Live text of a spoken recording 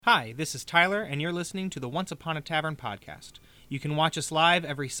Hi, this is Tyler, and you're listening to the Once Upon a Tavern podcast. You can watch us live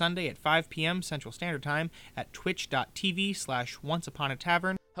every Sunday at 5 p.m. Central Standard Time at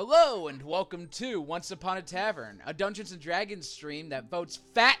twitch.tv/onceuponatavern. Hello, and welcome to Once Upon a Tavern, a Dungeons & Dragons stream that votes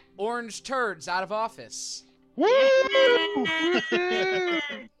fat orange turds out of office. Woo!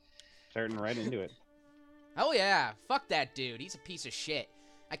 Starting right into it. Oh yeah, fuck that dude. He's a piece of shit.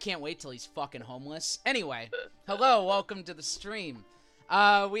 I can't wait till he's fucking homeless. Anyway, hello, welcome to the stream.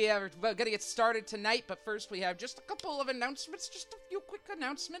 We are going to get started tonight, but first we have just a couple of announcements, just a few quick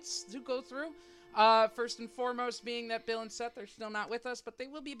announcements to go through. First and foremost being that Bill and Seth are still not with us, but they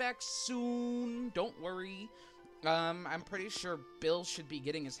will be back soon. Don't worry. I'm pretty sure Bill should be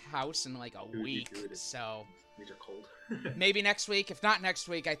getting his house in like a week, so these are cold. maybe next week. If not next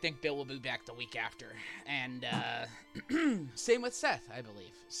week, I think Bill will be back the week after. And same with Seth, I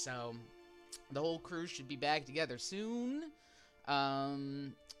believe. So the whole crew should be back together soon.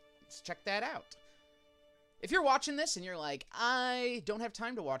 Let's check that out. If you're watching this and you're like, I don't have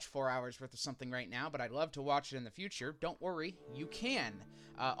time to watch 4 hours worth of something right now, but I'd love to watch it in the future, don't worry, you can.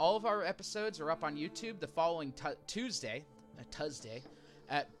 All of our episodes are up on YouTube the following Tuesday,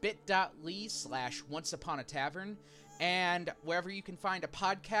 at bit.ly/onceuponatavern, and wherever you can find a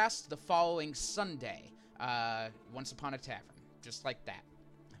podcast the following Sunday, Once Upon a Tavern, just like that.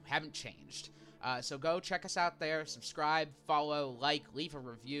 Haven't changed. So go check us out there, subscribe, follow, like, leave a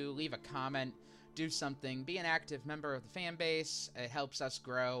review, leave a comment, do something, be an active member of the fan base. It helps us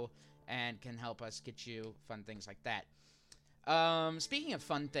grow and can help us get you fun things like that. Speaking of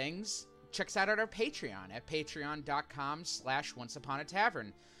fun things, check us out at our Patreon at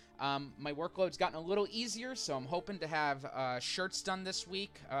patreon.com/onceuponatavern. My workload's gotten a little easier, so I'm hoping to have shirts done this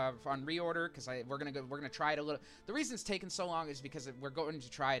week on reorder, because we're gonna try it a little. The reason it's taken so long is because we're going to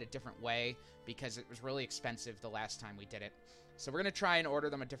try it a different way, because it was really expensive the last time we did it. So we're gonna try and order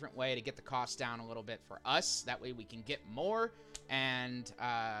them a different way to get the cost down a little bit for us. That way we can get more and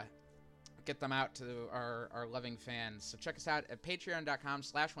get them out to our loving fans. So check us out at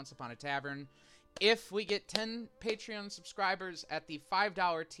patreon.com/onceuponatavern. If we get 10 Patreon subscribers at the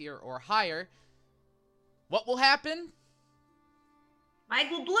 $5 tier or higher, what will happen?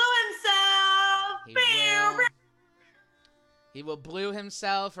 Michael blew himself! He will blew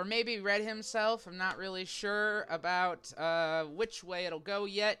himself, or maybe red himself. I'm not really sure about which way it'll go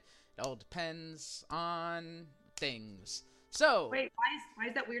yet. It all depends on things. So... Wait, why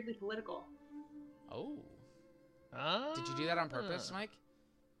is that weirdly political? Oh. Did you do that on purpose, Mike?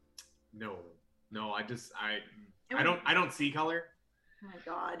 No, I don't see color. Oh my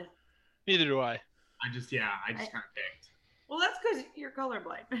god. Neither do I. I just kind of picked. Well, that's because you're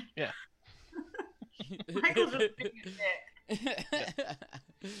colorblind. Yeah. Michael's just picking a dick.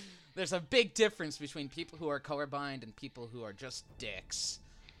 There's a big difference between people who are colorblind and people who are just dicks.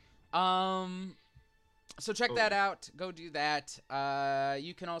 So check that out. Go do that.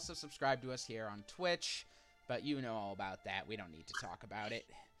 You can also subscribe to us here on Twitch, but you know all about that. We don't need to talk about it.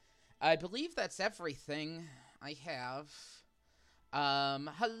 I believe that's everything I have.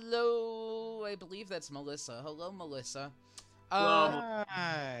 Hello. I believe that's Melissa. Hello, Melissa.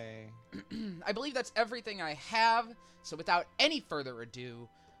 Hi. I believe that's everything I have. So without any further ado,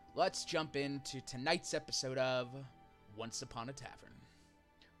 let's jump into tonight's episode of Once Upon a Tavern.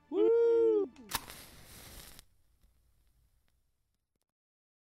 Woo!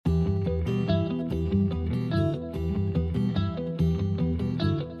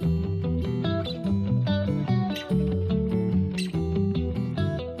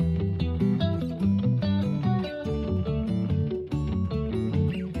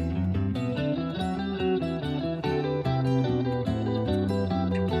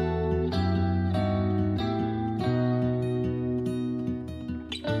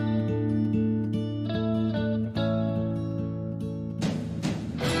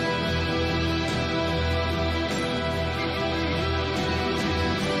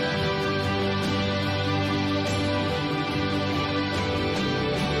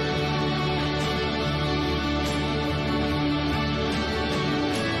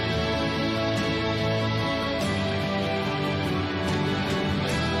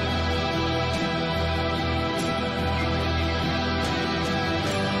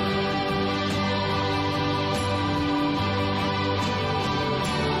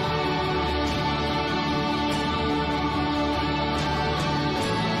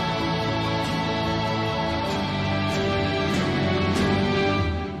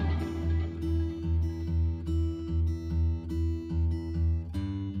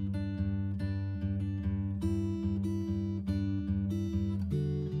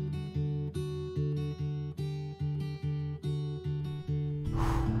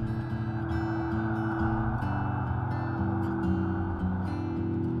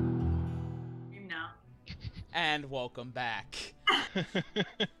 And welcome back.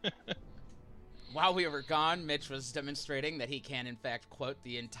 While we were gone, Mitch was demonstrating that he can, in fact, quote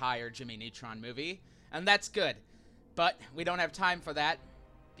the entire Jimmy Neutron movie, and that's good. But we don't have time for that,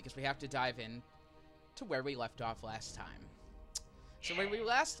 because we have to dive in to where we left off last time. So when we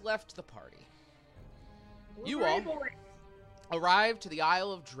last left the party, you all arrived to the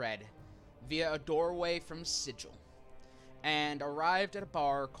Isle of Dread via a doorway from Sigil, and arrived at a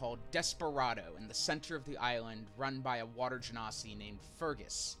bar called Desperado in the center of the island, run by a water genasi named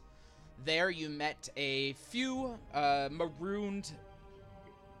Fergus. There you met a few marooned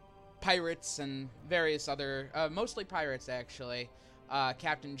pirates and various other, mostly pirates actually,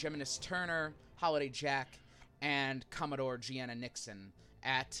 Captain Geminus Turner, Holiday Jack, and Commodore Gianna Nixon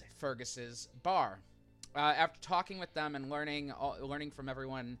at Fergus's bar. After talking with them and learning from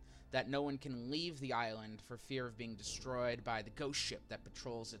everyone that no one can leave the island for fear of being destroyed by the ghost ship that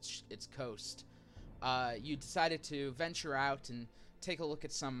patrols its coast, you decided to venture out and take a look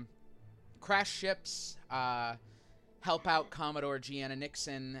at some crash ships, help out Commodore Gianna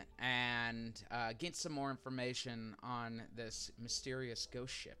Nixon, and get some more information on this mysterious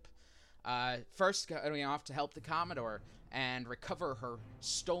ghost ship. First, going off to help the Commodore and recover her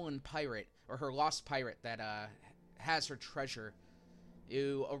stolen pirate, or her lost pirate that has her treasure.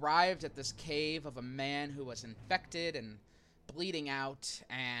 You arrived at this cave of a man who was infected and bleeding out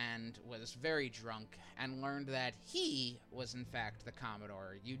and was very drunk, and learned that he was in fact the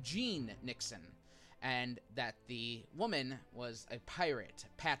Commodore, Eugene Nixon, and that the woman was a pirate,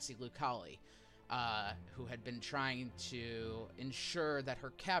 Patsy Lucali, who had been trying to ensure that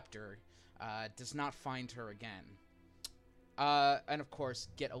her captor does not find her again. And of course,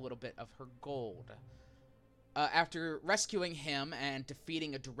 get a little bit of her gold. After rescuing him and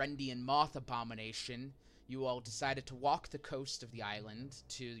defeating a Durendian moth abomination, you all decided to walk the coast of the island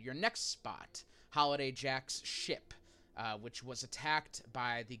to your next spot, Holiday Jack's ship, which was attacked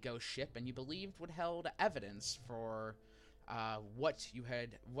by the ghost ship, and you believed would held evidence for what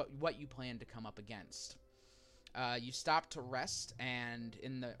you planned to come up against. You stopped to rest, and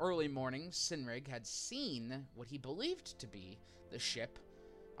in the early morning, Sinrig had seen what he believed to be the ship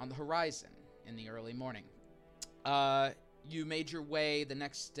on the horizon in the early morning. You made your way the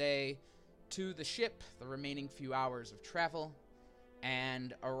next day to the ship, the remaining few hours of travel,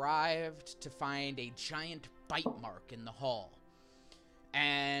 and arrived to find a giant bite mark in the hull,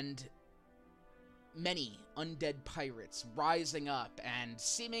 and many undead pirates rising up and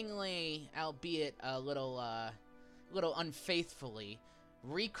seemingly, albeit a little unfaithfully,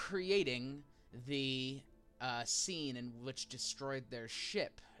 recreating the scene in which destroyed their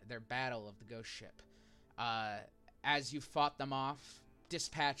ship, their battle of the ghost ship. As you fought them off,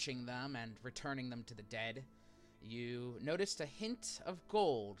 dispatching them and returning them to the dead, you noticed a hint of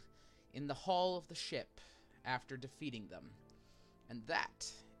gold in the hull of the ship after defeating them. And that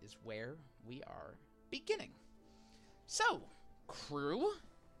is where we are beginning. So, crew,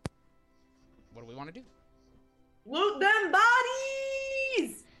 what do we want to do? Loot them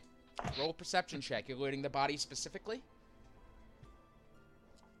bodies! Roll a perception check. You're looting the body specifically?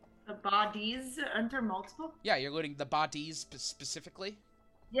 The bodies enter multiple? Yeah, you're looting the bodies specifically?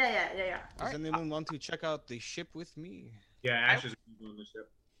 Yeah. All Does right. anyone want to check out the ship with me? Yeah, Ash is on the ship.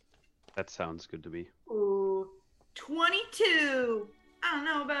 That sounds good to me. Ooh, 22. I don't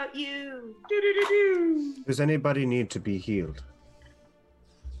know about you. Do. Does anybody need to be healed?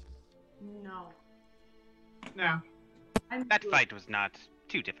 No. No. I'm That good. fight was not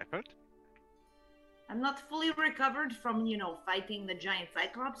too difficult. I'm not fully recovered from, fighting the giant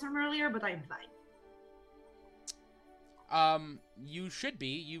cyclops from earlier, but I'm fine. You should be.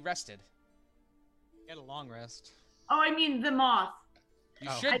 You rested. Get a long rest. Oh, I mean the moth. You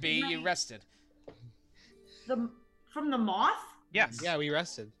Oh. should I be. did You not- rested. From the moth? Yes. Yeah, we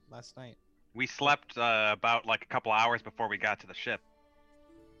rested last night. We slept about like a couple hours before we got to the ship.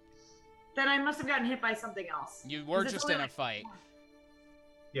 Then I must have gotten hit by something else. You were 'Cause it's just only in a like- fight.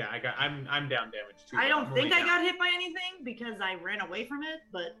 Yeah, I'm down damage too. I don't I'm think only I down- got hit by anything because I ran away from it,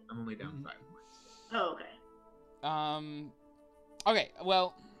 but I'm only down Mhm. 5 points. oh, okay. Okay,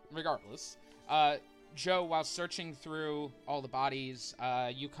 well, regardless, Joe, while searching through all the bodies,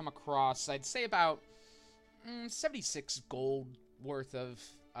 you come across, I'd say about 76 gold worth of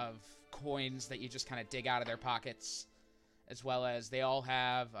coins that you just kind of dig out of their pockets, as well as they all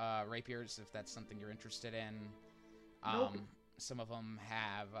have rapiers, if that's something you're interested in. Nope. Some of them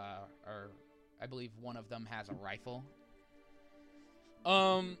have, or I believe one of them has a rifle.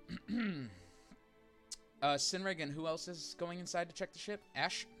 Sinrig, and who else is going inside to check the ship?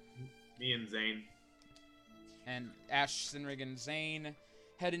 Ash? Me and Zane. And Ash, Sinrig, and Zane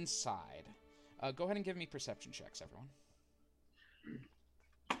head inside. Go ahead and give me perception checks, everyone.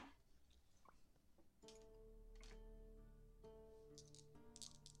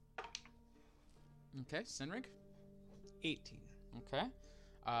 Okay, Sinrig. 18. Okay.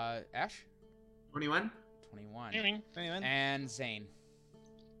 Ash. 21. 21. Anyone? And Zane.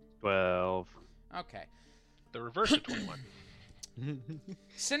 12. Okay. The reverse of 21.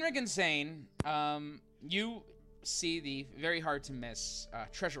 Sinrig and Zane, you see the very hard to miss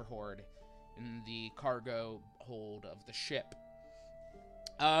treasure hoard in the cargo hold of the ship.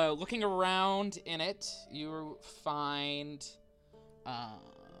 Looking around in it, you find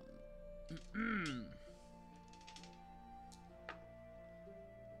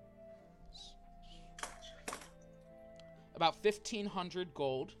about 1,500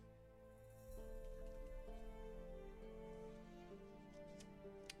 gold.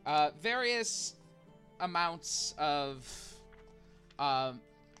 Various amounts of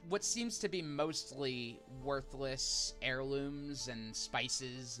what seems to be mostly worthless heirlooms and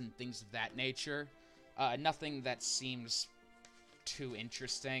spices and things of that nature. Nothing that seems too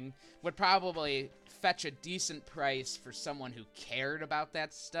interesting. Would probably fetch a decent price for someone who cared about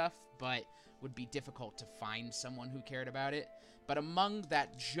that stuff, but would be difficult to find someone who cared about it. But among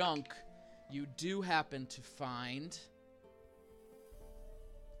that junk, you do happen to find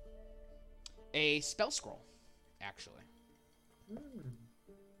a spell scroll, actually.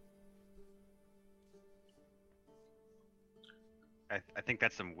 I think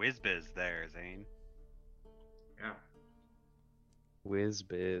that's some whiz-biz there, Zane. Yeah. Whiz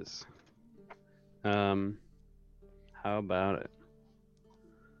biz. How about it?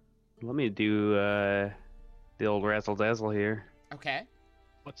 Let me do the old razzle dazzle here. Okay.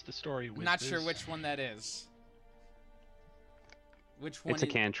 What's the story with Not this? sure which one that is. Which one? It's a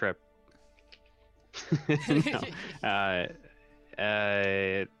cantrip. No.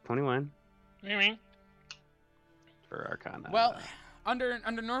 21 for Arcana. Well, under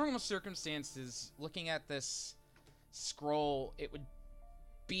normal circumstances, looking at this scroll, it would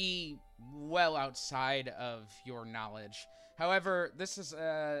be well outside of your knowledge. However, this is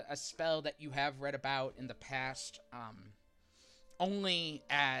a spell that you have read about in the past, only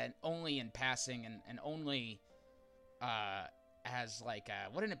in passing, and only as like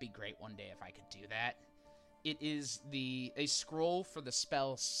wouldn't it be great one day if I could do that? It is a scroll for the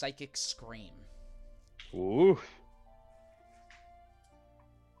spell Psychic Scream. Ooh.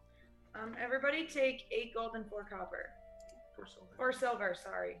 Everybody take 8 gold and 4 copper. 4 silver. Or silver,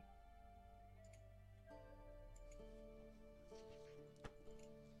 sorry.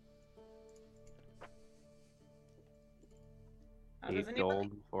 Does 8 anybody-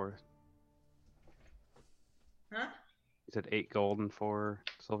 gold and 4. Huh? You said 8 gold and 4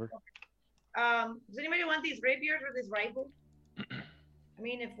 silver? Does anybody want these rapiers or this rifle? I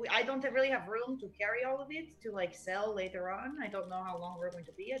mean, I don't really have room to carry all of it to like sell later on. I don't know how long we're going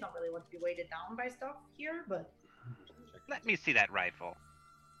to be. I don't really want to be weighted down by stuff here, but Let me see that rifle.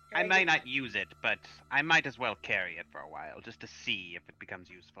 Can I I might get- not use it, but I might as well carry it for a while, just to see if it becomes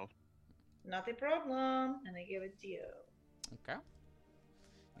useful. not a problem. And I give it to you. Okay.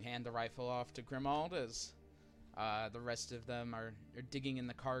 You hand the rifle off to Grimald as the rest of them are digging in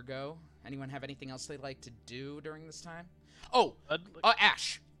the cargo. Anyone have anything else they'd like to do during this time? Oh,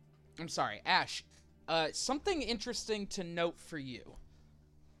 Ash. I'm sorry, Ash. Something interesting to note for you.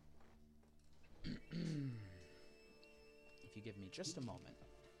 If you give me just a moment.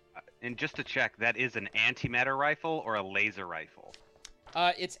 And just to check, that is an antimatter rifle or a laser rifle?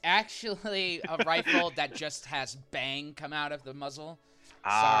 It's actually a rifle that just has bang come out of the muzzle.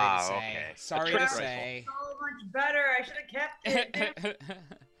 Ah, Sorry to say. okay. Sorry trick to rifle. say. So much better. I should have kept it.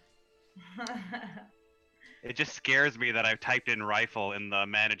 It just scares me that I've typed in rifle in the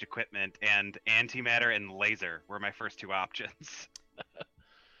manage equipment, and antimatter and laser were my first 2 options.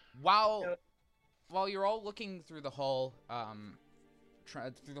 While you're all looking through the hull,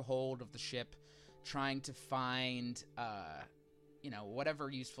 through the hold of the ship, trying to find,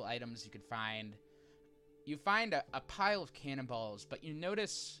 whatever useful items you could find, you find a pile of cannonballs, but you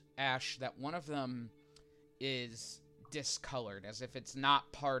notice, Ash, that one of them is discolored, as if it's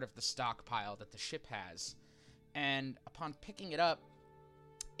not part of the stockpile that the ship has. And upon picking it up,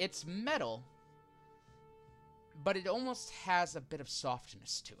 it's metal, but it almost has a bit of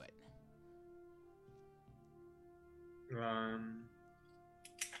softness to it.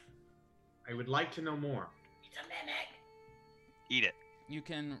 I would like to know more. It's a mimic. Eat it. You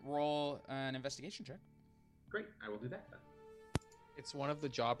can roll an investigation check. Great, I will do that then. It's one of the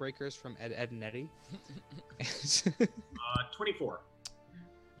Jawbreakers from Ed, and Eddie. 24.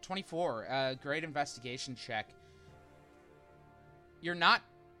 24. Great investigation check. You're not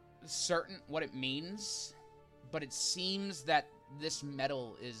certain what it means, but it seems that this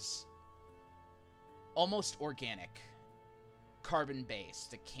metal is almost organic,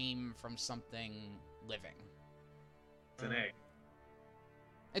 carbon-based. It came from something living. It's an egg.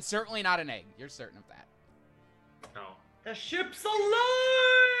 It's certainly not an egg. You're certain of that. No. The ship's alive!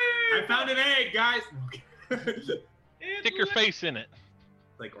 I found an egg, guys! Stick your face in it.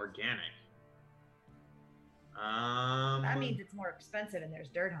 Like organic. That means it's more expensive and there's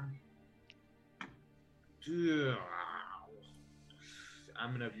dirt on it.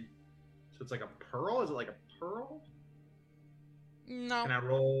 I'm gonna. So it's like a pearl? Is it like a pearl? No. Can I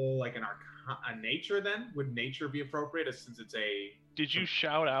roll like a nature then? Would nature be appropriate since it's a. Did you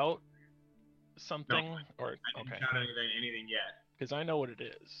shout out something? No, Or I didn't okay, shout anything yet. because I know what it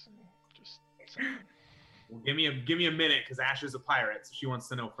is. Just saying. Well, give me a minute because Ash is a pirate, so she wants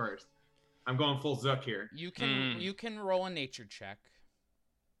to know first. I'm going full Zook here. You can roll a nature check.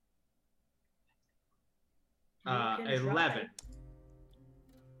 You can 11. try.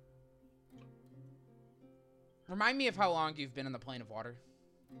 Remind me of how long you've been in the plane of water.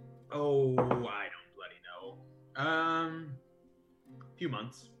 Oh, I don't bloody know. Few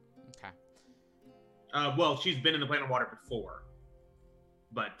months. Okay. Well, she's been in the plane of water before,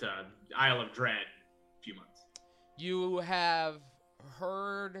 but Isle of Dread, few months. You have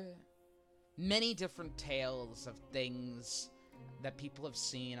heard many different tales of things that people have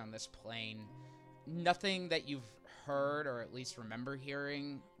seen on this plane. Nothing that you've heard, or at least remember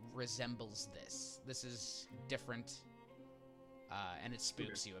hearing, resembles this. This is different, and it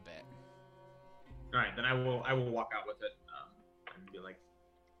spooks you a bit. All right, then I will walk out with it and be like,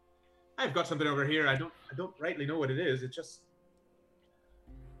 I've got something over here. I don't rightly know what it is. It's just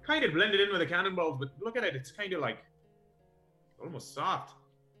kind of blended in with the cannonballs, but look at it. It's kind of like almost soft.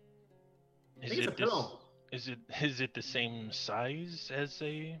 I think it's a pillow. Is it the same size as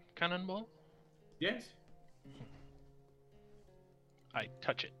a cannonball? Yes. I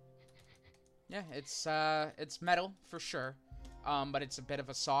touch it. Yeah, it's metal for sure, but it's a bit of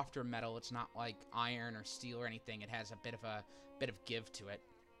a softer metal. It's not like iron or steel or anything. It has a bit of give to it.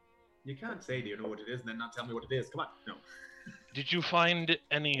 You can't say, do you know what it is, and then not tell me what it is. Come on. No. Did you find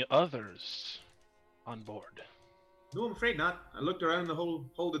any others on board? No, I'm afraid not. I looked around the whole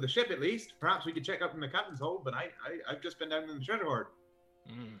hold of the ship at least. Perhaps we could check up in the captain's hold, but I've just been down in the treasure hoard.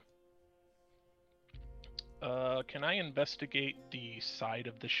 Can I investigate the side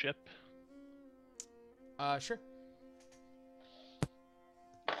of the ship? Sure.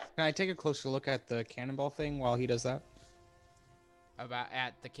 Can I take a closer look at the cannonball thing while he does that?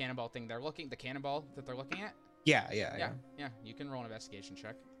 At the cannonball thing the cannonball that they're looking at? Yeah. Yeah, you can roll an investigation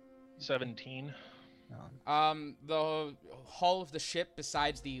check. 17. The hull of the ship,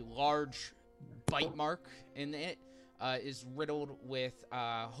 besides the large bite mark in it, is riddled with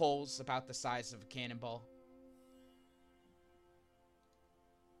holes about the size of a cannonball.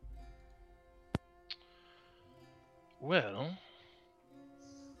 Well,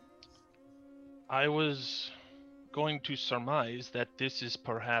 I was going to surmise that this is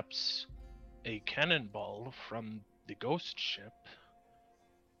perhaps a cannonball from the ghost ship.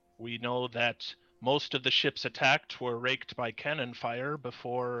 We know that most of the ships attacked were raked by cannon fire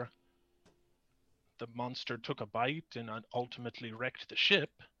before the monster took a bite and ultimately wrecked the ship.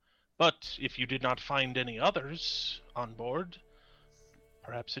 But if you did not find any others on board,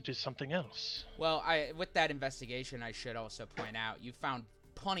 perhaps it is something else. Well, with that investigation, I should also point out, you found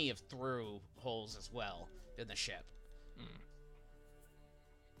plenty of through holes as well in the ship.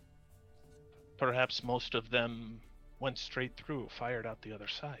 Perhaps most of them went straight through, fired out the other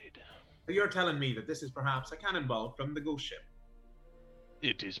side. You're telling me that this is perhaps a cannonball from the ghost ship?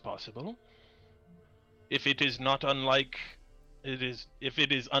 It is possible. If it is not unlike, if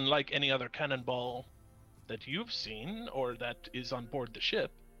it is unlike any other cannonball that you've seen or that is on board the ship,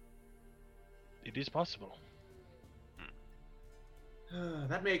 it is possible.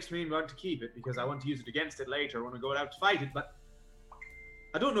 That makes me want to keep it because I want to use it against it later when we go out to fight it, but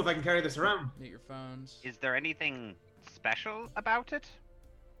I don't know if I can carry this around. Get your phones. Is there anything special about it?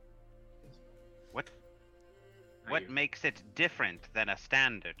 What makes it different than a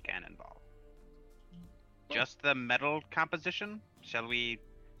standard cannonball? Just the metal composition? Shall we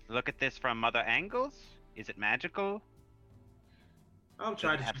look at this from other angles? Is it magical? I'll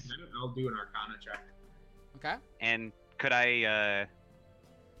try to. I'll do an Arcana check. Okay. And could I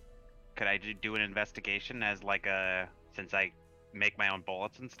do an investigation as like since I make my own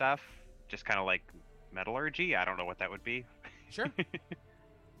bullets and stuff, just kind of like metallurgy? I don't know what that would be. Sure.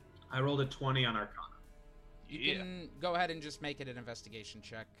 I rolled a 20 on Arcana. You can go ahead and just make it an investigation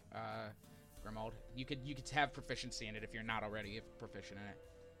check, Grimald. You could have proficiency in it if you're not already proficient in it.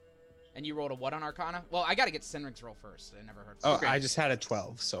 And you rolled a what on Arcana? Well, I got to get Cynric's roll first. I never heard. Oh, Okay. I just had a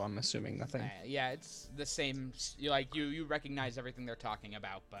 12, so I'm assuming nothing. Yeah, it's the same. You recognize everything they're talking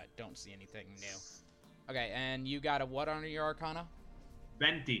about, but don't see anything new. Okay, and you got a what on your Arcana?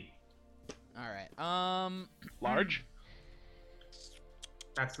 20. All right. Large?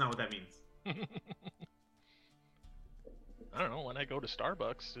 That's not what that means. I don't know. When I go to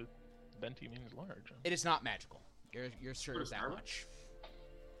Starbucks, venti means large. It is not magical. You're sure What of is that Starbucks? much.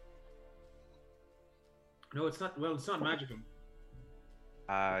 No, it's not. Well, it's not magical.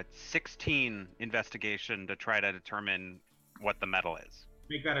 16 investigation to try to determine what the metal is.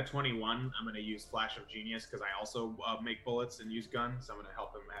 Make that a 21. I'm going to use Flash of Genius because I also make bullets and use guns. So I'm going to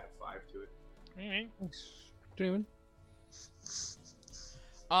help him add a 5 to it. Thanks. Dreaming.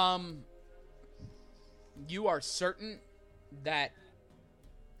 You are certain that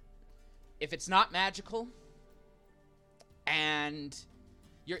if it's not magical, and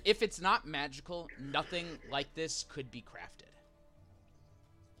if it's not magical, nothing like this could be crafted.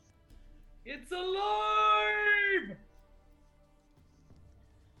 It's alive!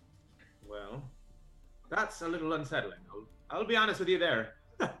 Well, that's a little unsettling. I'll be honest with you there.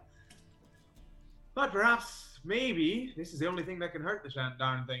 But perhaps, maybe, this is the only thing that can hurt the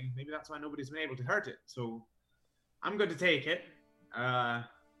darn thing. Maybe that's why nobody's been able to hurt it. So, I'm going to take it.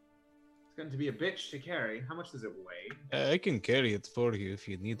 It's going to be a bitch to carry. How much does it weigh? I can carry it for you if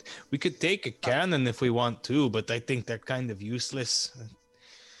you need. We could take a cannon if we want to, but I think they're kind of useless.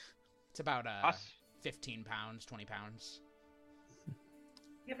 It's about Us? 15 pounds, 20 pounds.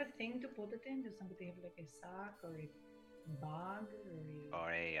 You have a thing to put it in? Does somebody have like a sack or a bag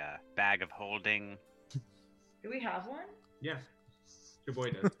Or a bag of holding. Do we have one? Yeah. Your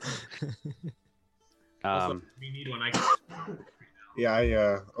boy does. Um, Also, we need one. I can... Yeah,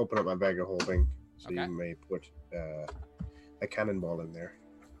 I open up my bag of holding, so Okay. you may put a cannonball in there.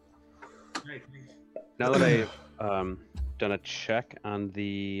 Right, thanks. now that I've done a check on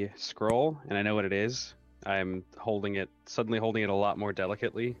the scroll and I know what it is, I'm suddenly holding it a lot more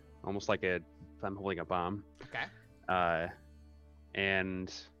delicately, almost like I'm holding a bomb. Okay.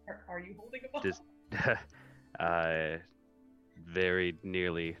 And Are you holding a bomb? Dis- very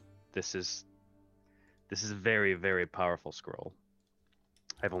nearly, this is a very, very powerful scroll.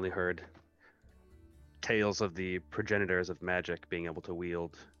 I've only heard tales of the progenitors of magic being able to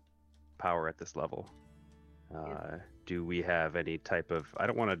wield power at this level. Do we have any type of? I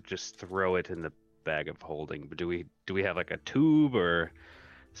don't want to just throw it in the bag of holding, but do we have like a tube or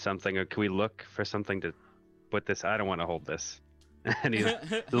something, or can we look for something to put this? I don't want to hold this any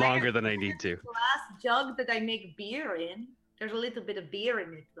longer than I need to. Glass jug that I make beer in. There's a little bit of beer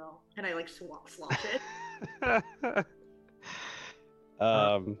in it though, and I like slosh it.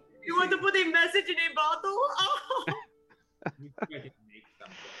 You want to put a message in a bottle? Oh. We think I can make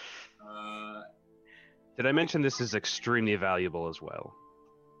something. Did I mention this is extremely valuable as well?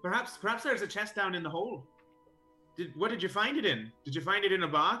 Perhaps there's a chest down in the hole. What did you find it in? Did you find it in a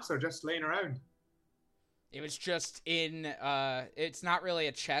box or just laying around? It was just in, it's not really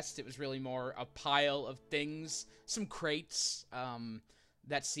a chest, it was really more a pile of things, some crates,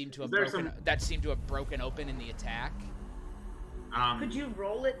 that seemed to have broken open in the attack. Could you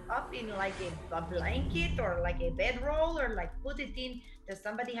roll it up in like a blanket or like a bedroll or like put it in? Does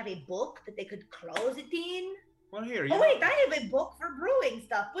somebody have a book that they could close it in? Well, here. Oh wait, I have a book for brewing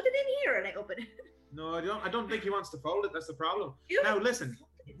stuff. Put it in here, and I open it. No, I don't think he wants to fold it. That's the problem. Now listen.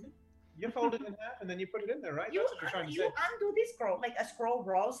 You fold it in half and then you put it in there, right? That's what you're trying to say. Undo this scroll, like a scroll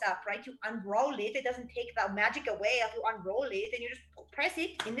rolls up, right? You unroll it. It doesn't take the magic away if you unroll it, and you just press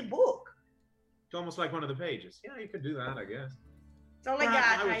it in the book. It's almost like one of the pages. Yeah, you could do that, I guess. So like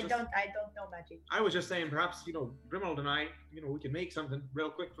Perhaps that, I I was don't know magic. I was just saying, perhaps Grimald and I, we could make something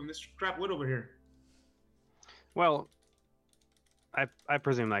real quick from this crap wood over here. Well, I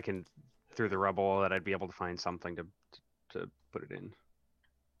presume I can, through the rubble, that I'd be able to find something to put it in.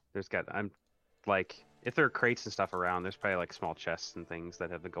 I'm like, if there are crates and stuff around, there's probably like small chests and things that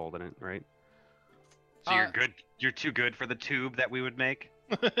have the gold in it, right? So you're too good for the tube that we would make?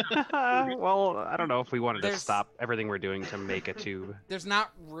 Well, I don't know if we wanted to There's- stop everything we're doing to make a tube. There's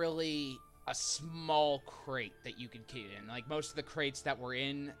not really a small crate that you could keep in. Like, most of the crates that were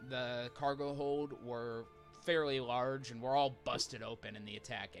in the cargo hold were fairly large, and were all busted open in the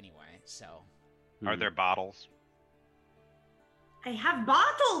attack anyway, so... Are there bottles? I have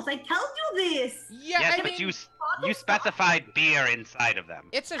bottles. I told you this. Yeah, yes, I but mean, you bottles specified beer inside of them.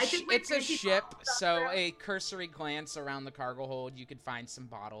 It's a I think we it's a can keep ship, bottles up so there. a cursory glance around the cargo hold, you could find some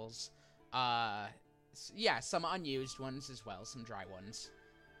bottles. Yeah, some unused ones as well, some dry ones.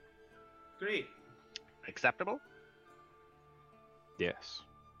 Great. Acceptable? Yes.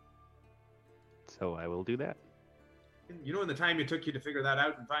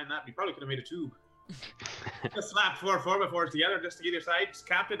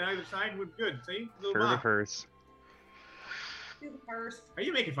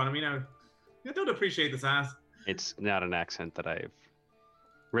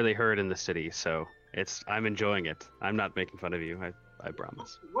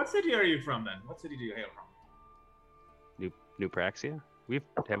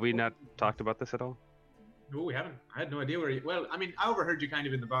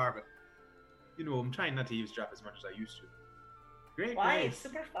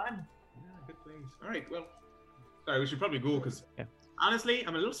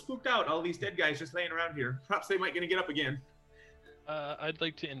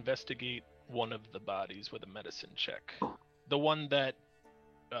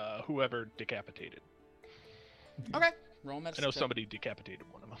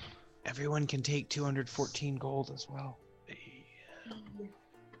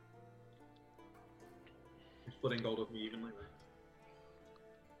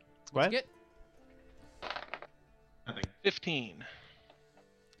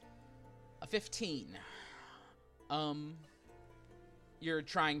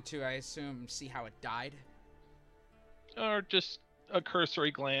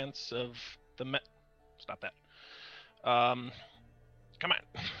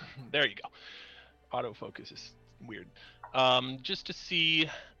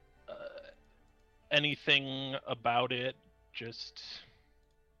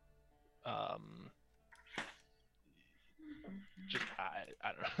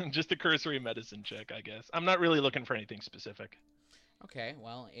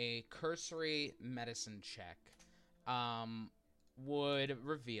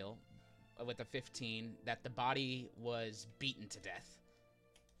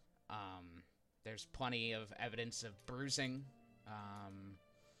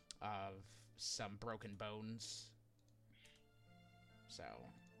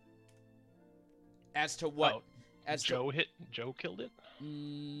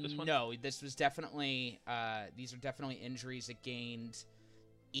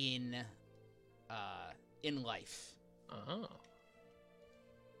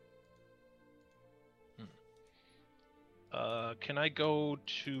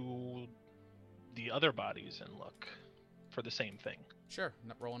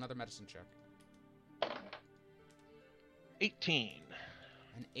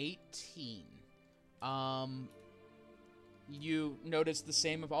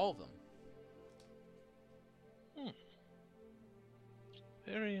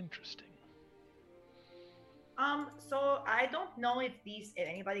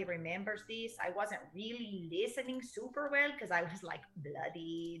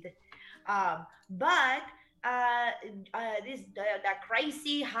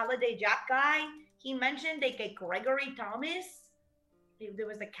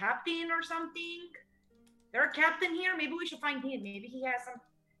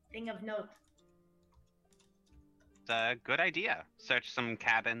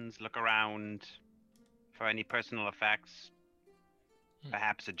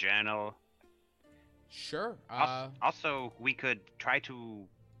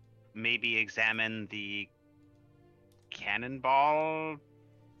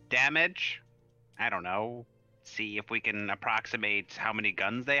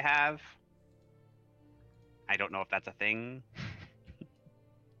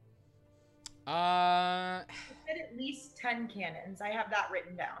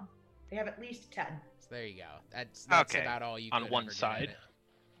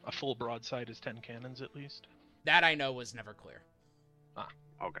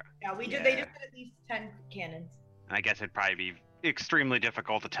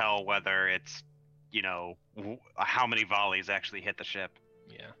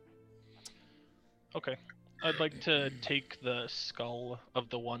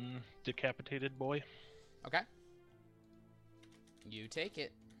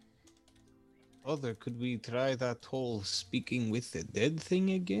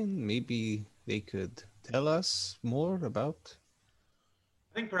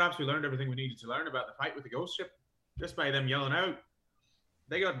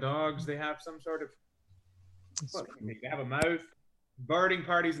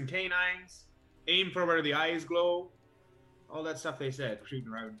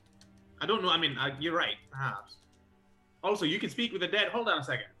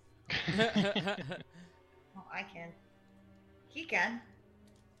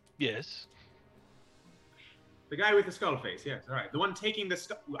 The guy with the skull face, yes. All right. The one taking the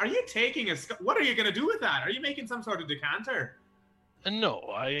skull. Are you taking a skull? What are you going to do with that? Are you making some sort of decanter? No,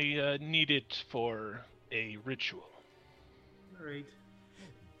 I need it for a ritual. All right.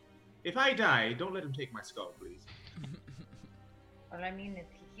 If I die, don't let him take my skull, please. Well, I mean,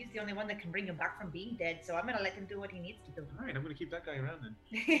 he's the only one that can bring him back from being dead, so I'm gonna let him do what he needs to do. All right, I'm going to keep that guy around then.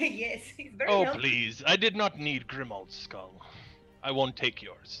 Yes, he's very Oh, healthy. please. I did not need Grimald's skull. I won't take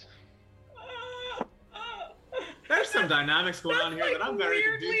yours. There's some dynamics going on here that I'm very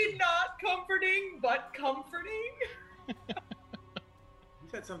weirdly confused. not comforting, but comforting. You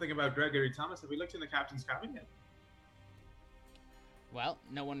said something about Gregory Thomas. Have we looked in the captain's cabin yet? Well,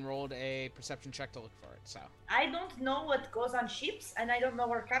 no one rolled a perception check to look for it, so. I don't know what goes on ships, and I don't know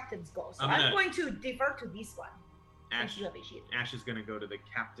where captains go, so I'm I'm gonna- going to defer to this one. Ash, Since you have a shield. Ash is going to go to the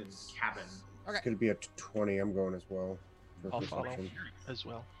captain's cabin. Okay. It's gonna be a 20. I'm going as well. For I'll follow perception. as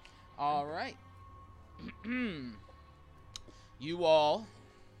well. All right. You all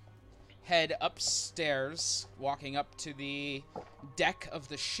head upstairs, walking up to the deck of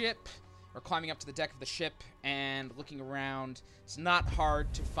the ship, or climbing up to the deck of the ship and looking around. It's not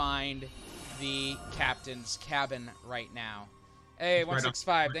hard to find the captain's cabin right now. Hey, It's right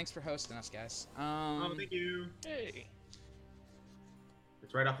 165, thanks for hosting us, guys. Oh, thank you. Hey.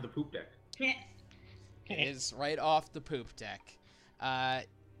 It's right off of the poop deck. It is right off the poop deck.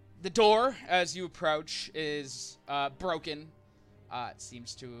 The door, as you approach, is broken. It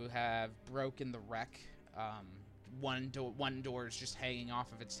seems to have broken the wreck. One door is just hanging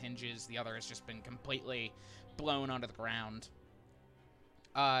off of its hinges. The other has just been completely blown onto the ground.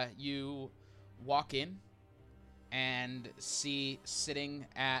 You walk in and see sitting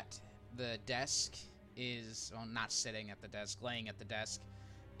at the desk is, well, not sitting at the desk, laying at the desk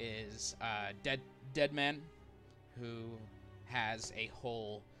is a dead man who has a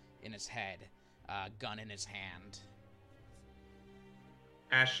hole in his head, gun in his hand.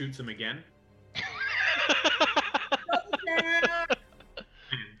 Ash shoots him again.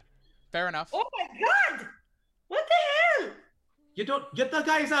 Fair enough. Oh my god! What the hell? You don't get the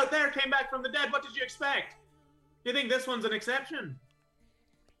guys out there came back from the dead. What did you expect? You think this one's an exception?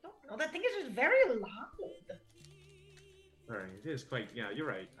 Don't know. That thing is just very loud. Sorry, it is quite. Yeah, you're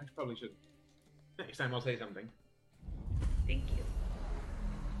right. I probably should. Next time I'll say something. Thank you.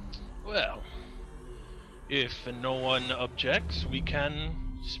 Well, if no one objects, we can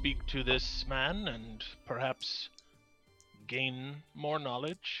speak to this man and perhaps gain more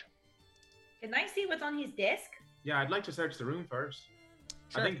knowledge. Can I see what's on his desk? Yeah, I'd like to search the room first.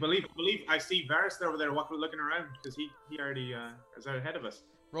 Sure. I think believe I see Varys over there looking around because he already is out ahead of us.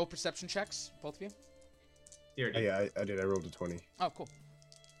 Roll perception checks, both of you. Here, Oh, yeah, I did. I rolled a 20. Oh, cool.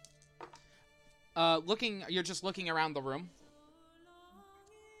 You're just looking around the room.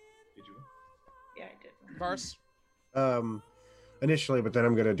 Did you? Yeah, I did. Vars? Initially, but then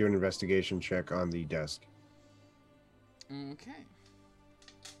I'm gonna do an investigation check on the desk. Okay.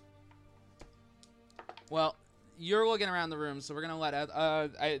 Well, you're looking around the room, so we're gonna let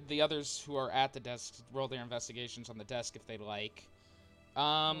the others who are at the desk roll their investigations on the desk if they'd like.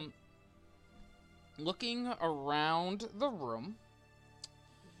 Looking around the room,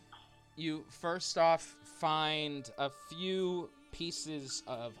 you first off find a few pieces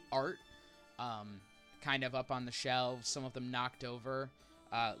of art, kind of up on the shelves, some of them knocked over.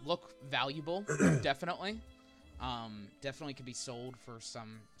 Look valuable, definitely. Definitely could be sold for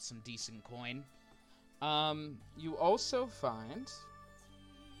some decent coin. You also find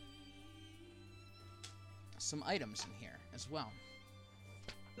some items in here as well.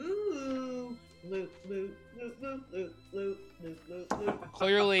 Ooh. Loot, loot, loot, loot, loot, loot, loot, loot, loot.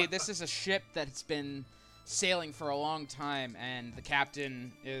 Clearly, this is a ship that's been sailing for a long time, and the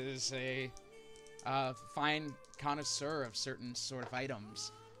captain is a fine connoisseur of certain sort of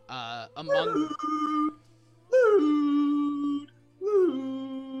items. Among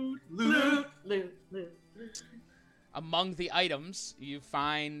Loot, loot, loot. among the items, you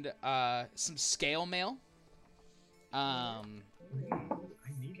find some scale mail. I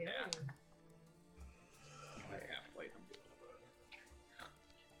need that. I have played them.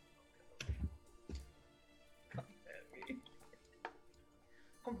 Come at me.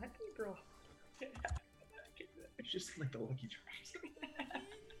 Come at me, bro. It's just like the Lucky Charms.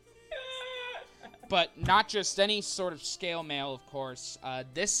 But not just any sort of scale mail, of course.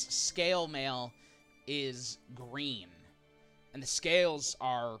 This scale mail is green, and the scales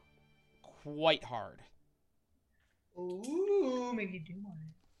are quite hard. Ooh, maybe do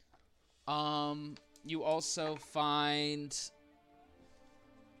one. You also find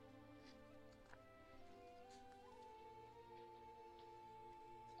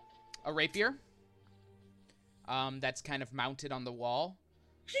a rapier. that's kind of mounted on the wall.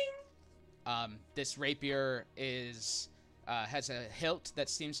 This rapier is has a hilt that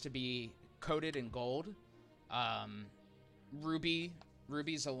seems to be coated in gold,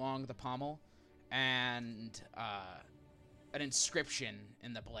 rubies along the pommel, and an inscription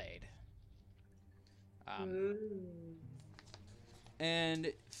in the blade.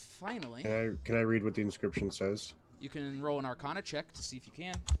 And finally, Can I read what the inscription says? you can roll an Arcana check to see if you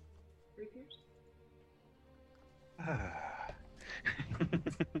can.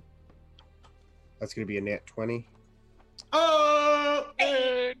 That's gonna be a nat 20. Oh!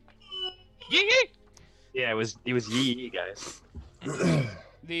 Yeah, it was yee guys.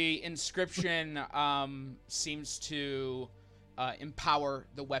 The inscription seems to empower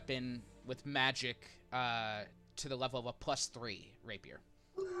the weapon with magic to the level of a +3 rapier.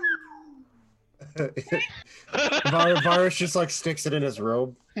 Varus just like sticks it in his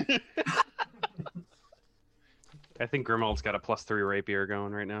robe. I think Grimald's got a +3 rapier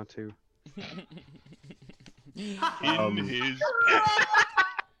going right now too. In his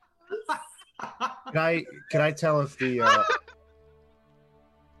Can I tell if the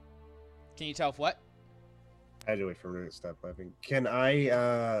Can you tell if what? I had to wait for him to stop laughing. Can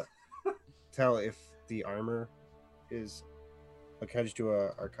I tell if the armor is like, can I just do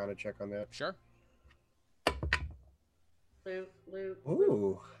a Arcana check on that? Sure. Loot.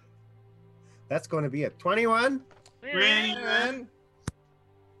 Ooh. That's going to be a 21.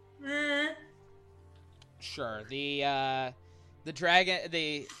 Sure. The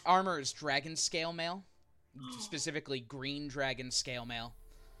armor is dragon scale mail, specifically green dragon scale mail.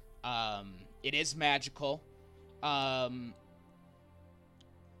 It is magical.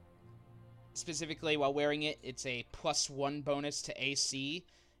 Specifically, while wearing it, it's a +1 bonus to AC,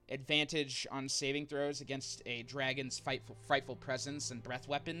 advantage on saving throws against a dragon's frightful presence and breath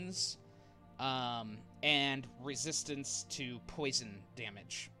weapons, and resistance to poison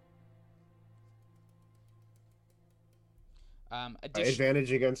damage.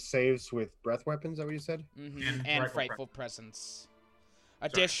 Advantage against saves with breath weapons, is that what you said? Mm-hmm. And frightful presence.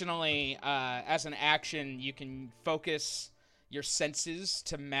 Additionally, as an action, you can focus your senses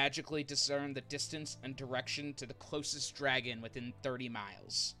to magically discern the distance and direction to the closest dragon within 30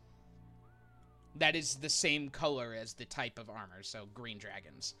 miles. That is the same color as the type of armor, so green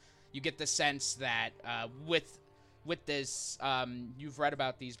dragons. You get the sense that with this, you've read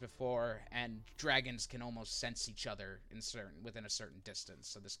about these before, and dragons can almost sense each other within a certain distance,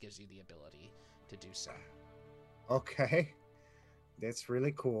 so this gives you the ability to do so. Okay. That's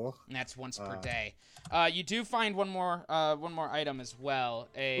really cool. And that's once per day. You do find one more item as well.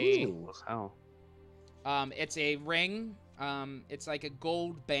 Ooh, how? It's a ring. It's like a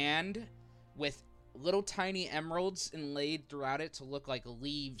gold band with little tiny emeralds inlaid throughout it to look like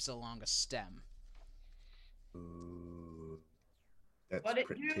leaves along a stem. Ooh, that's What it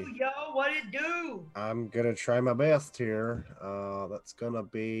pretty. do, yo? What it do? I'm gonna try my best here. That's gonna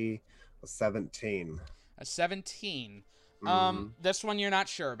be a 17. A 17. This one you're not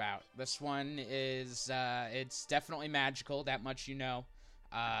sure about. This one is it's definitely magical, that much you know.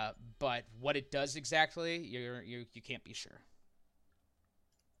 But what it does exactly, you can't be sure.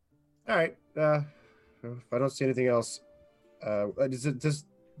 All right. If I don't see anything else, does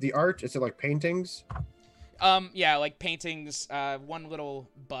the art, is it like paintings? Yeah, like paintings, one little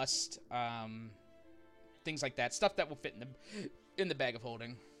bust, things like that. Stuff that will fit in the bag of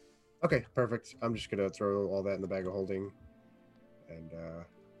holding. Okay, perfect. I'm just gonna throw all that in the bag of holding, and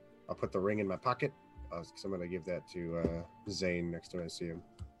I'll put the ring in my pocket because I'm gonna give that to Zane next time I see him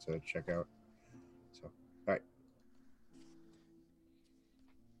to check out. So, all right.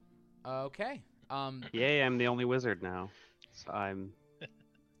 Okay. Yay, I'm the only wizard now. So I'm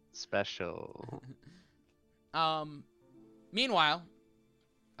special. Meanwhile,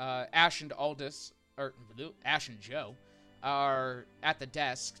 Ash and Aldous, or Ash and Joe, are at the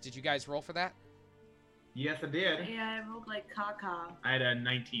desk. Did you guys roll for that? Yes, I did. Yeah, I rolled like caca. I had a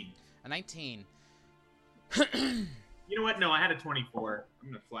 19. A 19. You know what? No, I had a 24. I'm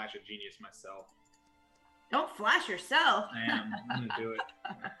gonna flash a genius myself. Don't flash yourself. I am. I'm gonna do it.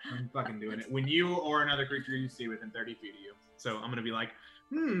 I'm fucking doing it. When you or another creature you see within 30 feet of you. So I'm gonna be like,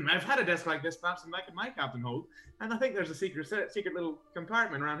 I've had a desk like this perhaps in my captain hold, and I think there's a secret little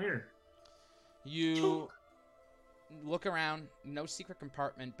compartment around here. You look around, no secret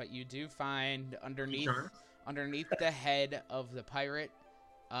compartment, but you do find underneath the head of the pirate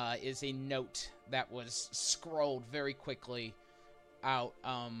is a note that was scrolled very quickly out.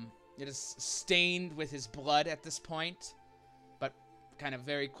 It is stained with his blood at this point, but kind of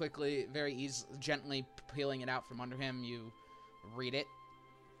very quickly, gently peeling it out from under him, you read it.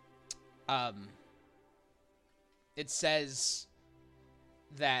 it says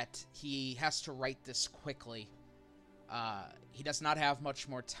that he has to write this quickly. He does not have much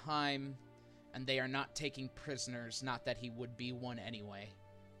more time, and they are not taking prisoners, not that he would be one anyway.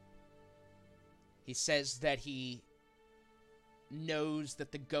 He says that he knows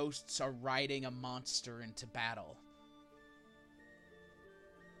that the ghosts are riding a monster into battle,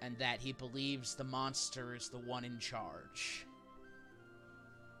 and that he believes the monster is the one in charge.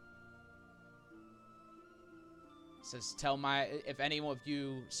 Says, if any of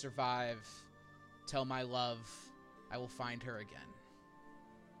you survive, tell my love, I will find her again.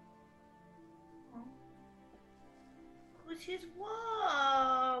 Who's his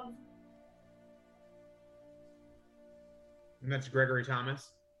love? And that's Gregory Thomas.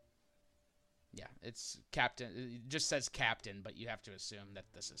 Yeah, it's Captain. It just says Captain, but you have to assume that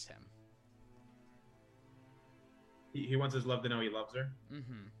this is him. He wants his love to know he loves her.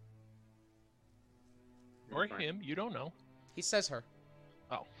 Mm-hmm. Or Fine. him, you don't know. He says her.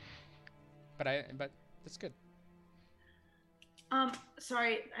 Oh. But that's good.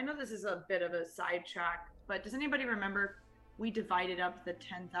 Sorry, I know this is a bit of a sidetrack, but does anybody remember we divided up the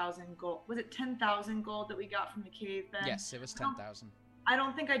 10,000 gold? Was it 10,000 gold that we got from the cave then? Yes, it was 10,000. I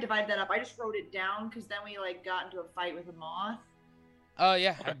don't think I divided that up. I just wrote it down because then we like got into a fight with a moth. Oh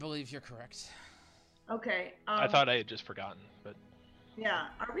yeah, I believe you're correct. Okay. I thought I had just forgotten, but Yeah.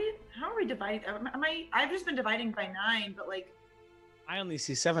 How are we dividing? I've just been dividing by 9, but like. I only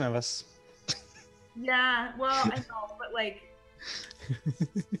see 7 of us. Yeah. Well, I know, but like.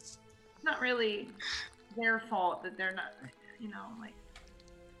 It's not really their fault that they're not, like.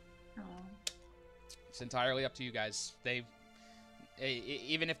 It's entirely up to you guys.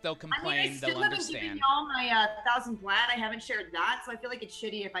 Even if they'll I complain, mean, I still they'll haven't given understand. y'all my 1,000 blat. I haven't shared that, so I feel like it's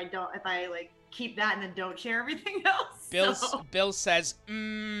shitty if I like keep that and then don't share everything else. Bill says,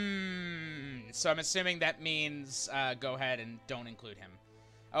 so I'm assuming that means go ahead and don't include him.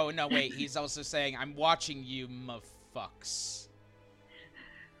 Oh, no, wait. He's also saying, I'm watching you, motherfucks.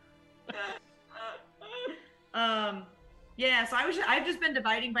 Yeah, so I've just been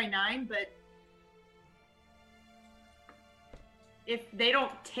dividing by 9, but if they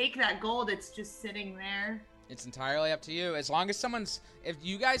don't take that gold, it's just sitting there. It's entirely up to you. As long as if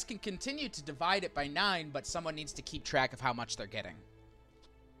you guys can continue to divide it by 9, but someone needs to keep track of how much they're getting.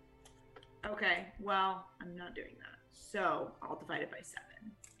 Okay, well, I'm not doing that. So I'll divide it by 7.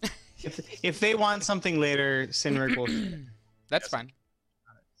 If they want something later, Sinric will. That's fine.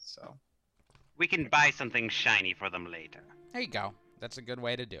 So We can buy something shiny for them later. There you go. That's a good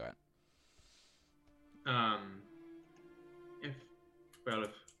way to do it. If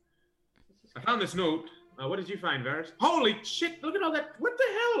I found this note. What did you find, Varys? Holy shit! Look at all that. What the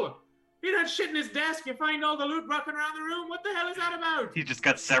hell? He had shit in his desk. You find all the loot rocking around the room. What the hell is that about? He just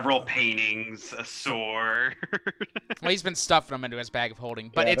got several paintings, a sword. Well, he's been stuffing them into his bag of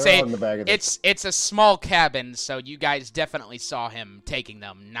holding, but Yeah, it's they're all in the bag of it's a small cabin, so you guys definitely saw him taking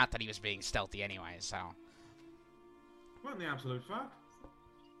them. Not that he was being stealthy anyway. So What in the absolute fuck?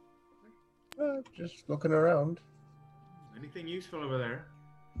 Just looking around. Anything useful over there?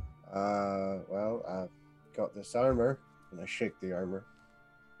 Well, I've got this armor, and I shake the armor.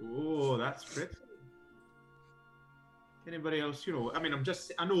 Oh, that's pretty. Anybody else? I mean,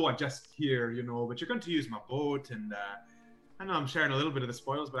 I know I'm just here, but you're going to use my boat, and I know I'm sharing a little bit of the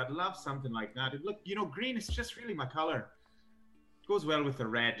spoils, but I'd love something like that. Look, green is just really my color. It goes well with the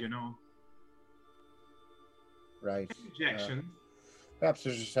red, Right. Injection. Perhaps I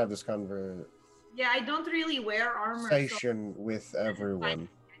just have this conversation Yeah, I don't really wear armor. with everyone.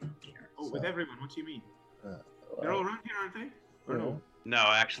 Oh, with everyone? What do you mean? They're Well, all around here, aren't they? Or yeah. no? No,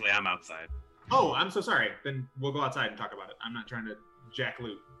 actually, I'm outside. Oh, I'm so sorry. Then we'll go outside and talk about it. I'm not trying to jack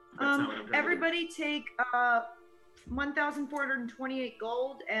loot. That's not what I'm trying Everybody take 1,428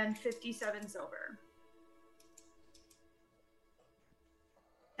 gold and 57 silver.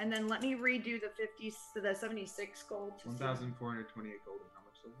 And then let me redo the 76 gold. to do. 1,428 gold and how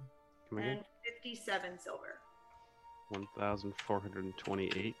much silver? Come And again? 57 silver.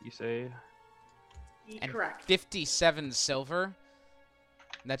 1,428, you say? And Correct. 57 silver.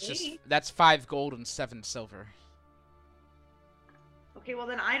 Hey. That's 5 gold and 7 silver. Okay, well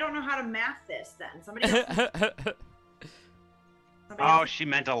then I don't know how to math this then. Somebody else. Somebody Oh, else- she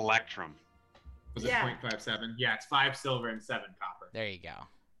meant electrum. Was Yeah. it 0.57? Yeah, it's 5 silver and 7 copper. There you go.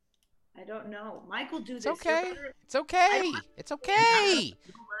 I don't know. Michael, do It's this. You're okay. better- It's okay. It's okay.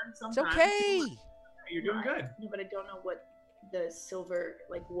 You learn It's sometimes. okay. You're doing good. No, but I don't know what the silver,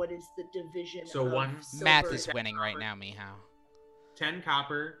 like what is the division So of one- Math silver? is winning right now, Mihao. 10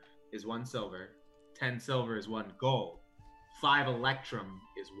 copper is 1 silver. 10 silver is 1 gold. 5 electrum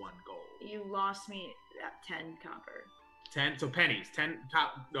is 1 gold. You lost me have 10 copper. 10. So pennies. 10.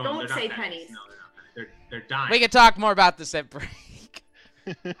 No, Don't they're not say pennies. pennies. No, they're not pennies. They're dimes. We can talk more about this at break.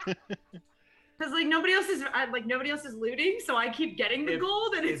 Because nobody else is looting, so I keep getting the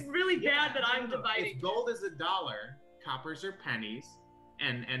gold, and it's really bad that I'm dividing. If gold is $1, coppers are pennies,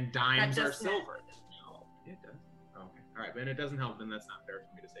 and dimes are silver. No, it does. Okay. All right, but it doesn't help. Then that's not fair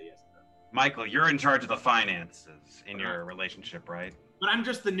for me to say yes to that. Michael, you're in charge of the finances in your relationship, right? But I'm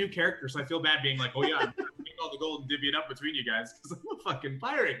just the new character, so I feel bad being like, oh yeah, I'm gonna take all the gold and divvy it up between you guys because I'm a fucking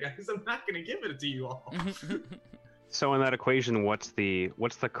pirate, guys. I'm not gonna give it to you all. So in that equation, what's the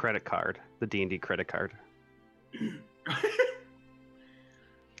credit card? The D&D credit card. So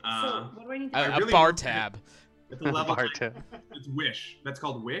what do I need to A bar tab. It's a level Bar 9. tab. It's Wish. That's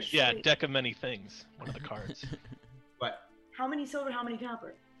called Wish. Yeah, deck of many things. One of the cards. But How many silver, how many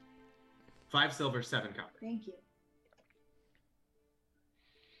copper? 5 silver, 7 copper. Thank you.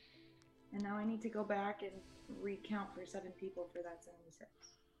 And now I need to go back and recount for 7 people for that 76.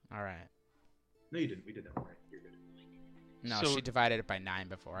 All right. No, you didn't. We did that. All right, you're good. No, So- she divided it by 9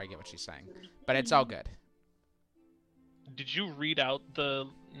 before. I get what she's saying. But it's all good. Did you read out the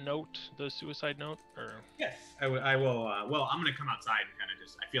note, the suicide note, or? Yes, I will. Well, I'm gonna come outside and kind of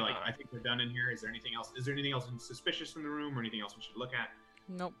just. I feel like I think we're done in here. Is there anything else? Is there anything else suspicious in the room, or anything else we should look at?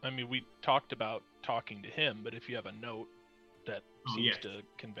 Nope. I mean, we talked about talking to him, but if you have a note that seems to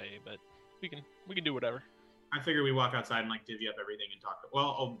convey, but we can do whatever. I figure we walk outside and like divvy up everything and talk.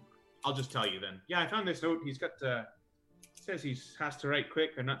 Well, I'll just tell you then. Yeah, I found this note. He's got. Says he has to write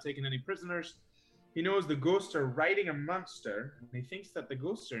quick. They're not taking any prisoners. He knows the ghosts are riding a monster, and he thinks that the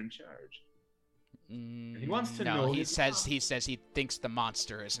ghosts are in charge. And he wants to know. No, he says he thinks the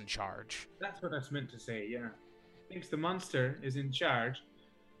monster is in charge. That's what that's meant to say. Yeah, thinks the monster is in charge,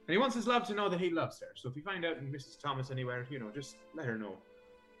 and he wants his love to know that he loves her. So if you find out Mrs. Thomas anywhere, just let her know.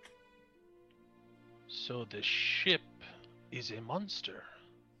 So the ship is a monster.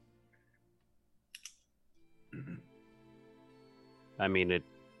 I mean,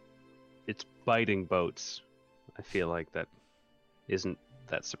 it's biting boats. I feel like that isn't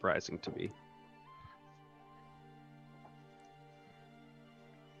that surprising to me.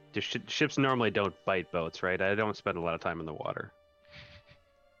 Ships normally don't bite boats, right? I don't spend a lot of time in the water.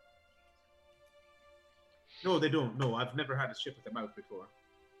 No, they don't. No, I've never had a ship with a mouth before.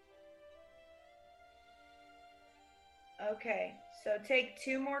 Okay, so take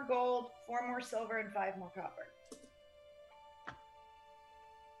 2 more gold, 4 more silver, and 5 more copper.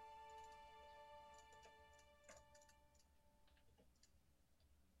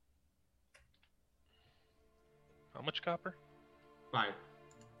 How much copper? 5.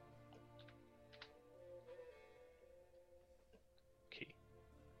 Okay.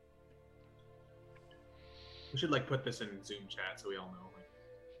 We should put this in Zoom chat so we all know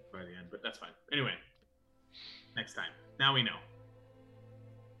by the end, but that's fine. Anyway, next time. Now we know.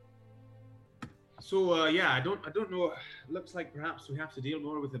 So yeah, I don't know. Looks like perhaps we have to deal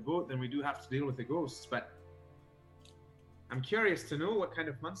more with the boat than we do have to deal with the ghosts, but I'm curious to know what kind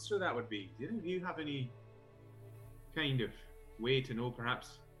of monster that would be. Do you have any kind of way to know,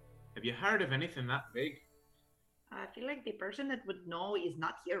 perhaps? Have you heard of anything that big? I feel like the person that would know is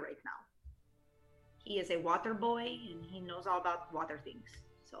not here right now. He is a water boy, and he knows all about water things.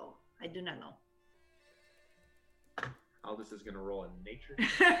 So I do not know. Aldous is gonna roll a nature.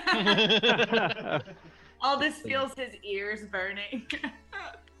 Aldous feels his ears burning.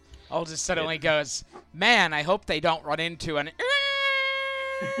 Aldous suddenly goes, "Man, I hope they don't run into an."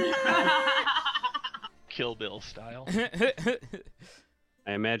 Kill Bill style.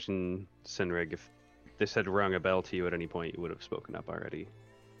 I imagine, Sinrig, if this had rung a bell to you at any point, you would have spoken up already.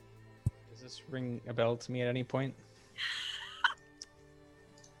 Does this ring a bell to me at any point?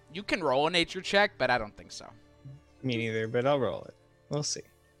 You can roll a nature check, but I don't think so. Me neither, but I'll roll it. We'll see.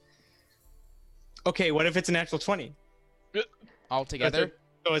 Okay, what if it's a natural 20? Altogether?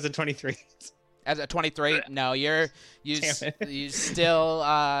 Oh, is it 23? As a 23? No, you Damn it. still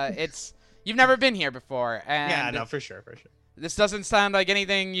you've never been here before, and Yeah, no, for sure. this doesn't sound like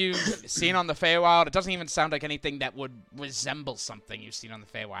anything you've seen on the Feywild. It doesn't even sound like anything that would resemble something you've seen on the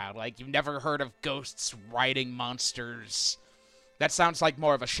Feywild. Like, you've never heard of ghosts riding monsters. That sounds like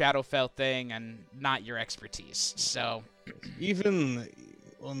more of a Shadowfell thing and not your expertise. So, Even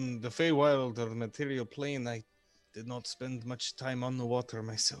on the Feywild or the material plane, I did not spend much time on the water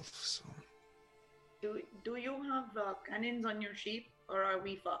myself. So Do you have cannons on your ship, or are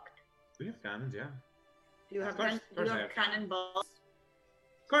we fucked? We have cannons, yeah. Do you have, Of course I have. cannonballs?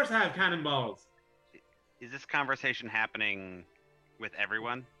 Of course I have cannonballs. Is this conversation happening with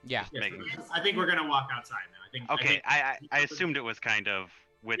everyone? yeah. Yes, Making- I think we're gonna walk outside now. Okay, I assumed it was kind of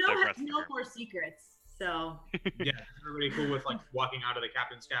with the No, rest of the no group. more secrets. So Yeah, is everybody cool with like walking out of the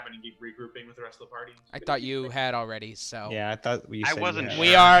captain's cabin and keep regrouping with the rest of the party? I thought you had already, so. Yeah, I thought we. I said wasn't yeah. sure.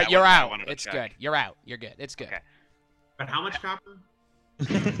 We are. That You're was what I out. wanted to It's check. good. You're out. You're good. It's good. Okay. But how much copper?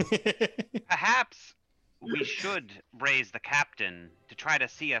 Perhaps we should raise the captain to try to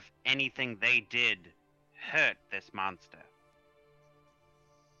see if anything they did hurt this monster.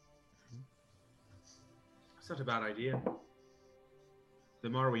 That's not a bad idea. The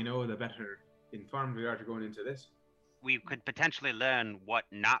more we know, the better informed we are to going into this. We could potentially learn what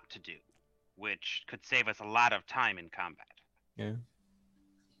not to do, which could save us a lot of time in combat. Yeah.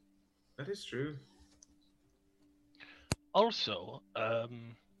 That is true. Also,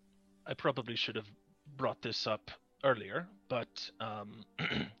 I probably should have brought this up earlier, but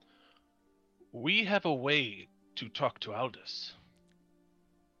we have a way to talk to Aldous.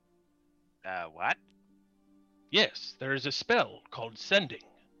 What? Yes, there is a spell called Sending.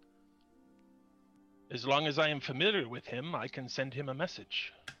 As long as I am familiar with him, I can send him a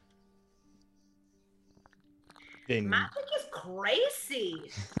message. Then magic is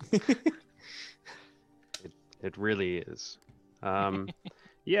crazy. It really is.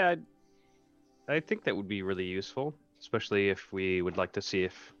 Yeah, I think that would be really useful, especially if we would like to see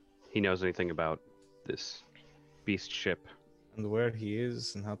if he knows anything about this beast ship. and where he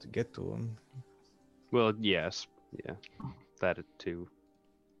is and how to get to him. Well, yes, yeah, that too.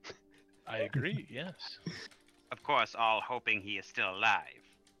 I agree, yes. Of course, all hoping he is still alive.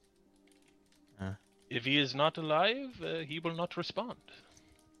 If he is not alive, he will not respond.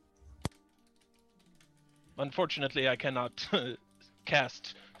 Unfortunately, I cannot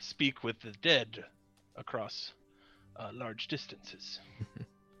cast Speak with the Dead across large distances.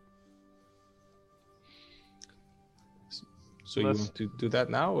 So you want to do that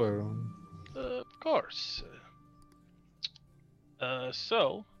now, or? Of course.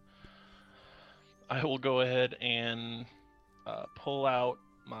 So, I will go ahead and pull out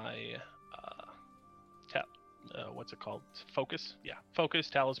my what's it called? Focus? Yeah, focus,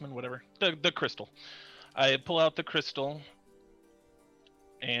 talisman, whatever. The crystal. I pull out the crystal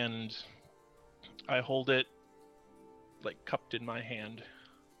and I hold it like cupped in my hand.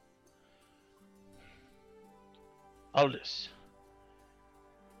 Aldous.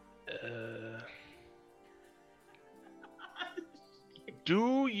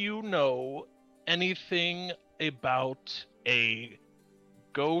 Do you know anything about a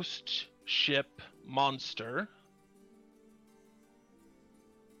ghost ship monster?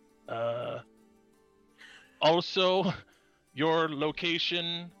 Also, your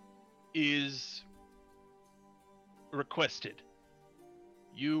location is requested.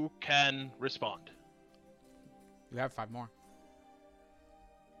 You can respond. You have 5 more.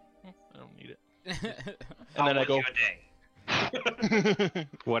 I don't need it. And How then I was go. your day?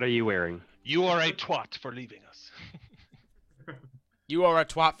 What are you wearing? You are a twat for leaving us. You are a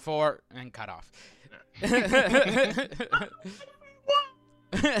twat for and cut off.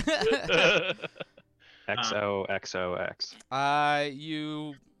 XOXOX.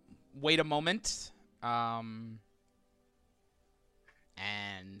 You wait a moment.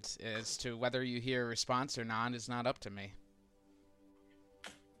 And as to whether you hear a response or not is not up to me.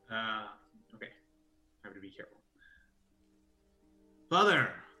 Okay. I have to be careful.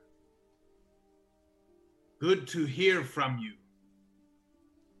 Father, good to hear from you.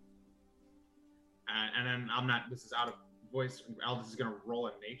 And then I'm not, this is out of voice. Aldous is going to roll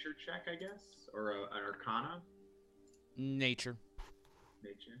a nature check, I guess, or an arcana. Nature.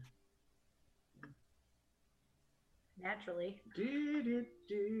 Nature. Naturally.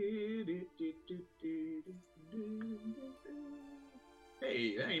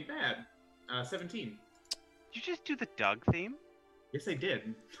 Hey, that ain't bad. 17. Did you just do the Doug theme? Yes, I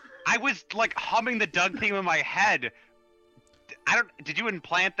did. I was like humming the Doug theme in my head. Did you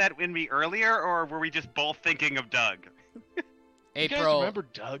implant that in me earlier, or were we just both thinking of Doug? You guys April, remember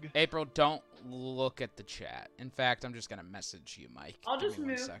Doug? April, don't look at the chat. In fact, I'm just gonna message you, Mike. I'll Give just me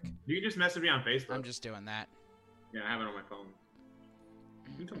one move. sec. You can just message me on Facebook. I'm just doing that. Yeah, I have it on my phone.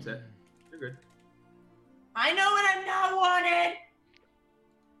 You can come sit. You're good. I know what I'm not wanted.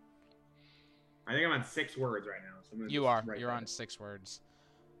 I think I'm on 6 words right now. So I'm gonna You just are. write You're that. on 6 words.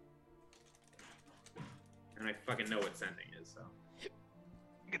 And I fucking know what sending is, so.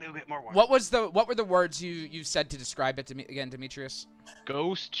 I'm gonna get more work. What were the words you said to describe it to me again, Demetrius?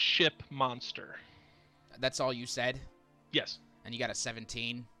 Ghost ship monster. That's all you said? Yes. And you got a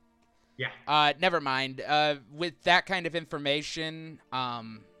 17? Yeah. Never mind. With that kind of information,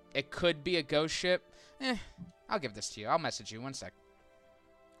 it could be a ghost ship. I'll give this to you. I'll message you. 1 sec.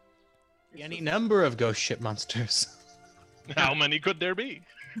 Any number of ghost ship monsters. How many could there be?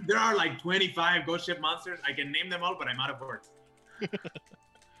 There are like 25 ghost ship monsters. I can name them all, but I'm out of words.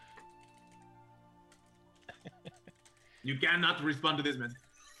 You cannot respond to this message.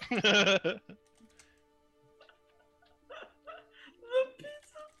 The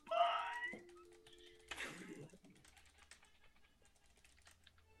pizza pie.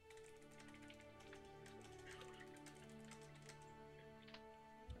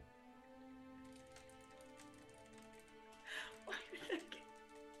 Why did I get...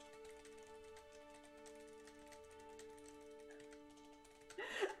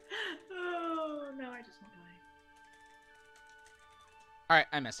 Oh, now I just want to die. All right,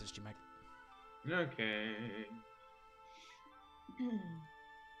 I messaged you, Mike. Okay.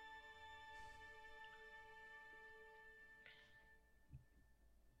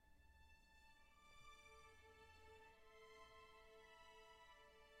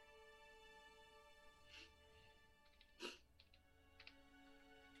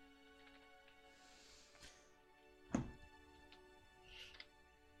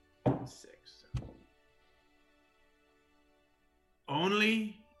 Six.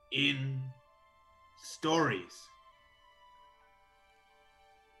 Only in stories.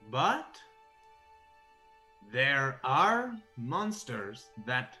 But there are monsters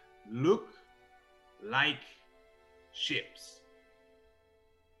that look like ships.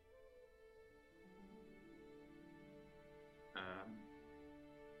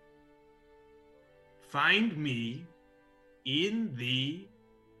 Find me in the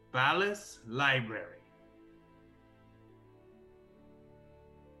Palace Library.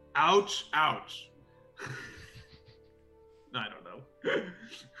 Ouch, ouch. I don't know.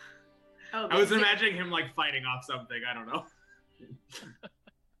 Oh, I was imagining him like fighting off something. I don't know.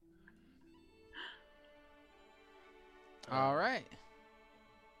 All right.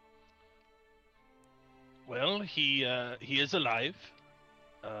 Well, he is alive.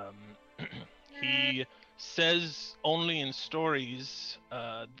 He says only in stories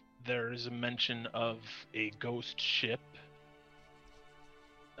there is a mention of a ghost ship.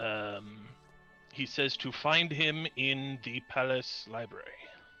 He says to find him in the palace library.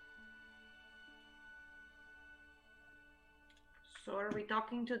 So are we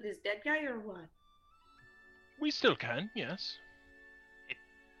talking to this dead guy or what? We still can, yes. It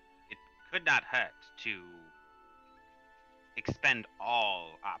could not hurt to expend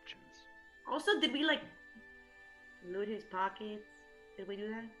all options. Also, did we like loot his pockets? Did we do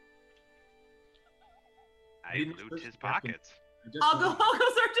that? I loot his pockets. I'll go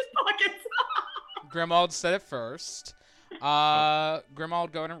search his pockets. Grimald said it first.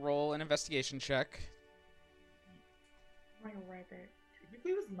 Grimald, go and roll an investigation check. Right there.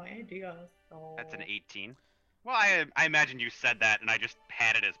 Technically, it was my idea. So... That's an 18. Well, I imagine you said that, and I just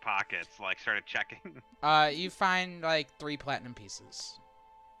patted his pockets, like started checking. You find like 3 platinum pieces.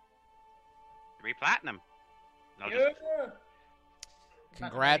 3 platinum. I'll Yeah. just...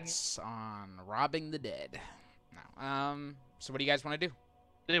 Congrats on robbing the dead. No. So what do you guys want to do?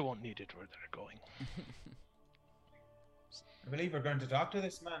 They won't need it where they're going. I believe we're going to talk to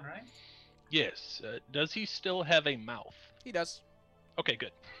this man, right? Yes. Does he still have a mouth? He does. Okay,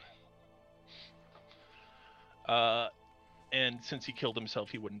 good. And since he killed himself,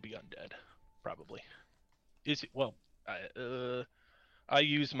 he wouldn't be undead, probably. Is he? Well, I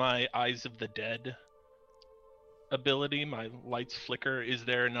use my Eyes of the Dead ability. My lights flicker. Is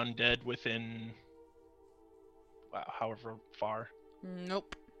there an undead within? Wow, however far.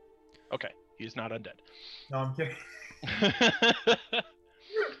 Nope. Okay, he's not undead. No, I'm kidding.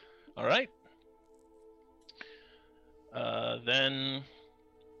 All right. Then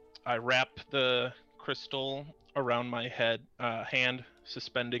I wrap the crystal around my hand,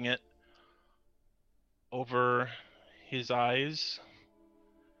 suspending it over his eyes.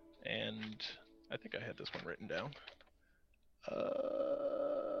 And I think I had this one written down.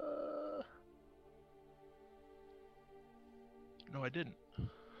 No, I didn't.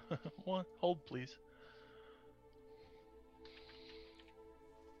 One, hold, please.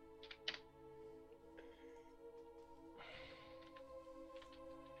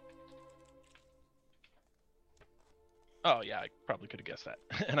 Oh, yeah, I probably could have guessed that.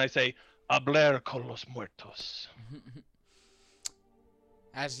 And I say, hablar con los muertos.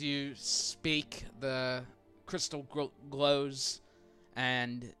 As you speak, the crystal glows,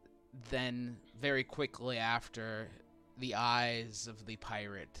 and then very quickly after, the eyes of the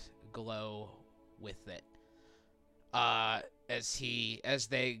pirate glow with it. As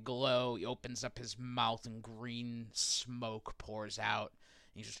they glow, he opens up his mouth and green smoke pours out.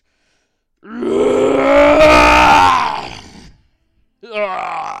 And he just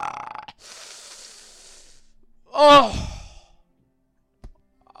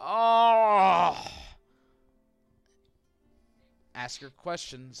Ask your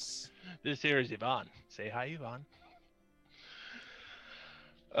questions. This here is Ivan. Say hi, Ivan.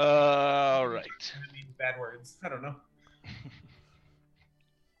 All right. I mean, bad words. I don't know.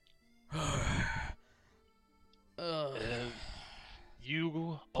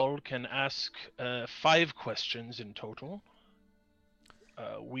 You all can ask 5 questions in total.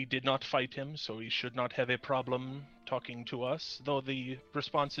 We did not fight him, so he should not have a problem talking to us, though the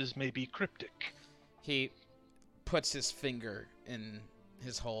responses may be cryptic. He puts his finger in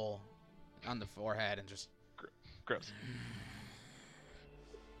his hole on the forehead and just... Gross.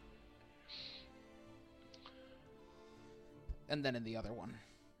 And then in the other one.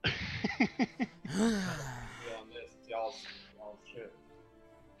 On this, it's y'all's shit.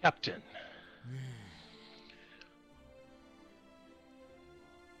 Captain.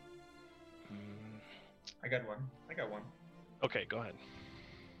 I got one. Okay, go ahead.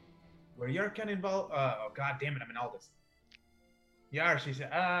 Were your cannonball? Oh god damn it! I'm in Aldous. Yar, she said.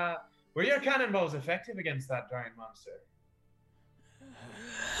 Were your cannonballs effective against that giant monster?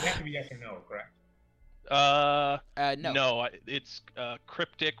 It have to be yes or no, correct? No. No, it's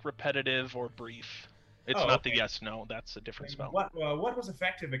cryptic, repetitive, or brief. It's not the yes/no. That's a different spell. What was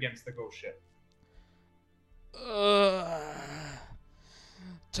effective against the ghost ship?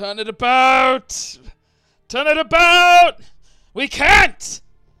 Turn it about! Turn it about! We can't!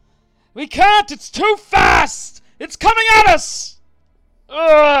 We can't! It's too fast! It's coming at us!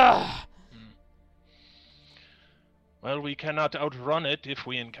 Ugh! Well, we cannot outrun it if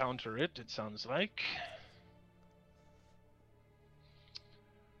we encounter it, it sounds like.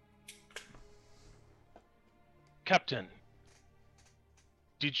 Captain,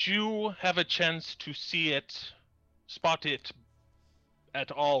 did you have a chance to see it, spot it at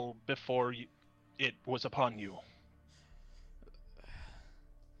all before it was upon you?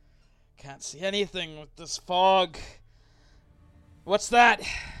 Can't see anything with this fog. What's that?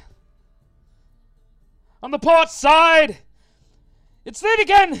 On the port side! It's lit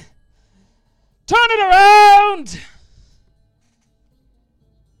again! Turn it around!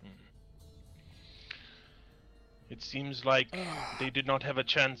 It seems like they did not have a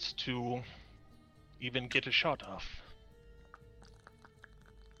chance to even get a shot off.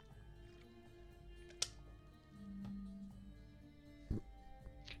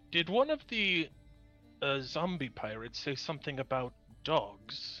 Did one of the zombie pirates say something about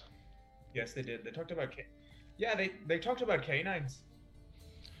dogs? Yes, they did. They talked about they talked about canines.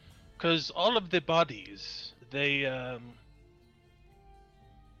 Because all of the bodies, they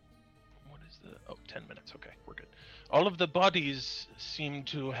what is the 10 minutes, okay, we're good. All of the bodies seem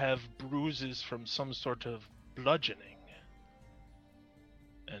to have bruises from some sort of bludgeoning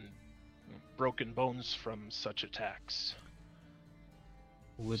and broken bones from such attacks.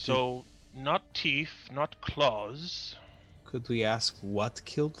 Not teeth, not claws. Could we ask what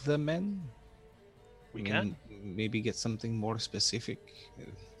killed the men? We can. Maybe get something more specific.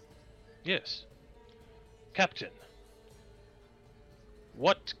 Yes. Captain,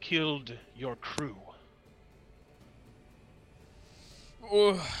 what killed your crew?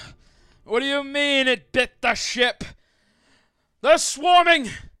 What do you mean it bit the ship? They're swarming!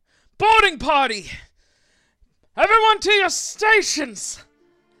 Boarding party! Everyone to your stations!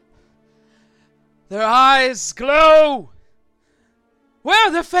 Their eyes glow! Where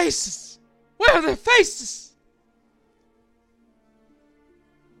are their faces? Where are their faces?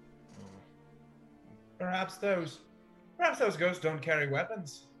 Perhaps those ghosts don't carry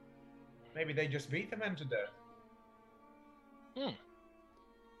weapons. Maybe they just beat the men to death.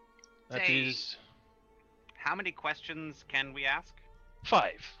 That is... How many questions can we ask?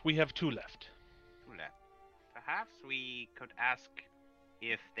 5. We have 2 left. 2 left. Perhaps we could ask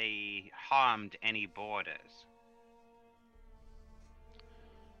if they harmed any boarders.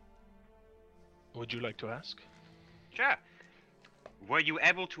 Would you like to ask? Sure. Were you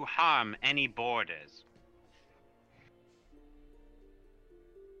able to harm any boarders?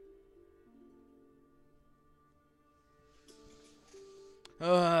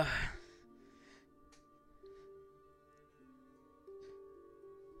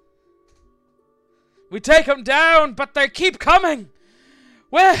 We take them down, but they keep coming!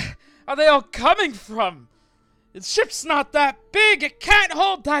 Where are they all coming from? The ship's not that big, it can't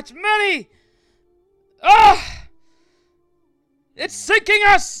hold that many! Ah! It's sinking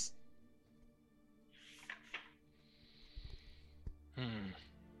us!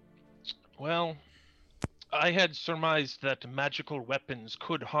 Well, I had surmised that magical weapons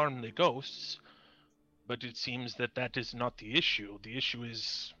could harm the ghosts, but it seems that that is not the issue. The issue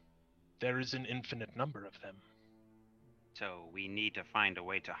is there is an infinite number of them. So we need to find a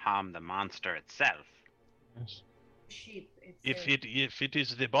way to harm the monster itself. Yes. ship. It's If it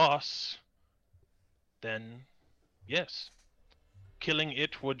is the boss, then yes, killing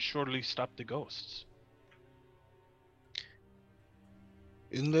it would surely stop the ghosts.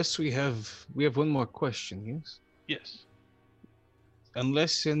 Unless we have one more question, yes? Yes.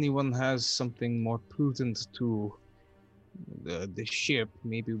 Unless anyone has something more prudent to the ship,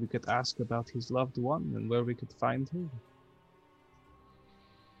 maybe we could ask about his loved one and where we could find her.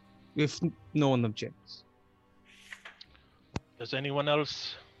 If no one objects. Does anyone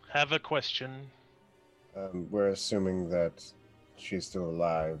else have a question? We're assuming that she's still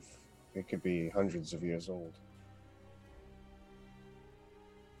alive. It could be hundreds of years old.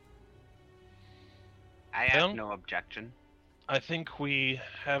 I have Well- no objection. I think we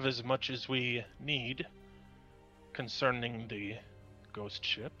have as much as we need concerning the ghost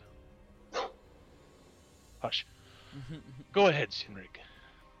ship. Hush. Go ahead, Sinrig.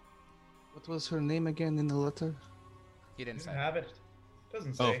 What was her name again in the letter? He didn't say. Have it.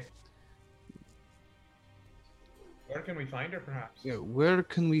 Doesn't Oh. say. Where can we find her, perhaps? Yeah, where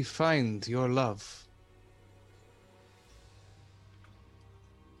can we find your love?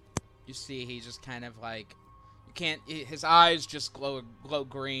 You see, he just kind of like, you can't. His eyes just glow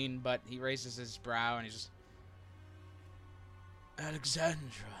green, but he raises his brow and he just,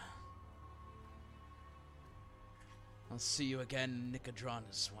 Alexandra, I'll see you again in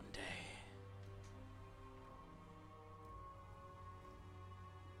Nicodranus one day.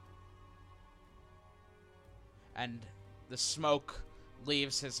 And the smoke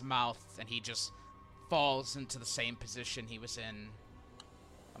leaves his mouth, and he just falls into the same position he was in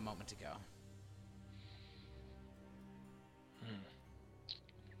a moment ago.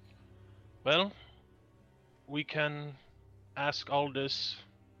 Well, we can ask Aldous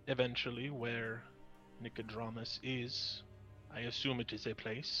eventually where Nicodramus is. I assume it is a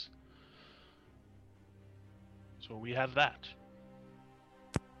place. So we have that.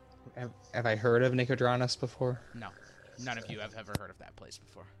 Have I heard of Nicodranus before? No, none of you have ever heard of that place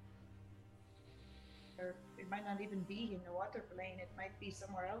before. Or it might not even be in the water plane. It might be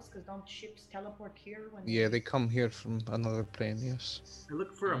somewhere else, because don't ships teleport here when Yeah, they come here from another plane, yes. I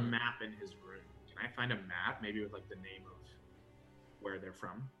look for a map in his room. Can I find a map, maybe with like the name of where they're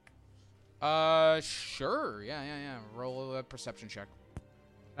from? Sure. Yeah. Roll a perception check.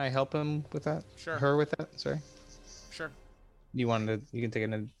 Can I help him with that? Sure. Her with that? Sorry. Sure. You can take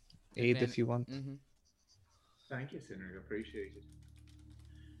an aid if you want. Mm-hmm. Thank you, Sinner. Appreciate it.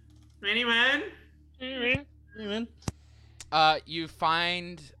 Anyone? You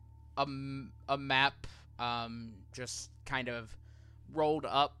find a map, just kind of rolled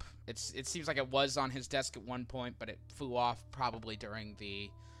up. It seems like it was on his desk at one point, but it flew off probably during the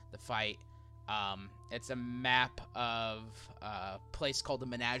fight. It's a map of a place called the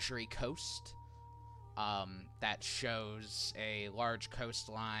Menagerie Coast, that shows a large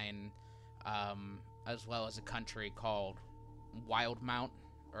coastline, as well as a country called Wildmount,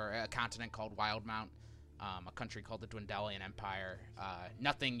 or a continent called Wildmount, a country called the Dwendalian Empire.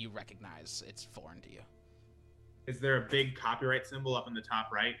 Nothing you recognize. It's foreign to you. Is there a big copyright symbol up in the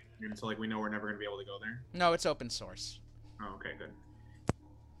top right? And so like we know we're never gonna be able to go there? No, it's open source. Oh, okay, good.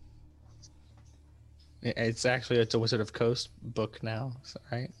 It's a Wizard of Coast book now,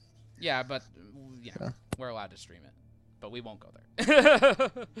 right? Yeah, but Yeah. we're allowed to stream it, but we won't go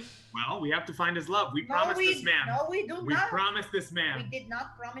there. Well, we have to find his love. We No, promised this man. No, we do We not. promised this We man. did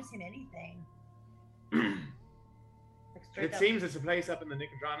not promise him anything. Like, straight It up. seems it's a place up in the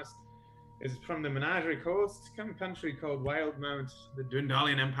Nicodranus. Is from the Menagerie Coast, some country called Wildmount, the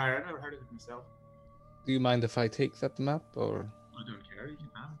Dwendalian Empire. I've never heard of it myself. Do you mind if I take that map, or I don't care. You can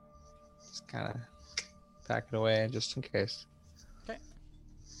have Just kind of pack it away just in case.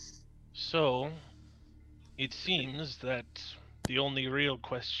 So, it seems that the only real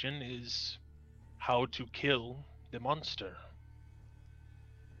question is how to kill the monster.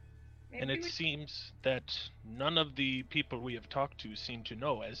 And Maybe it we- seems that none of the people we have talked to seem to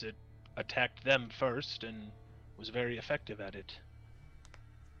know, as it attacked them first and was very effective at it.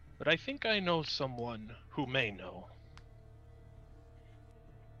 But I think I know someone who may know.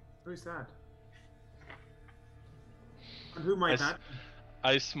 Who's that? And who might I s- that?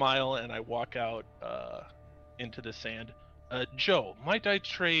 I smile and I walk out into the sand. Joe, might I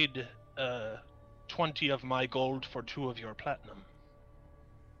trade 20 of my gold for 2 of your platinum?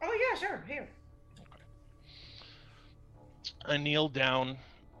 Oh yeah, sure. Here. I kneel down.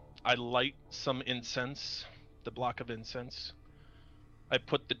 I light some incense, the block of incense. I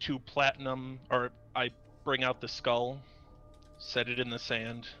put the 2 platinum, or I bring out the skull, set it in the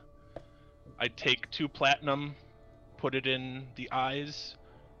sand. I take 2 platinum, put it in the eyes,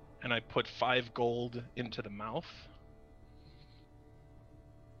 and I put 5 gold into the mouth.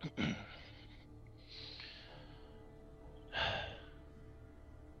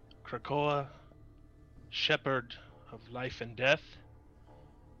 Krakoa, shepherd of life and death,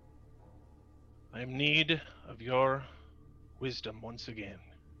 I am in need of your wisdom once again.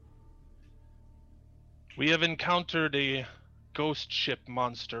 We have encountered a ghost ship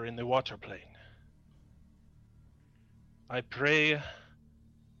monster in the water plane. I pray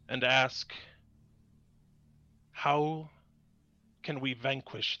and ask, how can we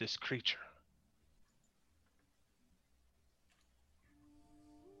vanquish this creature?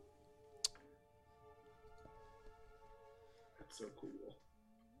 That's so cool.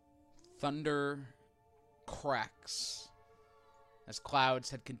 Thunder cracks as clouds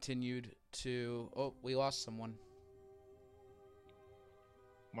had continued to... Oh, we lost someone.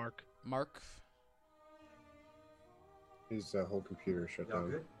 Mark. His whole computer shut Y'all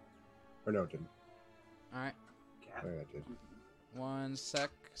down. good? Or no, it didn't. Alright, Oh, yeah, it did. 1 sec.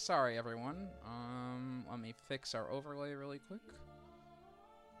 Sorry, everyone. Let me fix our overlay really quick.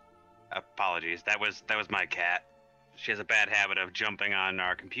 Apologies. That was my cat. She has a bad habit of jumping on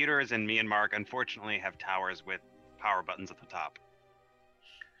our computers, and me and Mark unfortunately have towers with power buttons at the top.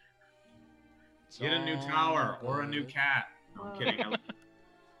 Get a new tower or a new cat. No, I'm kidding.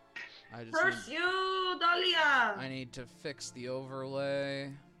 I just Curse need, you, Dahlia! I need to fix the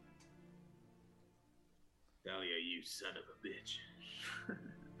overlay. Dahlia, you son of a bitch.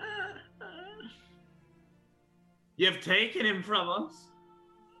 You've taken him from us.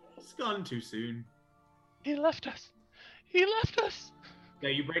 He's gone too soon. He left us. He left us. Yeah,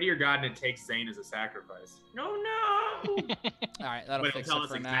 you pray to your god and it takes Zane as a sacrifice. No, no! Alright, that'll But fix tell it us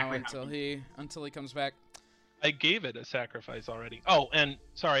for exactly now how until he comes back. I gave it a sacrifice already. Oh, and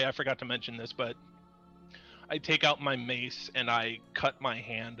sorry, I forgot to mention this, but I take out my mace and I cut my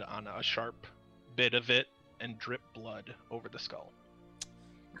hand on a sharp bit of it and drip blood over the skull.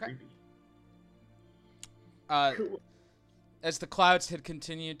 Okay. Cool. As the clouds had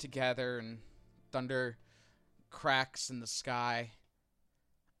continued to gather and thunder cracks in the sky,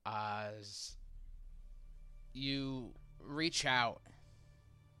 as you reach out,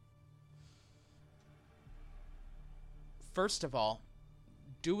 first of all,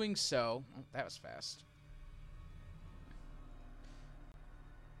 doing so... Oh, that was fast.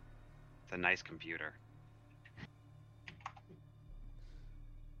 It's a nice computer.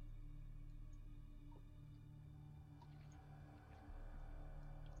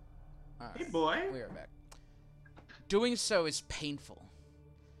 Hey, boy. We are back. Doing so is painful.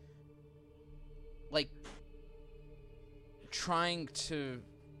 Like, trying to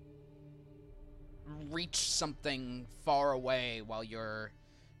reach something far away while you're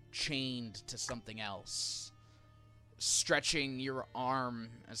chained to something else. Stretching your arm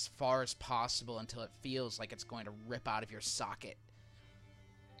as far as possible until it feels like it's going to rip out of your socket.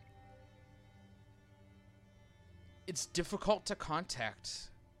 It's difficult to contact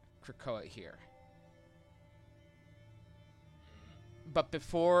Krakoa here. But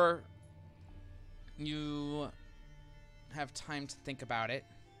before you have time to think about it,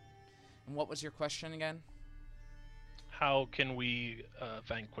 and what was your question again? How can we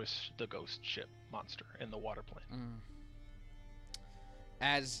vanquish the ghost ship monster in the water plane?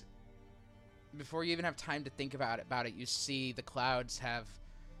 As before you even have time to think about it, you see the clouds have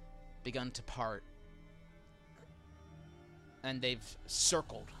begun to part, and they've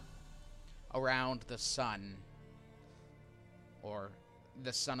circled around the sun, or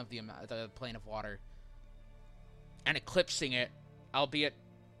the sun of the plane of water, and eclipsing it, albeit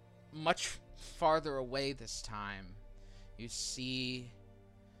much farther away this time. You see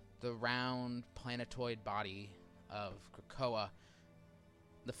the round planetoid body of Krakoa,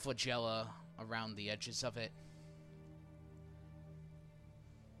 the flagella around the edges of it,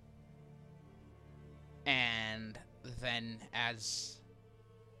 and then as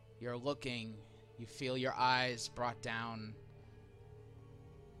you're looking, you feel your eyes brought down,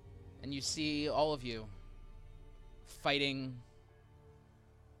 and you see all of you fighting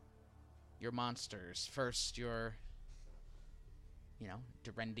your monsters. First, your,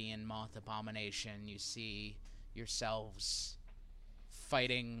 Durendian Moth Abomination. You see yourselves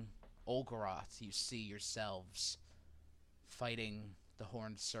fighting Olgaroth. You see yourselves fighting the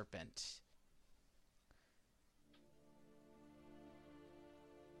Horned Serpent.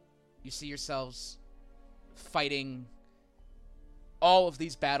 You see yourselves fighting all of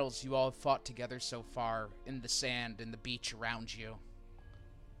these battles you all have fought together so far in the sand and the beach around you.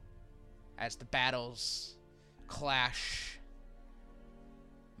 As the battles clash,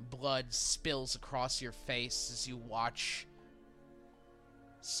 blood spills across your face as you watch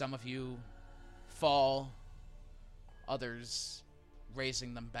some of you fall, others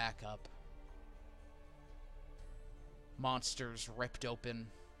raising them back up. Monsters ripped open.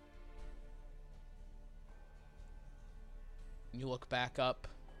 You look back up,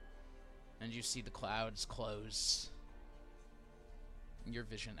 and you see the clouds close. Your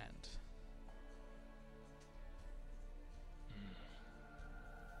vision end.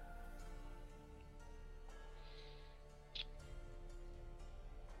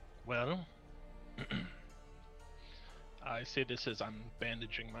 Well, I say this as I'm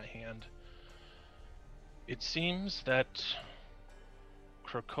bandaging my hand. It seems that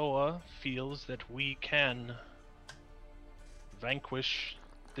Krakoa feels that we can vanquish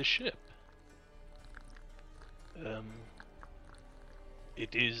the ship.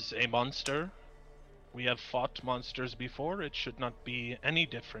 It is a monster. We have fought monsters before. It should not be any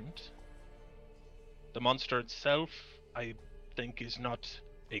different. The monster itself, I think, is not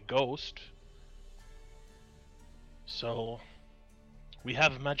a ghost. So, we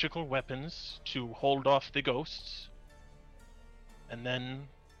have magical weapons to hold off the ghosts. And then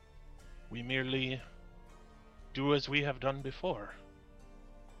we merely do as we have done before.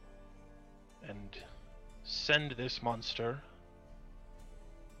 And send this monster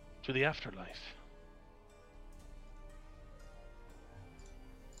to the afterlife.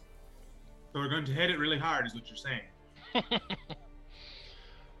 So we're going to hit it really hard, is what you're saying.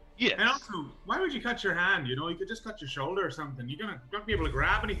 Yes. And also, why would you cut your hand? You know, you could just cut your shoulder or something. You're not be able to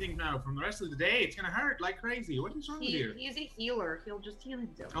grab anything now from the rest of the day. It's gonna hurt like crazy. What is wrong with you? He's a healer. He'll just heal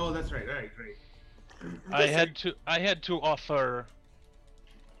himself. Oh, that's right. All right, great. I had to offer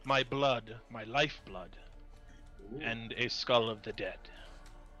my blood, my lifeblood, and a skull of the dead.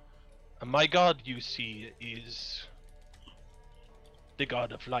 And my god, you see, is the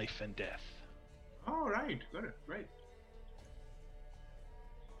god of life and death. Oh, right. Got it. Right.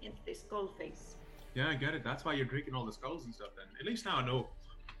 It's the skull face. Yeah, I get it. That's why you're drinking all the skulls and stuff then. At least now I know.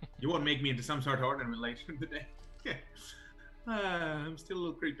 You won't make me into some sort of ornament later in the day. Yeah. I'm still a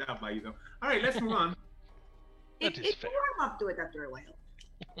little creeped out by you though. All right, let's move on. That is fair. Warm up to it after a while.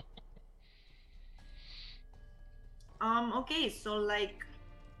 Okay, so like,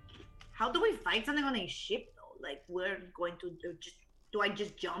 how do we fight something on a ship though? Like, we're going to do I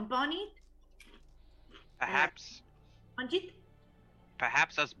just jump on it? Perhaps. Punch it?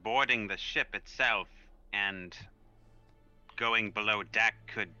 Perhaps us boarding the ship itself and going below deck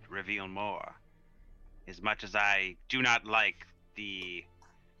could reveal more. As much as I do not like the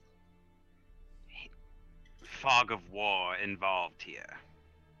fog of war involved here.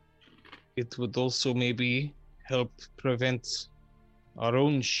 It would also maybe help prevent our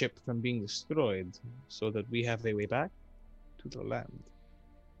own ship from being destroyed so that we have a way back to the land.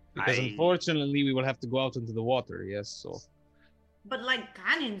 Because unfortunately we will have to go out into the water, yes, so... But like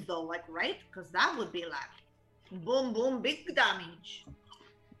cannons though, like, right? Because that would be like, boom, boom, big damage.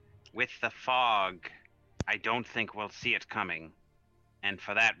 With the fog, I don't think we'll see it coming. And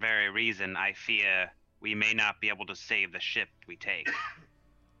for that very reason, I fear we may not be able to save the ship we take.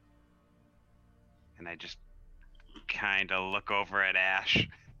 And I just kind of look over at Ash.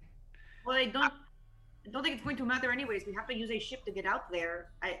 Well, I don't think it's going to matter anyways. We have to use a ship to get out there.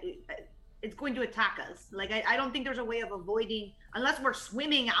 It's going to attack us. Like, I don't think there's a way of avoiding, unless we're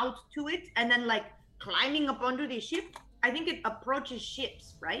swimming out to it and then like climbing up onto the ship. I think it approaches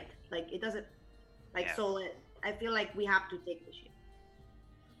ships, right? Like, it doesn't, like, yeah. So I feel like we have to take the ship.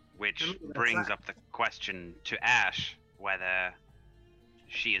 Which brings up the question to Ash, whether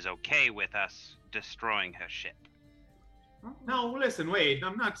she is okay with us destroying her ship. No, listen, wait.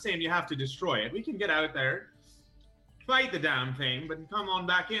 I'm not saying you have to destroy it. We can get out there, fight the damn thing, but come on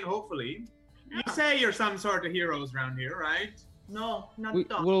back in, hopefully. Yeah. You say you're some sort of heroes around here, right? No, not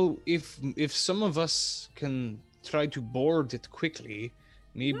well, if some of us can try to board it quickly,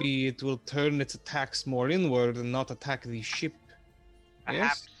 maybe it will turn its attacks more inward and not attack the ship.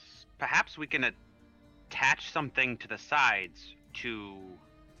 Perhaps we can attach something to the sides to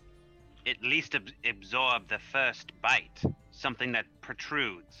at least absorb the first bite. Something that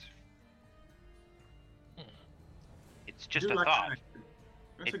protrudes. It's just a thought.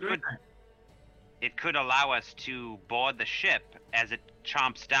 That's a great idea. It could allow us to board the ship as it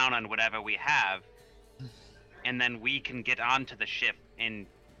chomps down on whatever we have, and then we can get onto the ship and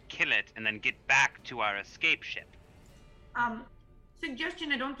kill it, and then get back to our escape ship.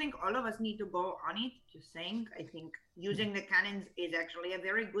 Suggestion, I don't think all of us need to go on it, just saying. I think using the cannons is actually a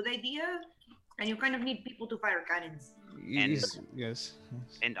very good idea, and you kind of need people to fire cannons. Yes.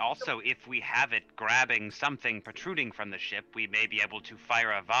 And also, if we have it grabbing something protruding from the ship, we may be able to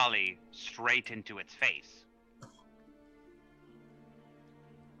fire a volley straight into its face.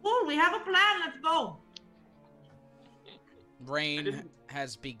 Cool, we have a plan, let's go. Rain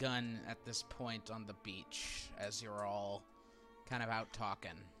has begun at this point on the beach as you're all kind of out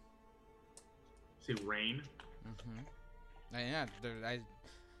talking. See rain? Mm-hmm. Yeah, I've been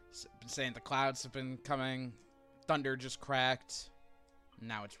saying the clouds have been coming, thunder just cracked,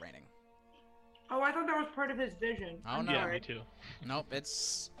 now it's raining. Oh, I thought that was part of his vision. Oh, I'm no. Yeah, sorry. me too. Nope,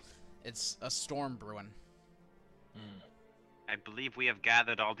 it's a storm brewing. I believe we have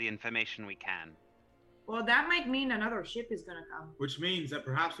gathered all the information we can. Well, that might mean another ship is gonna come. Which means that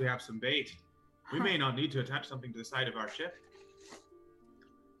perhaps we have some bait. We may not need to attach something to the side of our ship.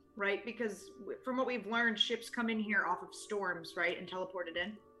 Right, because from what we've learned, ships come in here off of storms, right, and teleported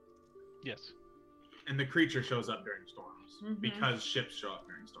in. Yes. And the creature shows up during storms. Mhm. Because ships show up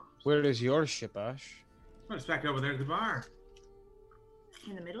during storms. Where is your ship, Ash? Oh, it's back over there at the bar.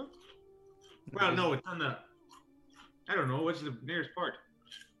 In the middle? Well, no, it's on the... I don't know, what's the nearest port?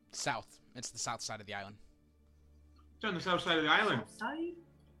 South. It's the south side of the island. It's on the south side of the island. Outside?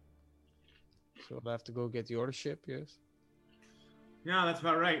 So we'll have to go get your ship, yes? Yeah, that's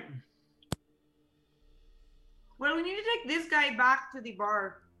about right. Well, we need to take this guy back to the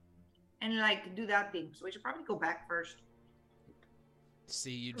bar and, like, do that thing. So we should probably go back first.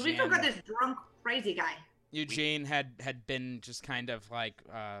 See, 'Cause we still got this drunk, crazy guy. Eugene had been just kind of like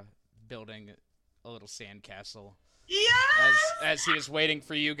building a little sandcastle. Yeah. As he was waiting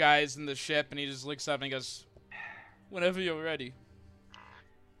for you guys in the ship, and he just looks up and he goes, "Whenever you're ready."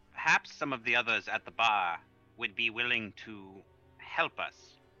 Perhaps some of the others at the bar would be willing to help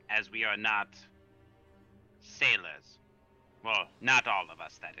us, as we are not sailors. Well, not all of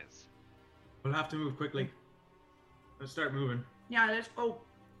us, that is. We'll have to move quickly. Let's start moving. Yeah, let's go.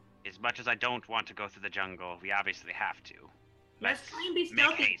 As much as I don't want to go through the jungle, we obviously have to. Let's try and be Make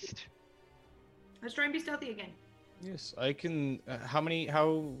stealthy. haste. Let's try and be stealthy again. Yes, I can.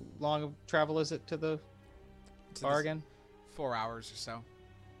 How long of travel is it to the bar again? 4 hours or so.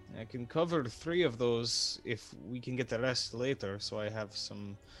 I can cover 3 of those if we can get the rest later, so I have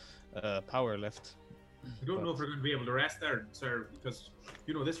some power left. I don't know if we're going to be able to rest there, sir, because,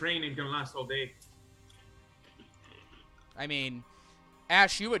 you know, this rain ain't going to last all day. I mean,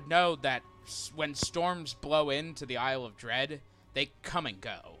 Ash, you would know that when storms blow into the Isle of Dread, they come and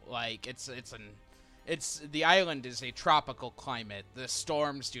go. Like, the island is a tropical climate. The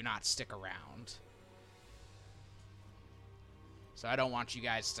storms do not stick around. So I don't want you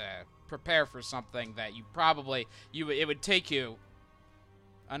guys to prepare for something that it would take you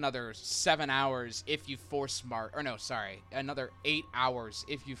another 7 hours if you another 8 hours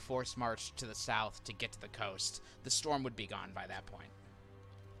if you force march to the south to get to the coast. The storm would be gone by that point.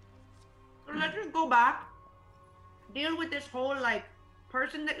 So let's just go back, deal with this whole, like,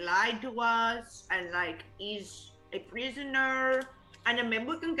 person that lied to us and, like, is a prisoner, and then maybe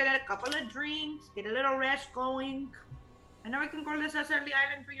we can get a couple of drinks, get a little rest going, and then we can call this Cecily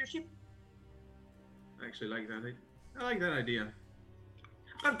Island for your ship. I actually like that. I like that idea.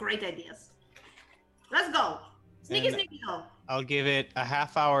 What great ideas. Let's go. Sneaky, And sneaky, go. I'll give it a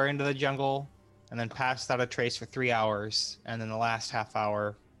half hour into the jungle, and then pass without a trace for 3 hours, and then the last half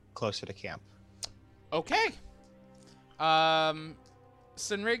hour closer to camp. Okay.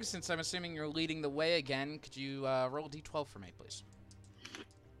 Sinrig, since I'm assuming you're leading the way again, could you roll a d12 for me, please?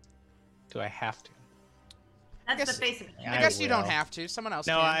 Do I have to? That's the face of it. I guess you don't will. have to. Someone else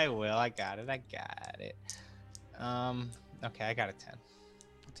No, can. I will. I got it. Okay, I got a 10.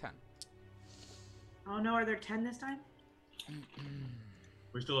 10. Oh no, are there 10 this time?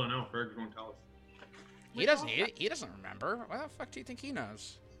 We still don't know. Ferg won't tell us. He doesn't remember. What the fuck do you think he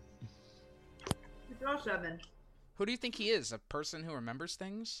knows? We draw 7. Who do you think he is? A person who remembers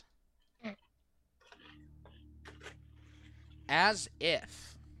things? As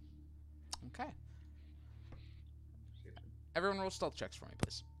if. Okay. Everyone roll stealth checks for me,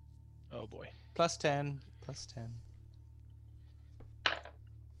 please. Oh boy. Plus 10. Plus 10.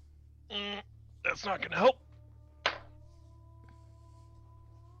 That's not gonna help.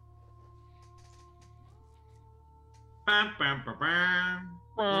 Bam, bam, bam,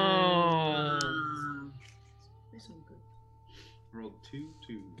 bam. This one good. Rolled 2,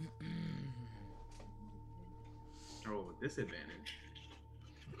 2. Oh, with disadvantage.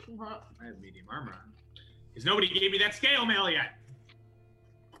 I have medium armor on. Because nobody gave me that scale mail yet.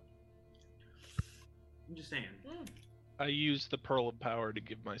 I'm just saying. I used the Pearl of Power to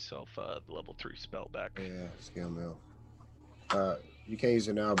give myself the level 3 spell back. Yeah, scale mail. You can't use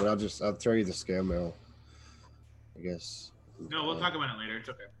it now, but I'll throw you the scale mail. I guess. No, we'll talk about it later. It's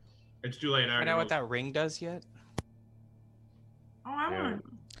okay. It's too late. I I already know what rolled. that ring does yet? Oh, I Yeah, want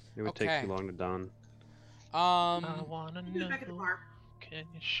it would take Okay. too long to don. I wanna to. know. Back at the bar. Can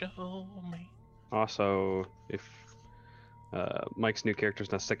you show me? Also, if Mike's new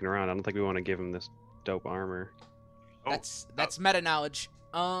character's not sticking around. I don't think we want to give him this dope armor. That's meta knowledge.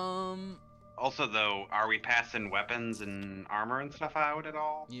 Also, though, are we passing weapons and armor and stuff out at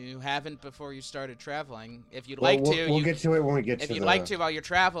all? You haven't before you started traveling. If you'd Well, like to, we'll get to it when we get to If you'd like to while you're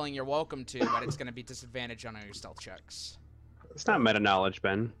traveling, you're welcome to, but it's going to be disadvantage on all your stealth checks. It's not meta knowledge,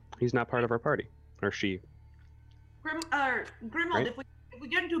 Ben. He's not part of our party, or she. Grimald, Right? if we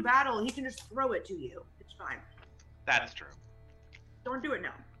get into battle, he can just throw it to you. It's fine. That's true. Don't do it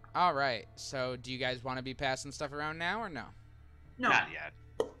now. All right. So, do you guys want to be passing stuff around now or no? No. Not yet.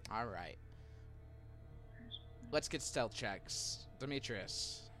 All right. Let's get stealth checks.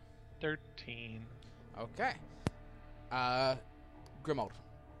 Demetrius. 13. Okay. Grimald.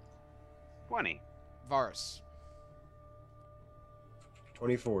 20. Varus.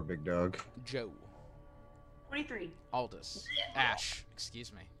 24, big dog. Joe. 23. Aldous. Ash.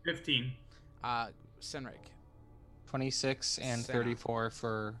 Excuse me. 15. Senrik. 26 and Senna. 34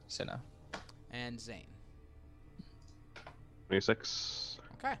 for Cinna. And Zane. 26.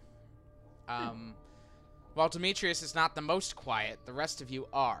 Okay. While Demetrius is not the most quiet, the rest of you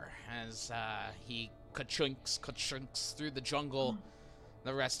are, as he ka-chunks through the jungle.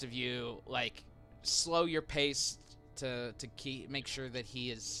 The rest of you, like, slow your pace to make sure that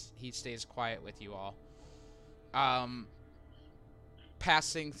he stays quiet with you all.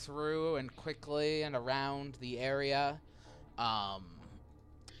 Passing through and quickly and around the area. Let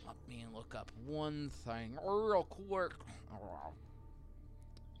me look up one thing real quick.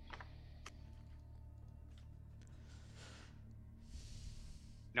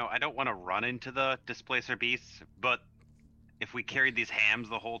 No, I don't want to run into the displacer beasts, but if we carried these hams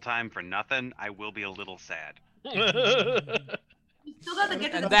the whole time for nothing, I will be a little sad. You still gotta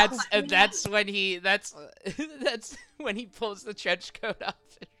get to the That's when he that's when he pulls the trench coat up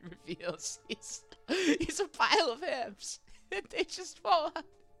and reveals he's a pile of hams. They just fall out.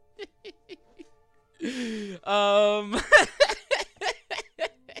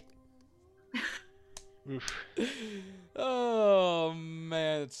 Oh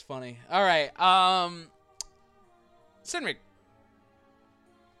man, it's funny. All right, Senrik,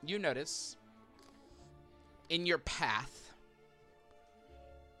 you notice in your path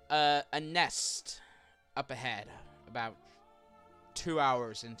a nest up ahead, about 2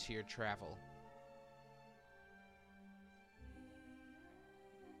 hours into your travel.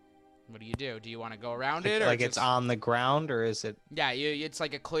 What do you do? Do you want to go around it, or Like just... it's on the ground, or is it? Yeah, it's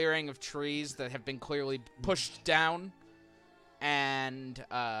like a clearing of trees that have been clearly pushed down, and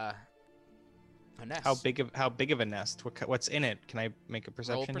a nest. How big of a nest? What's in it? Can I make a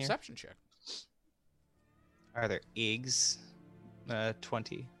perception Roll a here? perception check. Are there eggs?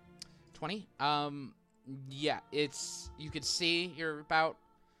 20. 20. Yeah, you can see you're about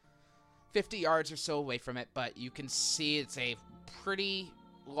 50 yards or so away from it, but you can see it's a pretty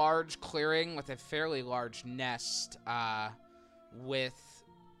large clearing with a fairly large nest. From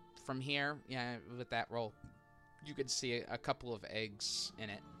here, with that roll, you could see a couple of eggs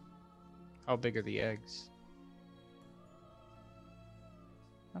in it. How big are the eggs?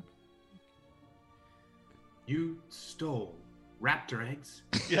 You stole raptor eggs?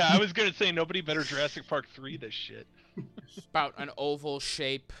 Yeah, I was gonna say nobody better Jurassic Park 3 this shit. About an oval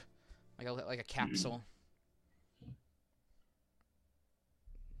shape, like a capsule.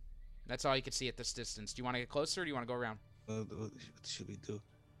 That's all you can see at this distance. Do you want to get closer, or do you want to go around? What should we do?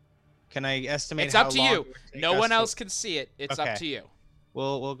 Can I estimate? It's up how to long you. it would take No us one to- else can see it. It's up Okay. to you.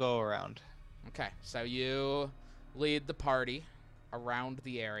 We'll go around. Okay, so you lead the party around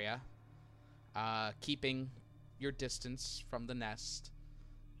the area, keeping your distance from the nest.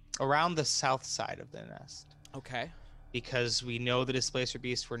 Around the south side of the nest. Okay. Because we know the displacer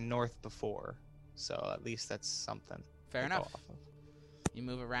beasts were north before, so at least that's something. Fair to go enough. off of. You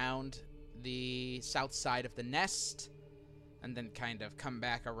move around the south side of the nest, and then kind of come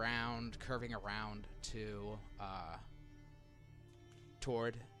back around, curving around to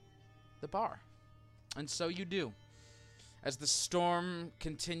toward the bar. And so you do. As the storm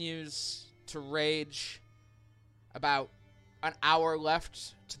continues to rage, about an hour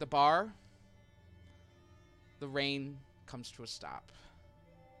left to the bar, the rain comes to a stop.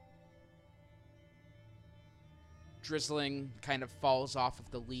 Drizzling kind of falls off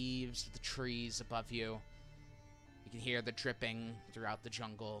of the leaves of the trees above you. You can hear the dripping throughout the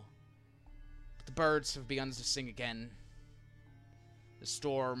jungle. But the birds have begun to sing again. The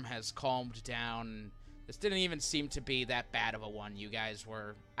storm has calmed down. This didn't even seem to be that bad of a one. You guys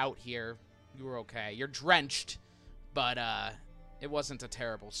were out here. You were okay. You're drenched, but it wasn't a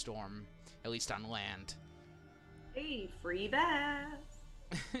terrible storm, at least on land. Hey, free bass.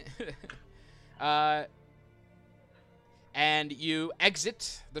 and you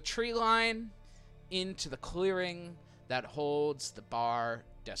exit the tree line into the clearing that holds the Bar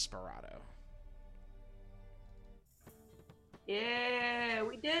Desperado. Yeah,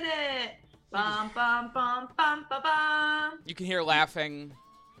 we did it! Bum, bum, bum, bum, bum, bum. You can hear laughing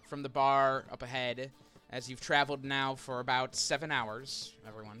from the bar up ahead as you've traveled now for about 7 hours,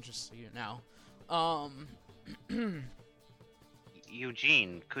 everyone, just so you know.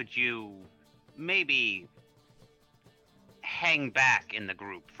 Eugene, could you maybe hang back in the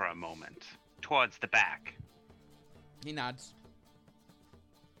group for a moment, towards the back? He nods.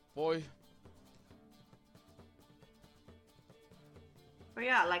 Boy. But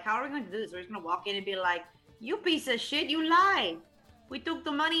yeah, like, how are we going to do this? We're just going to walk in and be like, you piece of shit, you lied. We took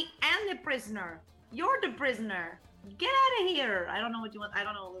the money and the prisoner. You're the prisoner. Get out of here. I don't know what you want. I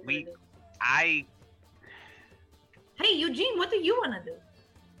don't know what we're going to do. Hey, Eugene, what do you want to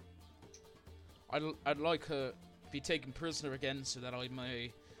do? I'd like her to be taken prisoner again so that I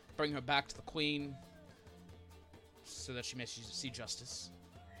may bring her back to the Queen so that she may see justice.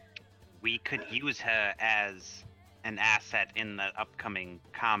 We could use her as an asset in the upcoming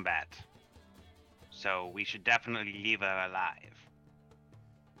combat. So we should definitely leave her alive.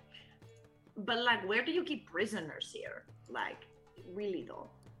 But, like, where do you keep prisoners here? Like, really, though?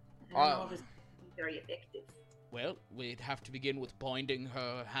 I don't know if it's very effective. Well, we'd have to begin with binding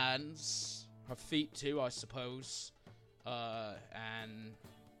her hands, her feet too, I suppose, and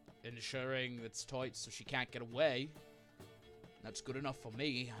ensuring it's tight so she can't get away. That's good enough for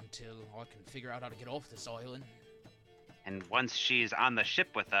me until I can figure out how to get off this island. And once she's on the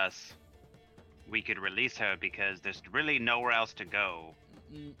ship with us, we could release her because there's really nowhere else to go.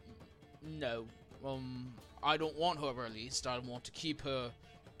 No, I don't want her released. I want to keep her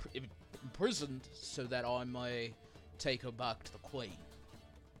imprisoned so that I may take her back to the Queen.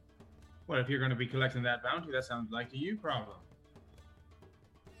 Well, if you're going to be collecting that bounty, that sounds like a you problem.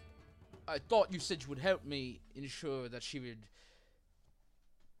 I thought you said you would help me ensure that she would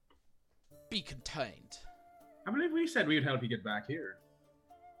be contained. I believe we said we would help you get back here.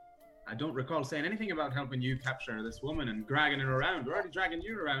 I don't recall saying anything about helping you capture this woman and dragging her around. We're already dragging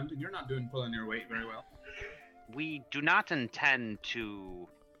you around, and you're not pulling your weight very well. We do not intend to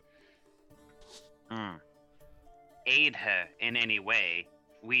aid her in any way.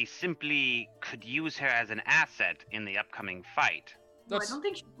 We simply could use her as an asset in the upcoming fight. No, I don't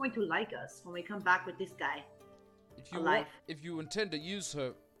think she's going to like us when we come back with this guy. If you intend to use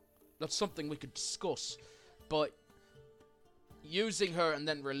her, that's something we could discuss. But using her and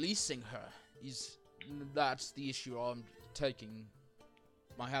then releasing her that's the issue I'm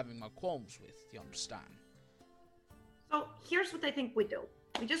having my qualms with, you understand? So here's what I think we do.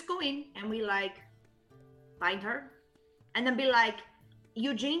 We just go in and we find her and then be like,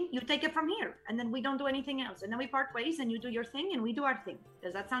 Eugene, you take it from here. And then we don't do anything else. And then we part ways and you do your thing and we do our thing.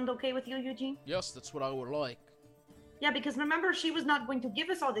 Does that sound okay with you, Eugene? Yes, that's what I would like. Yeah, because remember, she was not going to give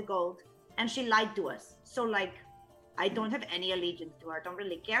us all the gold and she lied to us. So I don't have any allegiance to her. I don't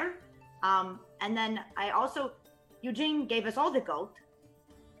really care. And then Eugene gave us all the gold.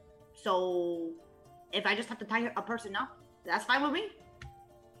 So if I just have to tie a person up, that's fine with me.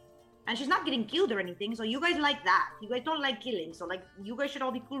 And she's not getting killed or anything, so you guys like that. You guys don't like killing, so you guys should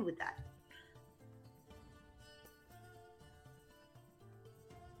all be cool with that.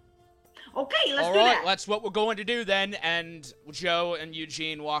 Okay, let's do that. All right, that's what we're going to do then. And Joe and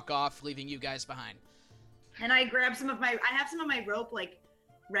Eugene walk off, leaving you guys behind. And I grab I have some of my rope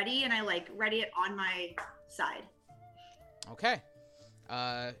ready, and I ready it on my side. Okay.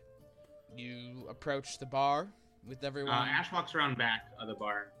 You approach the bar with everyone. Ash walks around back of the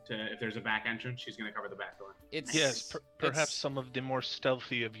bar if there's a back entrance, she's going to cover the back door. Perhaps some of the more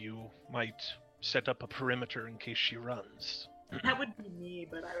stealthy of you might set up a perimeter in case she runs. That would be me,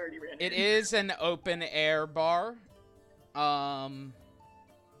 but I already ran It is an open air bar.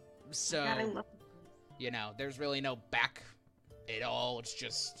 So, there's really no back at all. It's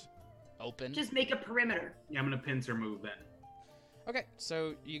just open. Just make a perimeter. Yeah, I'm going to pincer move then. Okay,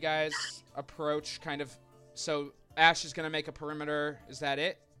 so you guys approach so Ash is going to make a perimeter. Is that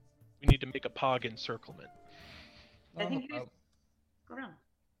it? We need to make a pog encirclement. I think you go around.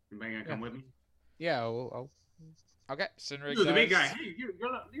 Anybody going to come with me? Yeah, I'll... Okay, Cynric Dude, the big guy. Hey,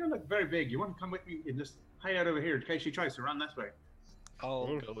 you look very big. You want to come with me and just hide out over here in case she tries to run this way?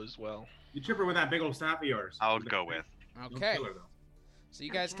 I'll go as well. You trip her with that big old staff of yours. I'll go with. Okay. So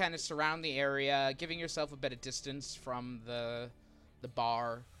you guys kind of surround the area, giving yourself a bit of distance from the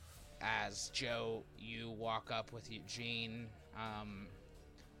bar. As Joe, you walk up with Eugene.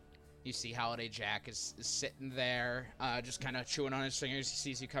 You see Holiday Jack is sitting there, just kind of chewing on his fingers. He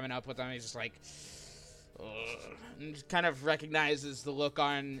sees you coming up with him. He's just like, and kind of recognizes the look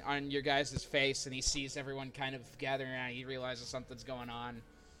on your guys' face, and he sees everyone kind of gathering around. He realizes something's going on.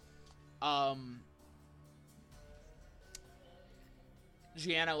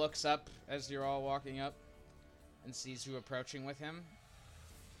 Gianna looks up as you're all walking up and sees you approaching with him.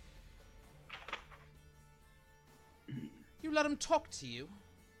 You let him talk to you?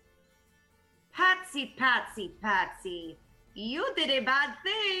 Patsy, Patsy, Patsy. You did a bad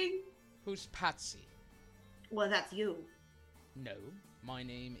thing. Who's Patsy? Well, that's you. No, my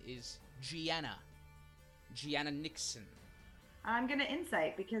name is Gianna. Gianna Nixon. I'm gonna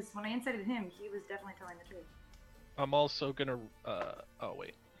insight, because when I incited him, he was definitely telling the truth. I'm also gonna. Oh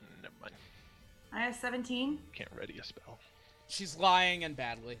wait, never mind. I have 17. Can't ready a spell. She's lying and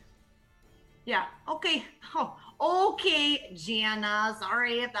badly. Yeah, okay. Oh, okay, Gianna.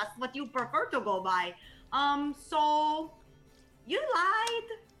 Sorry if that's what you prefer to go by. So you lied.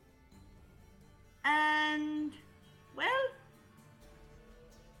 And, well,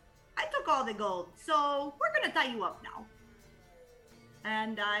 I took all the gold. So we're gonna tie you up now.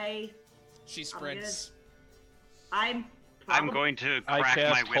 And She sprints. I'm going to I crack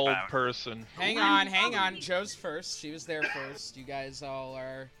cast my whip hold out. person. Hang on. Joe's first. She was there first. You guys all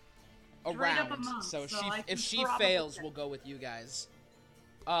are Right up around. amongst, So so I if can she probably fails, get- we'll go with you guys.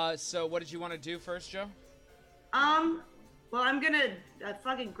 So what did you want to do first, Joe? Well, I'm gonna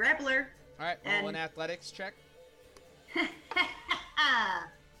fucking grapple her. All right, roll an athletics check. A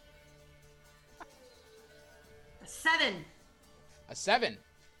 7. A 7.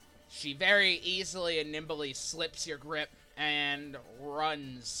 She very easily and nimbly slips your grip and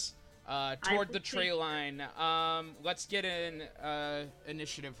runs toward the tree line. Let's get an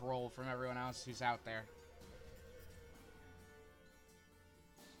initiative roll from everyone else who's out there.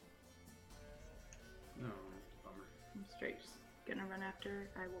 No, bummer. I'm straight just gonna run after.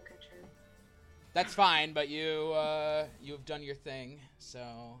 I will catch her. That's fine, but you have done your thing,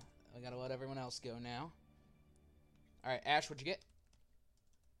 so I gotta let everyone else go now. All right, Ash, what'd you get?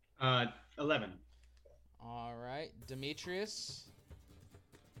 11. All right, Demetrius.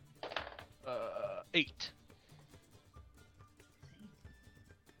 8.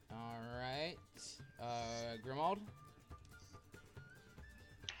 All right, Grimald.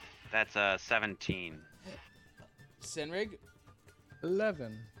 That's 17. Sinrig.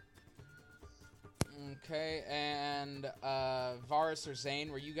 11. Okay, and Varus or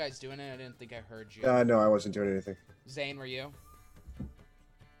Zane, were you guys doing it? I didn't think I heard you. No, I wasn't doing anything. Zane, were you?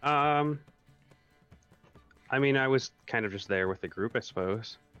 I mean, I was kind of just there with the group, I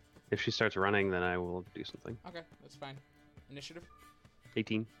suppose. If she starts running, then I will do something. Okay, that's fine. Initiative?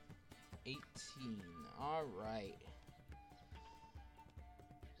 18. 18. All right.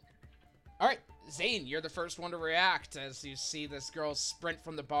 All right, Zane, you're the first one to react as you see this girl sprint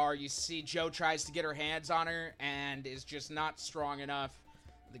from the bar. You see Joe tries to get her hands on her and is just not strong enough.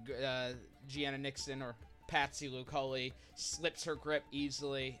 The Gianna Nixon or Patsy Lucoli slips her grip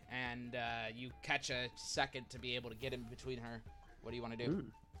easily, and you catch a second to be able to get in between her. What do you want to do?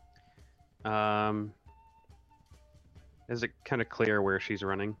 Is it kind of clear where she's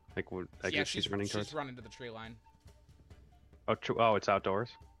running? Like, I guess she's running towards. She's running to the tree line. Oh, it's outdoors.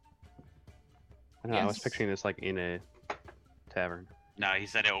 I don't know, I was Yes. picturing this like in a tavern. No, he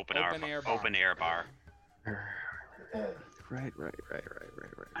said open air bar. Right.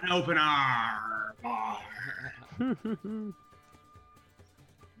 An open R bar. Goodbye.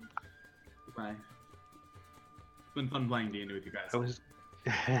 It's been fun playing D&D with you guys.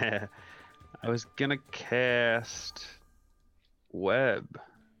 I was gonna cast web.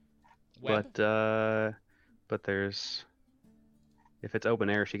 Web? But there's, if it's open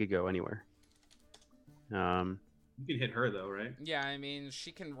air, she could go anywhere. You can hit her though, right? Yeah, I mean,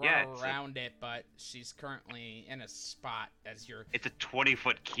 she can run Yeah, it's around it, but she's currently in a spot as you're... It's a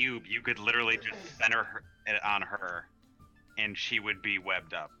 20-foot cube. You could literally just center it on her, and she would be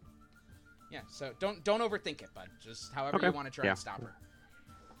webbed up. Yeah, so don't overthink it, bud. Just however Okay. you want to try Yeah. and stop her.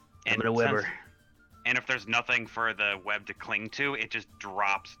 And gonna web her. And if there's nothing for the web to cling to, it just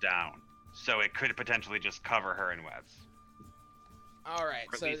drops down. So it could potentially just cover her in webs. All right,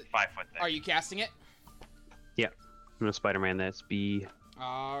 Or at so least 5 foot thick. are you casting it? Yeah, I'm gonna Spider-Man this. B.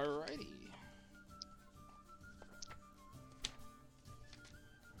 Alrighty.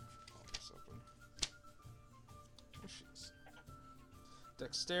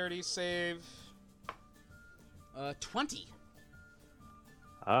 Dexterity save. 20.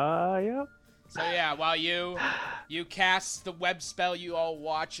 Yep. So yeah, while you cast the web spell, you all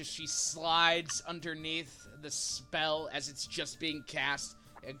watch as she slides underneath the spell as it's just being cast.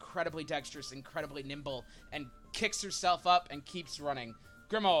 Incredibly dexterous, incredibly nimble, and kicks herself up and keeps running.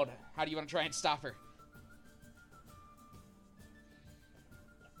 Grimold, how do you want to try and stop her?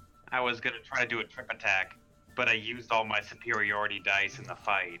 I was gonna try to do a trip attack, but I used all my superiority dice in the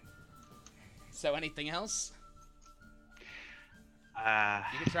fight. So anything else? Uh,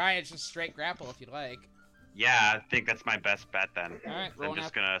 You can try it just straight grapple if you'd like. yeah, I think that's my best bet then. All right, roll I'm an,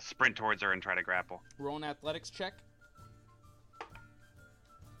 just gonna sprint towards her and try to grapple. roll an athletics check.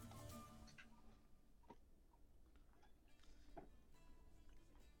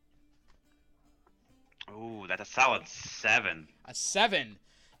 Ooh, that's a solid 7. A 7.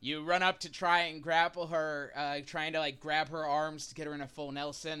 You run up to try and grapple her, trying to like grab her arms to get her in a full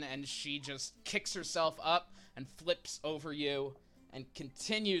Nelson, and she just kicks herself up and flips over you and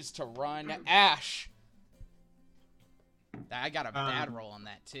continues to run. Ash. I got a bad roll on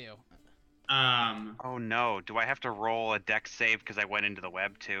that too. Oh no, do I have to roll a dex save because I went into the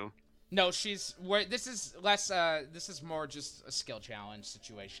web too? No, she's where this is less. This is more just a skill challenge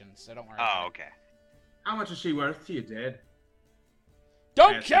situation, so don't worry. Oh, about it. okay. How much is she worth to you, dead?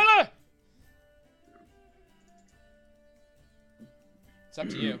 Don't kill her! It's up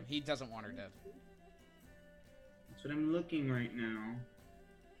to you. He doesn't want her dead. That's what I'm looking right now.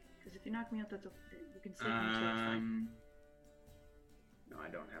 Because if you knock me out, that's okay. You can sleep me too. It's fine. No, I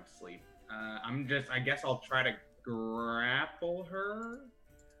don't have sleep. I guess I'll try to grapple her.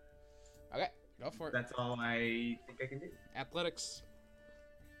 Okay, go for it. That's all I think I can do. Athletics.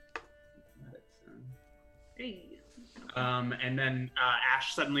 And then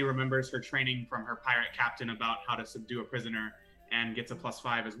Ash suddenly remembers her training from her pirate captain about how to subdue a prisoner and gets a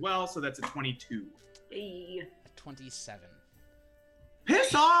 +5 as well, so that's a 22. Hey. A 27.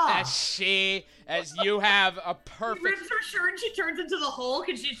 Piss off! As you have a She perfect. rips her shirt and she turns into the Hulk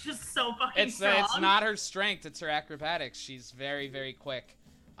and she's just so fucking strong. It's not her strength, it's her acrobatics. She's very, very quick.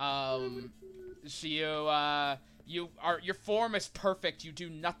 Your form is perfect. You do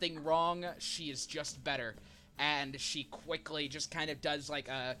nothing wrong. She is just better. And she quickly just kind of does like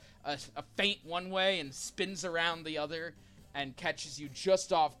a feint one way and spins around the other and catches you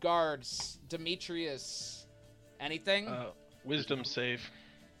just off guard. Demetrius, anything? Wisdom save.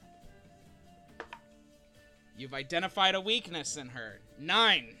 You've identified a weakness in her.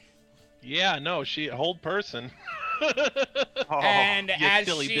 9. Yeah, no, she hold person. And you as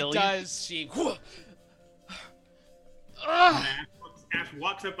silly she billies. does, she. Ash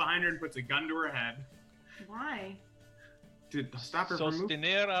walks up behind her and puts a gun to her head Why? to stop her from moving.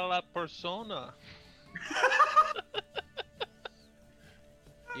 Sostener a la persona.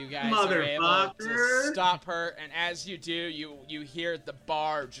 You guys are able to Motherfucker. stop her, and as you do, you hear the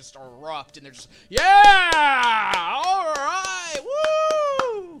bar just erupt, and they're just, yeah! All right,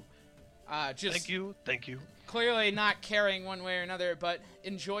 woo! Just Thank you. clearly not caring one way or another, but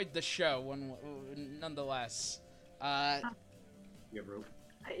enjoyed the show nonetheless. You have rope.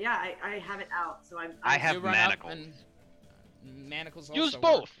 I have it out, so I'm. I have you run up manacles. and manacles also Use work.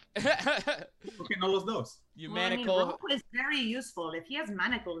 both. Okay, no los dos. You Well, I mean, manacle. rope is very useful. If he has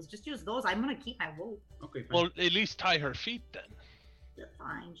manacles, just use those. I'm gonna keep my rope. Okay, fine. Well, at least tie her feet then.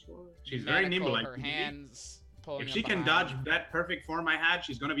 Fine, sure. She's very nimble. Her Like, hands pulling if up she can behind. dodge that perfect form I had,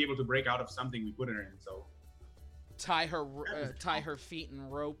 she's gonna be able to break out of something we put her in. So tie her feet in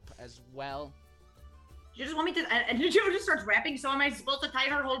rope as well. You just want me to? And did you just start rapping? So am I supposed to tie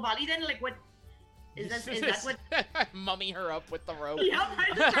her whole body then? Like what? Is that what? Mummy her up with the rope. Yep. I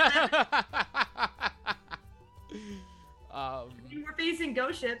just start rapping. We're facing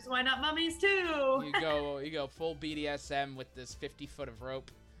ghost ships. Why not mummies too? You go full BDSM with this 50 foot of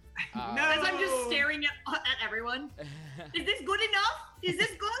rope. No, as I'm just staring at everyone. Is this good enough? Is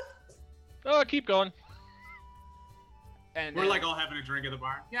this good? Oh, keep going. And we're like all having a drink at the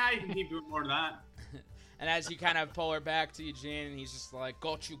bar. Yeah, you can keep doing more of that. And as you kind of pull her back to Eugene, and he's just like,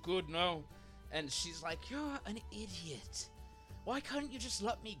 "Got you good, no?" And she's like, "You're an idiot. Why can't you just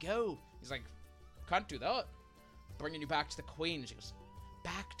let me go?" He's like, "Can't do that. Bringing you back to the queen." She goes,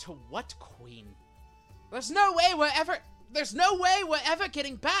 "Back to what queen? There's no way we're ever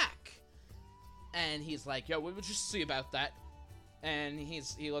getting back." And he's like, "Yo, we'll just see about that." And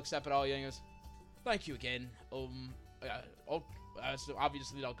he looks up at all you and goes, "Thank you again. So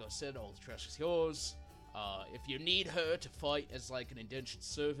obviously I'll go sit. All the trash is yours. If you need her to fight as like an indentured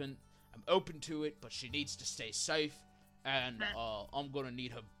servant, I'm open to it, but she needs to stay safe, and I'm gonna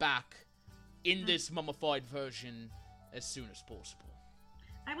need her back in this mummified version as soon as possible."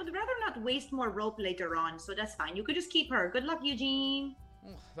 I would rather not waste more rope later on, so that's fine. You could just keep her. Good luck, Eugene.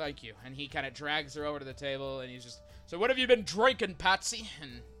 Oh, thank you. And he kind of drags her over to the table, and he's just, "So what have you been drinking, Patsy?"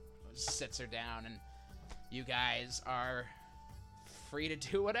 And sits her down, and you guys are free to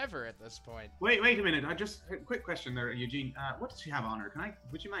do whatever at this point. Wait a minute. Quick question there, Eugene. What does she have on her?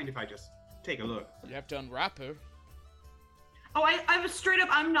 Would you mind if I just take a look? You have to unwrap her. Oh, I was straight up.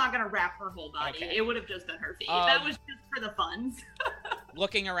 I'm not gonna wrap her whole body. Okay. It would have just done her feet. That was just for the funds.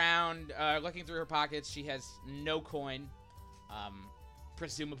 Looking around, looking through her pockets, she has no coin.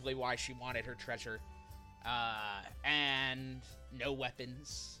 Presumably why she wanted her treasure. And no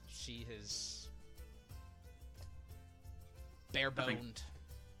weapons. She is bare-boned.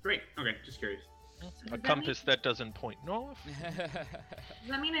 Great. Okay, just curious. A compass that doesn't point north. Does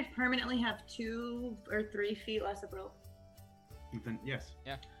that mean I permanently have 2 or 3 feet less of rope? Even, yes.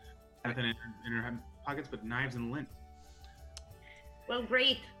 Yeah. Nothing in her pockets but knives and lint. Well,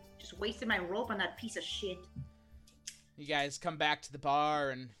 great. Just wasted my rope on that piece of shit. You guys come back to the bar,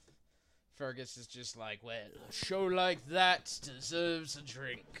 and Fergus is just like, well, a show like that deserves a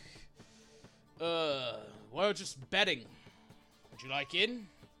drink. We're just betting. Would you like in?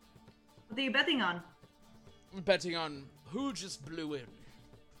 What are you betting on? I'm betting on who just blew in.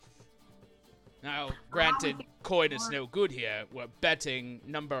 Now, granted, coin is no good here. We're betting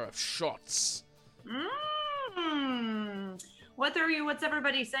number of shots. What's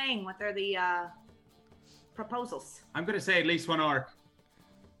everybody saying? What are the proposals? I'm gonna say at least 1 orc.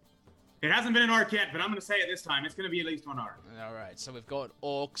 It hasn't been an orc yet, but I'm gonna say it this time. It's gonna be at least 1 orc. Alright, so we've got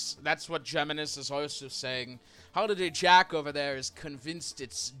orcs. That's what Geminus is also saying. Holiday Jack over there is convinced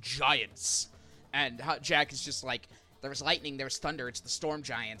it's giants. And Jack is just like, there's lightning, there's thunder, it's the storm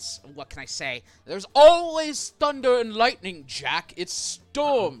giants. What can I say? There's always thunder and lightning, Jack. It's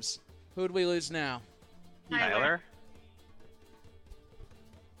storms. Who'd we lose now? Tyler?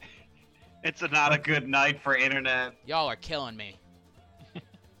 It's not a good night for internet. Y'all are killing me.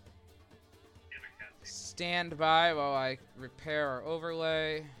 Stand by while I repair our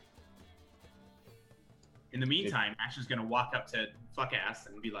overlay. In the meantime, Ash is gonna walk up to Fuckass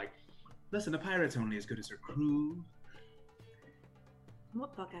and be like, listen, a pirate's only as good as her crew.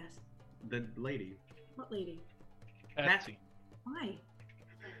 What fuck ass? The lady. What lady? Patsy. Why?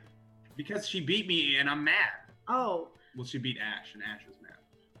 Because she beat me and I'm mad. Oh. Well, she beat Ash and Ash was mad.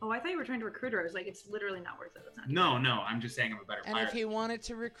 Oh, I thought you were trying to recruit her. I was like, it's literally not worth it. It's not. No, I'm just saying I'm a better And pirate. if he wanted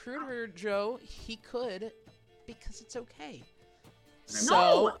to recruit her, Joe, he could, because it's okay.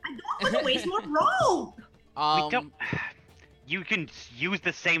 No, I don't want to waste more rope. We don't. You can use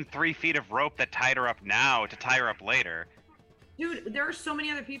the same 3 feet of rope that tied her up now to tie her up later. Dude, there are so many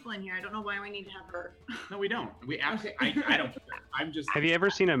other people in here. I don't know why we need to have her. No, we don't. We absolutely. I don't. I'm just. Have you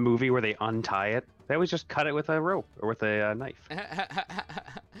ever seen a movie where they untie it? They always just cut it with a rope or with a knife.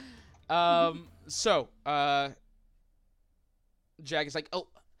 Jack is like, oh,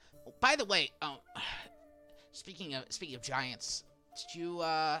 by the way, speaking of giants, did you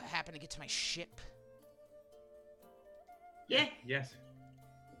happen to get to my ship? Yeah. Yes.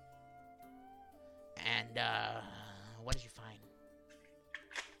 And what did you find?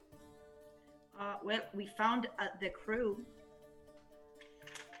 Well, we found the crew.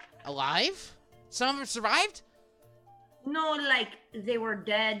 Alive? Some of them survived? No, like they were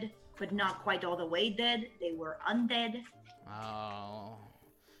dead, but not quite all the way dead. They were undead. Oh.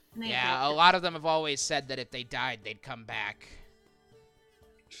 And they Yeah, a had- lot of them have always said that if they died, they'd come back.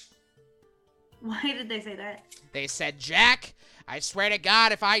 Why did they say that? They said, Jack, I swear to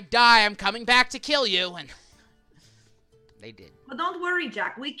God, if I die, I'm coming back to kill you. And they did. But don't worry,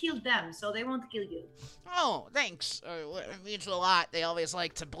 Jack. We killed them, so they won't kill you. Oh, thanks. It means a lot. They always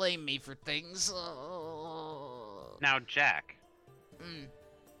like to blame me for things. Now, Jack, Mm.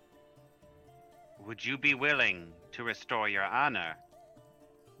 would you be willing to restore your honor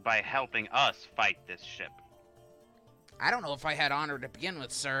by helping us fight this ship? I don't know if I had honor to begin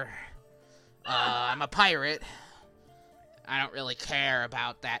with, sir. I'm a pirate. I don't really care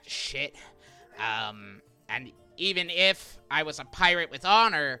about that shit. And even if I was a pirate with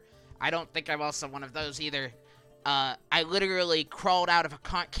honor, I don't think I'm also one of those either. I literally crawled out of a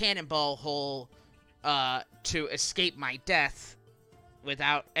cannonball hole to escape my death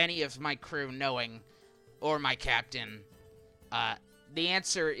without any of my crew knowing, or my captain. The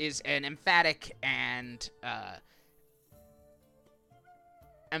answer is an emphatic and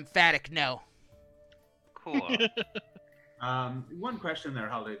emphatic no. Cool. One question there,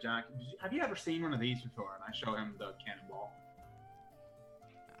 Holiday Jack. Have you ever seen one of these before? And I show him the cannonball.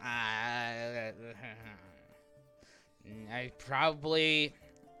 I probably...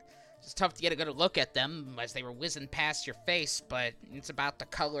 It's tough to get a good look at them as they were whizzing past your face, but it's about the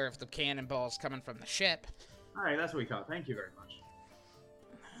color of the cannonballs coming from the ship. All right, that's what we call it. Thank you very much.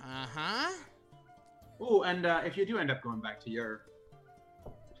 Uh-huh. Oh, and if you do end up going back to your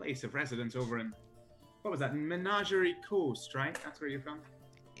place of residence over in, what was that, Menagerie Coast, right? That's where you're from?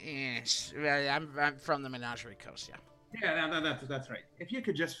 Yes, I'm from the Menagerie Coast, yeah. Yeah, that's right. If you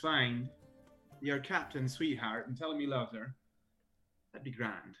could just find your captain's sweetheart and tell him you love her, That'd be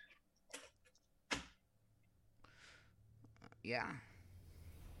grand. Yeah.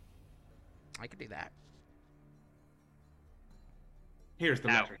 I could do that. Here's the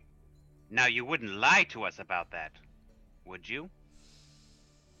Now- letter. Now, you wouldn't lie to us about that, would you?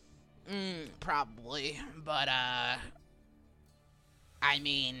 Probably, but, I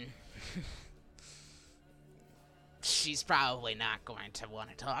mean, she's probably not going to want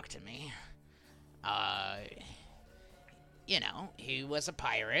to talk to me. You know, he was a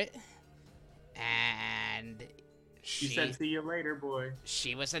pirate, and She said, "See you later, boy."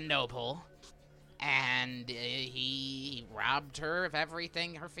 she was a noble, and he robbed her of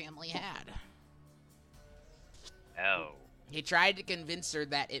everything her family had. Oh. He tried to convince her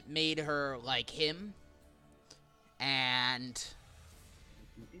that it made her like him, and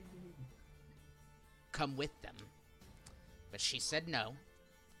come with them. But she said no,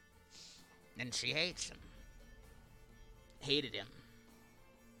 and she hates him. Hated him.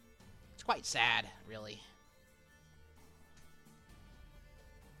 It's quite sad, really.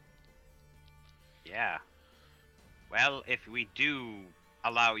 Yeah. Well, if we do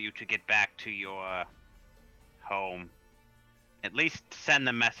allow you to get back to your home, at least send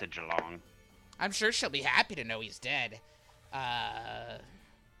the message along. I'm sure she'll be happy to know he's dead. Well,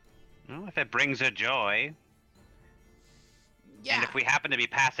 if it brings her joy. Yeah. And if we happen to be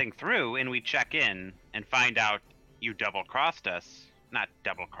passing through and we check in and find out you double-crossed us, not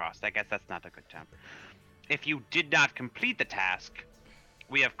double-crossed, I guess that's not a good term. If you did not complete the task,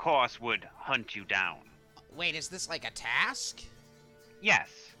 we of course would hunt you down. Wait, is this like a task? Yes,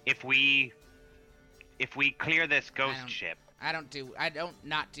 if we clear this ghost ship. I don't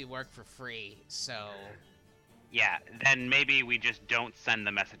not do work for free, so. Yeah, then maybe we just don't send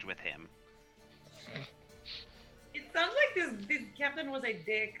the message with him. It sounds like this captain was a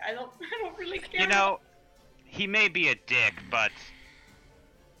dick. I don't really care. You know, he may be a dick, but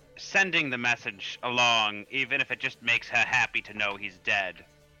sending the message along, even if it just makes her happy to know he's dead.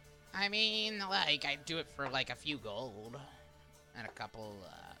 I mean, like, I'd do it for like a few gold and a couple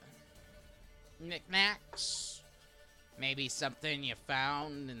knickknacks. Maybe something you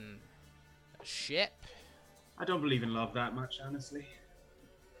found in a ship. I don't believe in love that much, honestly.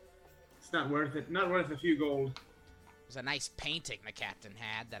 It's not worth it. Not worth a few gold. It was a nice painting the captain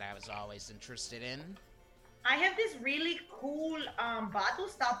had that I was always interested in. I have this really cool bottle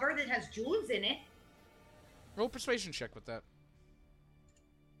stopper that has jewels in it. Roll persuasion check with that.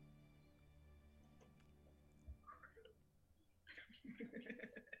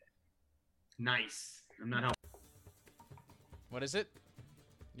 Nice. I'm not helping. What is it?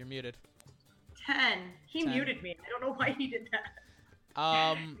 You're muted. 10. He 10. muted me. I don't know why he did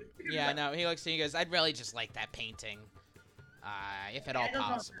that. Yeah, no, he looks at you guys. I'd really just like that painting. If at all I don't know.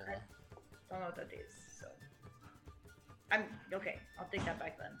 possible. I don't know what that is, so. I'm okay. I'll take that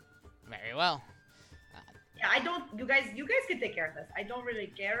back then. Very well. Yeah, I don't. You guys can take care of this. I don't really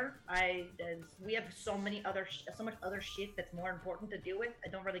care. We have so much other shit that's more important to deal with. I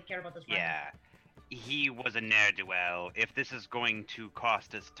don't really care about this. right Yeah. He was a ne'er-do-well. If this is going to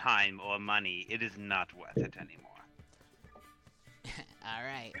cost us time or money, it is not worth it anymore. All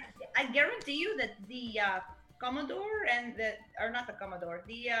right. I guarantee you that the Commodore and not the Commodore,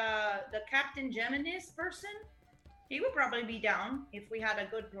 the Captain Geminis person, he would probably be down if we had a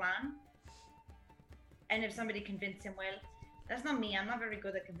good plan. And if somebody convinced him, well, that's not me. I'm not very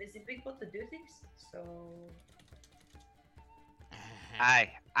good at convincing people to do things. So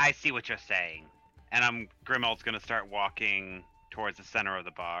I see what you're saying. And Grimald's gonna start walking towards the center of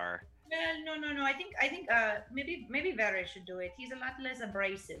the bar. well, no. I think maybe Varys should do it. He's a lot less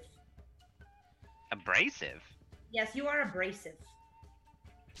abrasive. Abrasive? Yes, you are abrasive.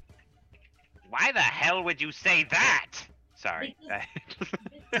 Why the hell would you say that? Sorry.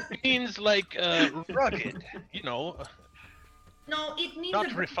 It means like rugged, you know, No, it means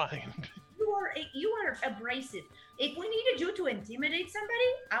not refined. You are abrasive. If we needed you to intimidate somebody,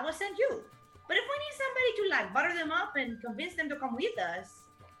 I will send you. But if we need somebody to like butter them up and convince them to come with us,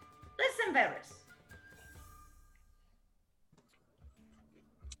 let's send Varys.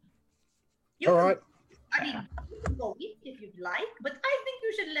 All right. I mean, you can go with if you'd like, but I think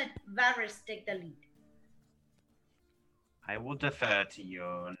you should let Varys take the lead. I will defer to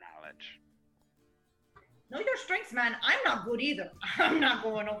your knowledge. Know your strengths, man. I'm not good either. I'm not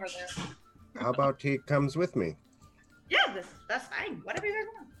going over there. How about he comes with me? Yeah, that's fine. Whatever you guys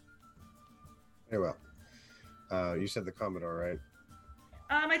want. Very well. You said the Commodore, right?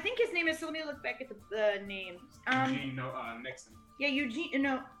 I think his name is. So let me look back at the names. Eugene, Nixon. Yeah, Eugene.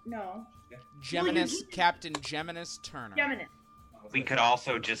 No. Geminis, Eugene- Captain Geminis Turner. Geminis. We could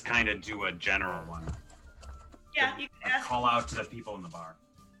also just kind of do a general one. Yeah, you can ask. Call out to the people in the bar.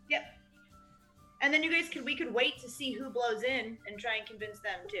 Yep. And then we could wait to see who blows in and try and convince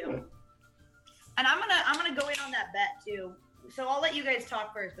them too. And I'm gonna go in on that bet too. So I'll let you guys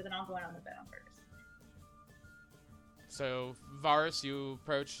talk first, but then I'll go in on the bet on first. So, Varus, you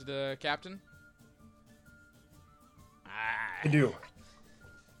approach the captain. I do.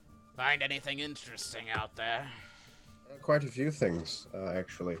 Find anything interesting out there? Quite a few things,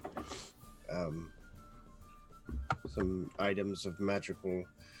 actually. Some items of magical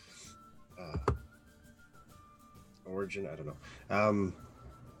origin. I don't know.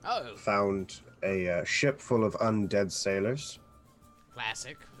 Found a ship full of undead sailors.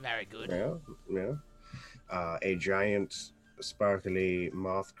 Classic. Very good. Yeah. A giant, sparkly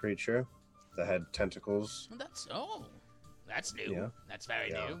moth creature that had tentacles. That's new. Yeah. That's very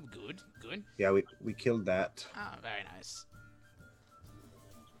new. Good. Yeah, we killed that. Oh, very nice.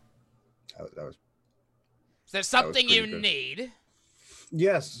 That was. Is there something you good. need?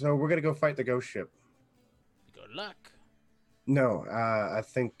 Yes. So we're gonna go fight the ghost ship. Good luck. No, I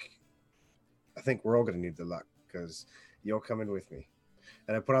think we're all gonna need the luck because you're coming with me.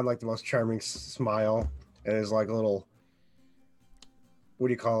 And I put on like the most charming smile, and there's like a little, what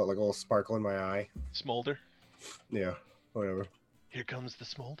do you call it? Like a little sparkle in my eye. Smolder. Yeah, whatever. Here comes the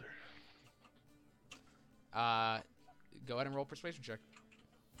smolder. Go ahead and roll persuasion check.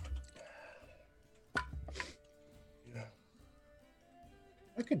 Yeah,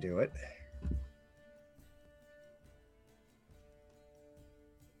 I could do it.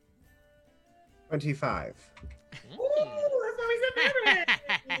 $25. Ooh, that's what we said earlier.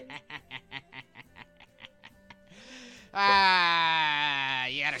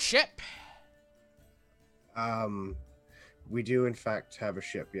 You got a ship? We do in fact have a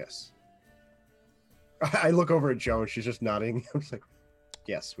ship, yes. I look over at Joan, she's just nodding. I'm just like,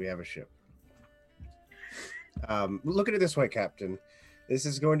 yes, we have a ship. Look at it this way, Captain. This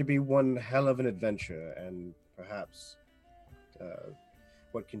is going to be one hell of an adventure, and perhaps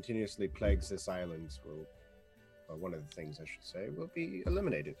what continuously plagues this island will, or one of the things I should say, will be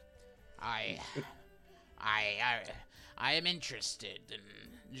eliminated. I am interested in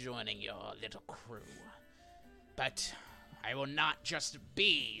joining your little crew, but I will not just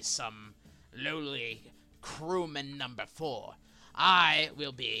be some lowly crewman number 4. I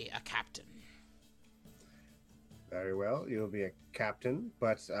will be a captain. Very well, you'll be a captain,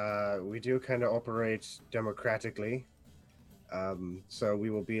 but we do kind of operate democratically, so we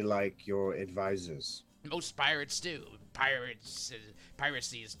will be like your advisors. Most pirates do.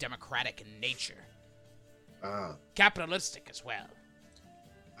 Piracy is democratic in nature. Capitalistic as well.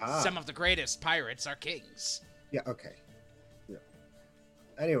 Some of the greatest pirates are kings. Yeah, okay. Yeah.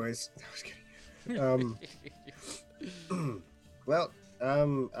 Anyways, I was kidding. Well,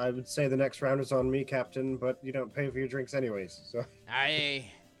 I would say the next round is on me, Captain, but you don't pay for your drinks anyways, so...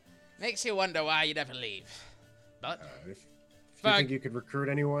 Makes you wonder why you never leave. But... if you think you could recruit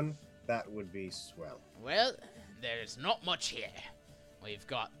anyone, that would be swell. Well, there's not much here. We've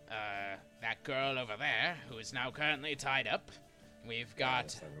got, that girl over there, who is now currently tied up. We've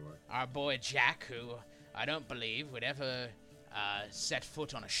got our boy Jack, who I don't believe would ever, set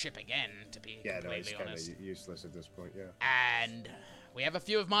foot on a ship again, to be completely honest. Kind of useless at this point, yeah. And we have a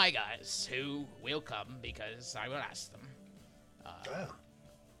few of my guys who will come because I will ask them.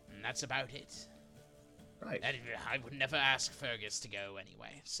 And that's about it. Right. And I would never ask Fergus to go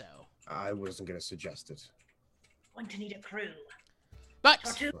anyway, so... I wasn't going to suggest it. Going to need a crew. But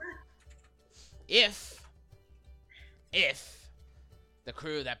if the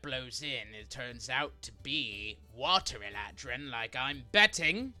crew that blows in, it turns out to be Water Eladrin, like I'm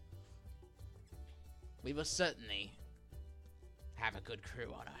betting, we will certainly have a good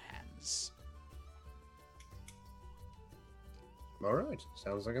crew on our hands. All right,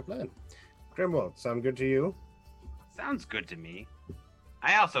 sounds like a plan. Grimwald, sound good to you? Sounds good to me.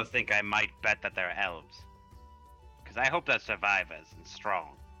 I also think I might bet that they're elves. Because I hope they're survivors and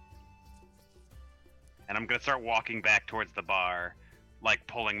strong. And I'm gonna start walking back towards the bar, like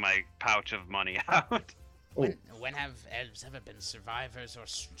pulling my pouch of money out. When have elves ever been survivors or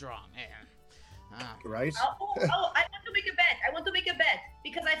strong? Right? I want to make a bet.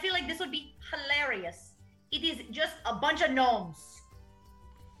 Because I feel like this would be hilarious. It is just a bunch of gnomes.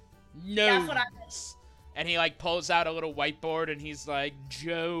 Gnomes. That's what I And he like pulls out a little whiteboard and he's like,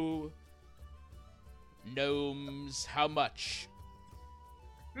 Joe, gnomes, how much?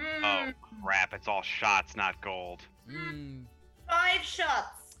 Oh crap, it's all shots, not gold. 5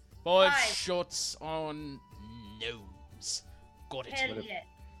 shots. 5 shots on gnomes. Got it. Hell yeah.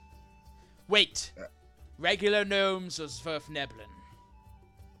 Wait, regular gnomes or Sverfneblin?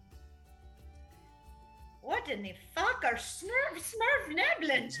 What in the fuck are Smurf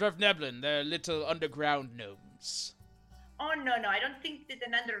Neblin? Smurf Neblin, they're little underground gnomes. Oh no, I don't think that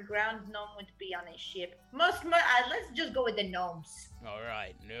an underground gnome would be on a ship. Let's just go with the gnomes. All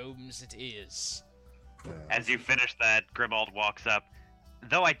right, gnomes it is. As you finish that, Grimald walks up.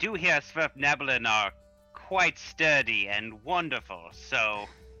 Though I do hear Svirfneblin are quite sturdy and wonderful, so...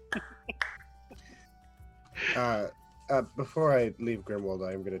 Before I leave Grimwald,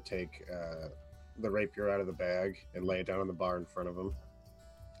 I am going to take the rapier out of the bag and lay it down on the bar in front of him.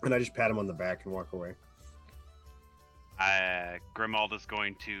 And I just pat him on the back and walk away. Grimald is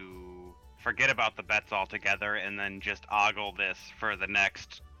going to forget about the bets altogether and then just ogle this for the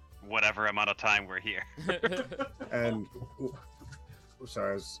next whatever amount of time we're here. And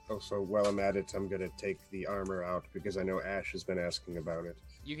sorry, I was also while I'm at it, I'm gonna take the armor out because I know Ash has been asking about it.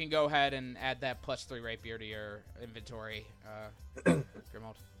 You can go ahead and add that +3 rapier to your inventory,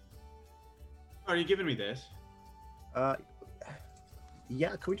 Grimald. Are you giving me this?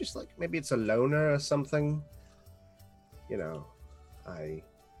 Yeah, can we just maybe it's a loner or something? You know,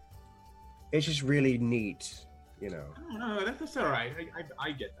 it's just really neat, you know. No, that's all right.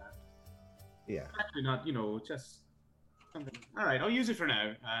 I get that. Yeah. Actually not, just something. All right, I'll use it for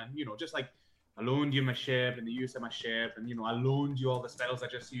now. Just like I loaned you my ship and the use of my ship, and I loaned you all the spells I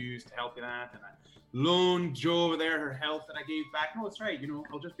just used to help you that, and I loaned Jo over there her health that I gave back. No, it's right.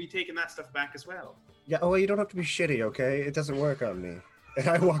 I'll just be taking that stuff back as well. Yeah. Oh, you don't have to be shitty, okay? It doesn't work on me. And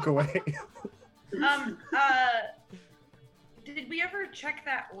I walk away. Did we ever check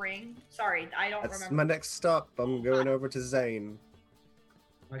that ring? Sorry, I don't That's remember. my next stop. I'm going over to Zane.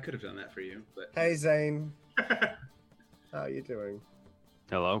 I could have done that for you, but... Hey, Zane. How are you doing?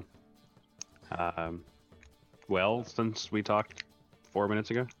 Hello. Well, since we talked 4 minutes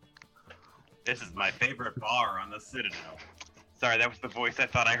ago. This is my favorite bar on the Citadel. Sorry, that was the voice I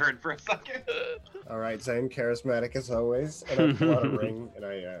thought I heard for a second. All right, Zane, charismatic as always. And I pull out a ring,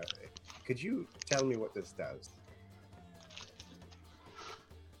 and could you tell me what this does?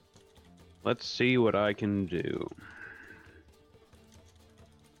 Let's see what I can do.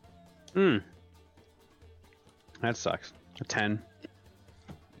 That sucks. A 10.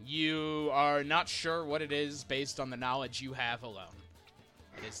 You are not sure what it is based on the knowledge you have alone.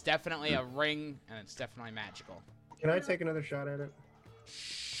 It's definitely a ring, and it's definitely magical. Can I take another shot at it?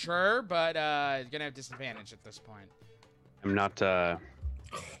 Sure, but you're gonna have disadvantage at this point. I'm not, the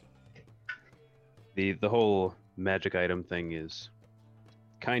whole magic item thing is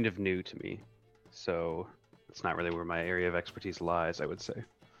kind of new to me, so it's not really where my area of expertise lies, I would say.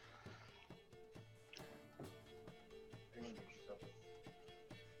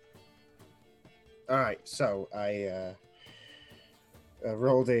 All right, so I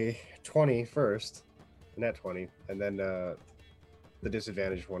rolled a 20 first, a net 20, and then the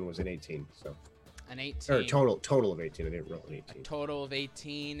disadvantaged one was an 18. So an 18. Or total of 18. I didn't roll an 18. A total of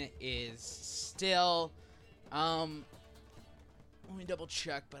 18 is still, let me double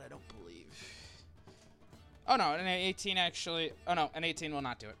check, but I don't believe. Oh no, an 18 actually. Oh no, an 18 will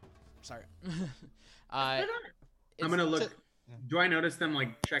not do it. Sorry. I'm gonna look. Do I notice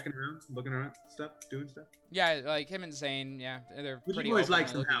them checking around, looking around, doing stuff? Yeah, like him and Zane. Yeah, they're Would pretty you boys open like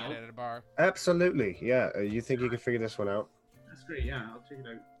to some looking help? at it at a bar. Absolutely, yeah. You think you can figure this one out? That's great. Yeah, I'll check it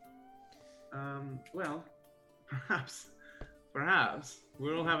out. Well, perhaps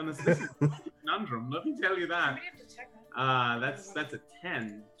we're all having this conundrum. Let me tell you that. That's a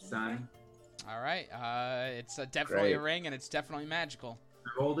 10, son. All right. It's definitely a Great. ring, and it's definitely magical. I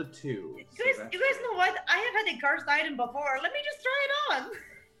rolled a 2. You guys know what? I have had a cursed item before. Let me just try it on.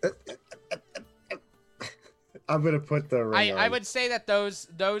 I'm gonna put the ring on. I would say that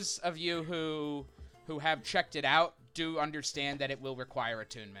those of you who have checked it out do understand that it will require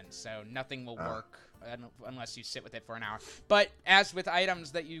attunement, so nothing will work unless you sit with it for an hour. But as with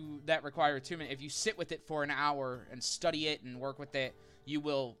items that require attunement, if you sit with it for an hour and study it and work with it,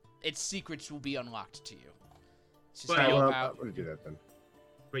 its secrets will be unlocked to you. It's just Well, I'm gonna do that then.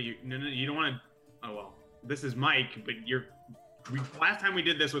 But you don't want to. Oh well, this is Mike. But last time we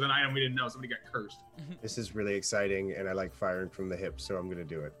did this with an item we didn't know, somebody got cursed. This is really exciting, and I like firing from the hip, so I'm gonna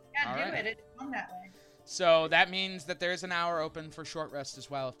do it. Yeah, All do right. it. It's fun that way. So that means that there's an hour open for short rest as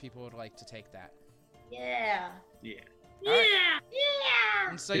well if people would like to take that. Yeah. Yeah. All right.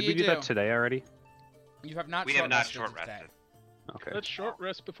 Yeah. And so Did you we do do. that today already? You have not We short have not rested short today. rested. Okay. Let's short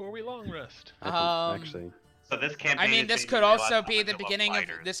rest before we long rest. I think, actually. So this campaign. I mean, is this basically could also less be the knowledgeable beginning of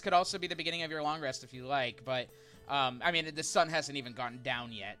fighters. this could also be the beginning of your long rest if you like, but I mean, the sun hasn't even gone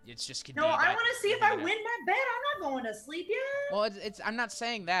down yet. It's just could No, be I that- want to see if I win my bet. I'm not going to sleep yet. Well, I'm not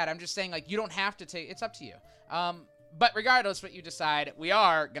saying that. I'm just saying you don't have to take. It's up to you. But regardless what you decide, we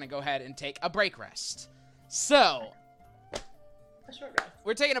are gonna go ahead and take a break rest. So, A short rest.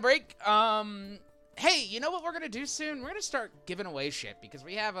 we're taking a break. Hey, you know what we're gonna do soon? We're gonna start giving away shit because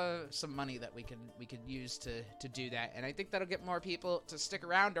we have some money that we could use to do that, and I think that'll get more people to stick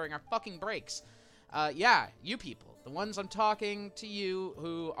around during our fucking breaks. Yeah, you people, the ones I'm talking to you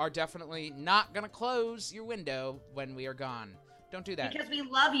who are definitely not gonna close your window when we are gone. Don't do that. Because we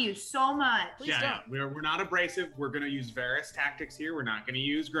love you so much. Please don't. We're not abrasive. We're gonna use Varus tactics here. We're not gonna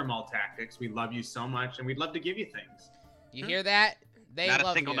use Grimmauld tactics. We love you so much, and we'd love to give you things. You hear that? They Not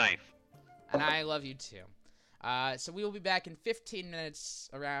love a single you. knife. And I love you too. So we will be back in 15 minutes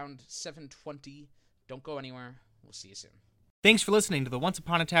around 7:20. Don't go anywhere. We'll see you soon. Thanks for listening to the Once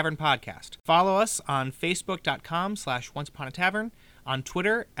Upon a Tavern podcast. Follow us on Facebook.com/OnceUponATavern, on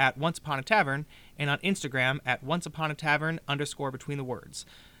Twitter @OnceUponATavern, and on Instagram @OnceUponATavern_between the words.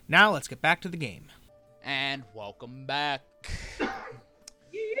 Now let's get back to the game. And welcome back.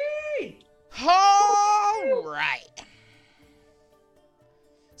 Yay! All right.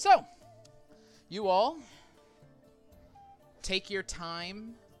 So, you all take your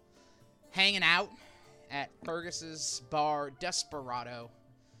time hanging out at Fergus's bar Desperado,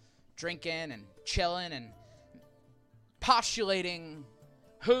 drinking and chilling and postulating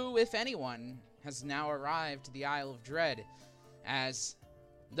who, if anyone, has now arrived to the Isle of Dread, as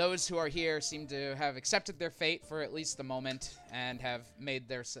those who are here seem to have accepted their fate for at least the moment and have made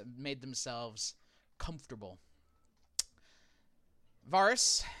themselves comfortable.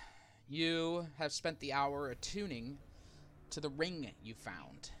 Varus, you have spent the hour attuning to the ring you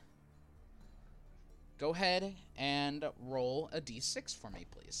found. Go ahead and roll a d6 for me,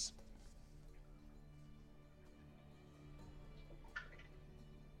 please.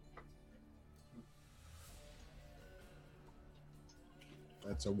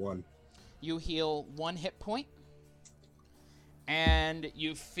 That's a 1. You heal 1 hit point, and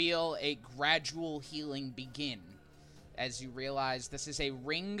you feel a gradual healing begin as you realize this is a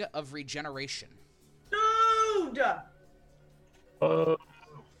ring of regeneration. Dude!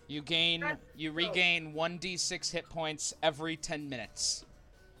 You regain 1d6 hit points every 10 minutes.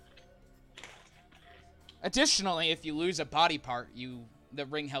 Additionally, if you lose a body part, the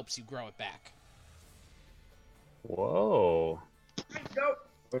ring helps you grow it back. Whoa.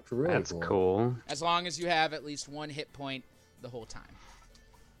 That's really That's cool. As long as you have at least 1 hit point the whole time.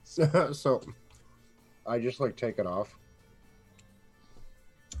 So, I just take it off,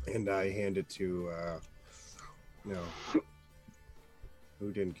 and I hand it to,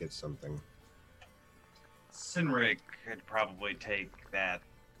 who didn't get something? Sinrig could probably take that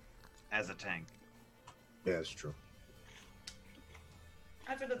as a tank. Yeah, it's true.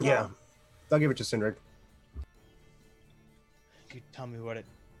 After the Yeah, I'll give it to Sinrig. Do you tell me what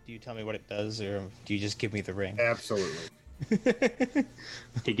it does, or do you just give me the ring? Absolutely.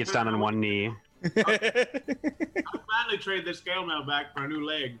 He gets down on one knee. I'll gladly trade this scale mail back for a new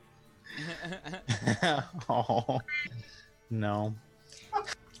leg. Oh, no. Oh,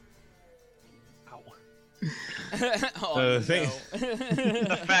 no.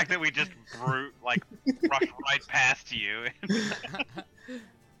 The fact that we just rushed right past you.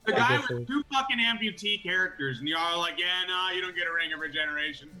 The guy with 2 fucking amputee characters, and you're all like, yeah, no, you don't get a ring of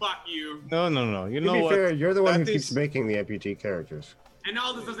regeneration. Fuck you. No. You To know be what? fair, you're the one who That keeps is- making the amputee characters. And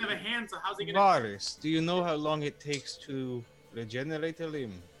Aldous doesn't have a hand, so how's he gonna... Varus, do you know how long it takes to regenerate a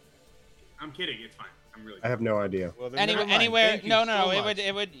limb? I'm kidding, it's fine. I'm really I have no idea. Well, then never mind. Anywhere? Thank you No. so much.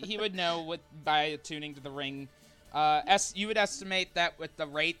 He would know by attuning to the ring. You would estimate that with the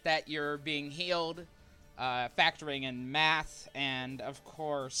rate that you're being healed, factoring in math and of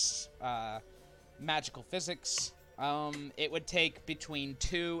course magical physics, it would take between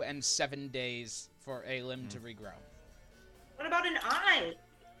 2 and 7 days for a limb to regrow. What about an eye?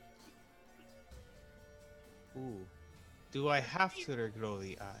 Ooh. Do I have to regrow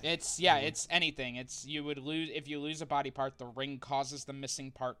the eye? It's anything. If you lose a body part, the ring causes the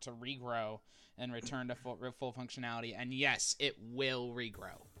missing part to regrow and return to full functionality. And yes, it will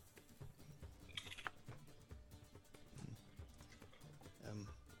regrow.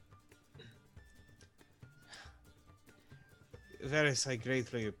 Varus, I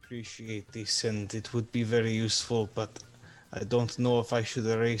greatly appreciate this, and it would be very useful, but I don't know if I should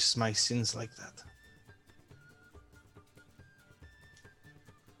erase my sins like that.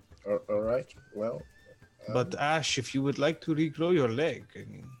 All right. Well. But Ash, if you would like to regrow your leg, I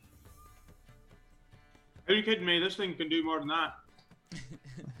mean, Are you kidding me? This thing can do more than that.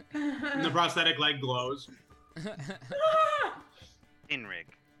 And the prosthetic leg glows. Inrig,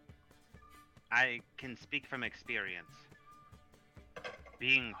 I can speak from experience.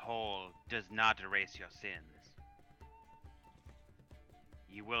 Being whole does not erase your sins.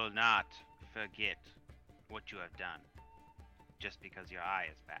 You will not forget what you have done, just because your eye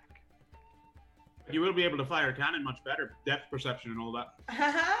is back. You will be able to fire a cannon much better. Depth perception and all that.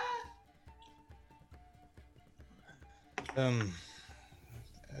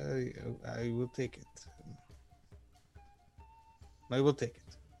 I will take it. I will take it.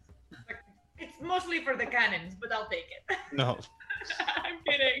 It's mostly for the cannons, but I'll take it. No. I'm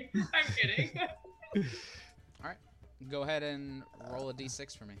kidding. I'm kidding. All right. Go ahead and roll a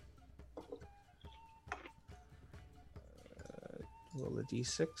d6 for me. Roll a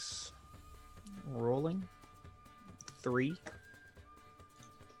d6. Rolling. 3.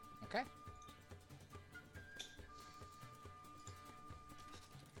 Okay.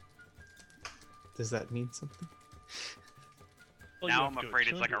 Does that mean something? Well, now you I'm have to afraid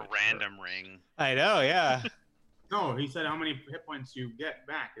it's like attune a to it random first. ring. I know, yeah. No, he said how many hit points you get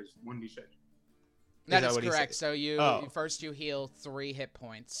back is 1d6. That that is what he correct. said? So you Oh. first you heal 3 hit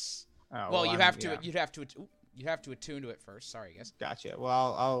points. Oh, well, you I'm- have to. yeah. You'd have to. You have to attune to it first. Sorry, guys. Gotcha.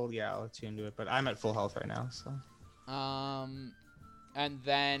 Well, I'll attune to it, but I'm at full health right now, so. And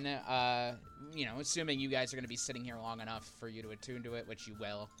then assuming you guys are going to be sitting here long enough for you to attune to it, which you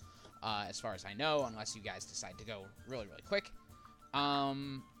will, as far as I know, unless you guys decide to go really, really quick.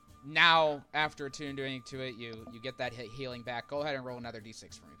 Now, after attuning to it, you get that healing back. Go ahead and roll another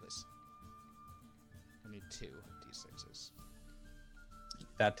d6 for me, please. I need 2 d6s.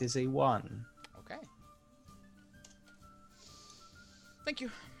 That is a 1. Okay. Thank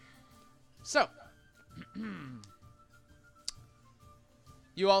you. So,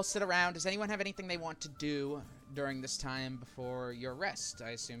 you all sit around. Does anyone have anything they want to do during this time before your rest?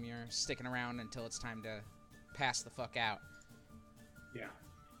 I assume you're sticking around until it's time to pass the fuck out. Yeah.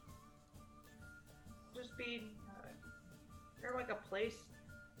 Just be. Is there like a place?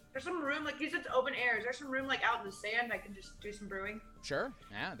 There's some room, like you said, it's open air. Is there some room like out in the sand I can just do some brewing? Sure.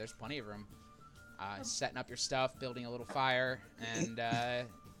 Yeah, there's plenty of room. Setting up your stuff, building a little fire, and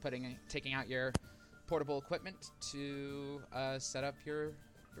taking out your portable equipment to set up your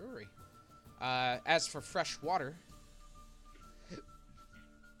brewery. As for fresh water,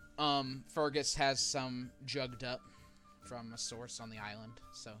 Fergus has some jugged up from a source on the island,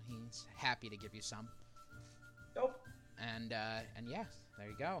 so he's happy to give you some. Nope. And yeah, there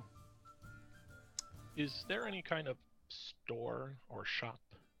you go. Is there any kind of store or shop?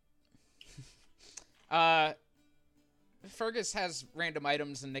 Fergus has random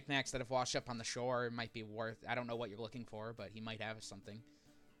items and knickknacks that have washed up on the shore. It might be worth. I don't know what you're looking for, but he might have something.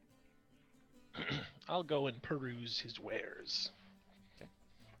 I'll go and peruse his wares. Okay.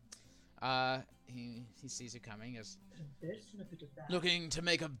 He sees you coming. Is looking to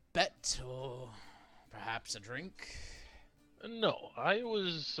make a bet or perhaps a drink. No, I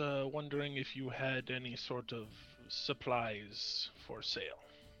was wondering if you had any sort of supplies for sale.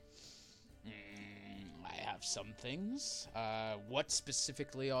 I have some things. What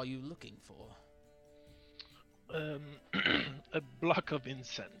specifically are you looking for? A block of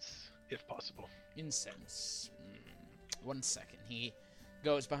incense, if possible. Incense. 1 second. He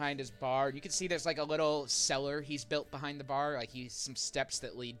goes behind his bar. You can see there's like a little cellar he's built behind the bar. Like he's some steps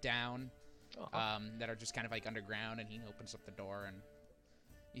that lead down, that are just kind of like underground. And he opens up the door, and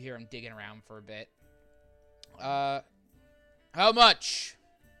you hear him digging around for a bit. How much?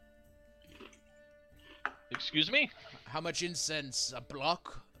 Excuse me? How much incense? A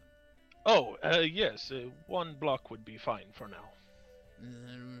block? Oh, yes. 1 block would be fine for now.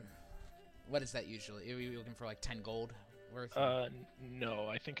 What is that usually? Are you looking for like 10 gold worth? No,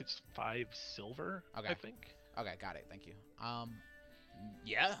 I think it's 5 silver. Okay. I think. Okay, got it. Thank you.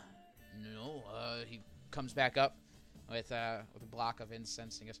 Yeah. No. He comes back up with a block of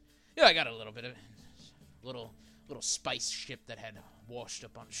incense and he goes, "Yeah, I got a little bit of it. Little spice ship that had washed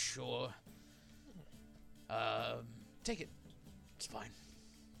up on shore. Take it. It's fine."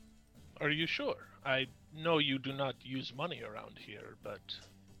 Are you sure? I know you do not use money around here, but...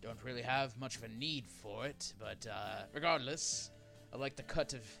 Don't really have much of a need for it, but regardless, I like the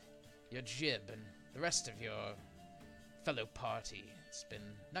cut of your jib and the rest of your fellow party. It's been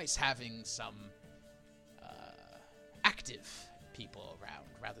nice having some active people around,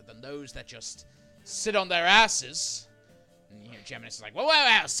 rather than those that just sit on their asses. And you hear Geminus is like, "Well,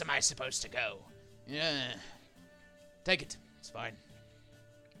 where else am I supposed to go?" Yeah. Take it. It's fine.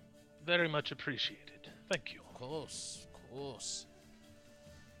 Very much appreciated. Thank you. Of course. Of course.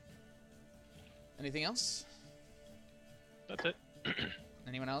 Anything else? That's it.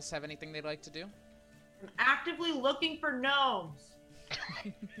 Anyone else have anything they'd like to do? I'm actively looking for gnomes.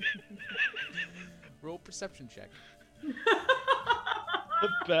 Roll perception check. The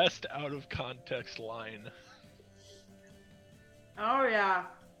best out of context line. Oh yeah.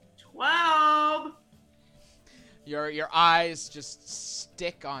 12. Your eyes just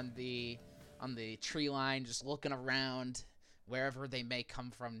stick on the tree line, just looking around wherever they may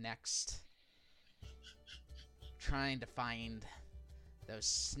come from next, trying to find those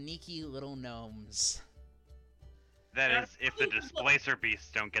sneaky little gnomes. That is, if the displacer beasts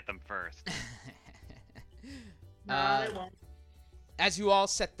don't get them first. No, they won't. As you all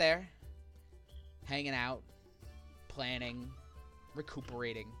sit there, hanging out, planning,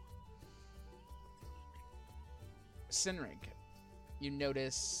 recuperating, Sinrig, you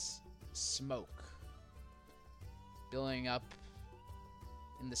notice smoke billowing up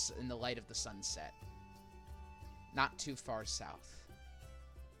in the light of the sunset, not too far south.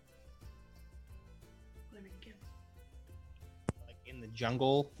 Like in the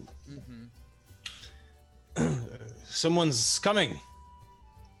jungle. Mm-hmm. Someone's coming.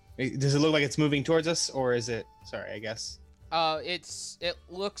 Does it look like it's moving towards us, or is it? Sorry, I guess. It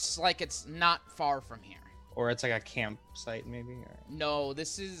looks like it's not far from here. Or it's like a campsite, maybe. Or... No,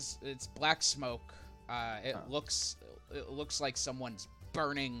 it's black smoke. It looks like someone's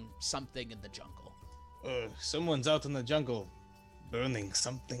burning something in the jungle. Someone's out in the jungle, burning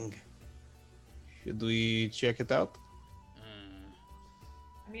something. Should we check it out?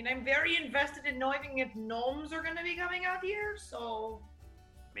 I mean, I'm very invested in knowing if gnomes are gonna be coming out here, so...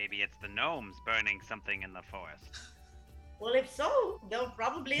 Maybe it's the gnomes burning something in the forest. Well, if so, they'll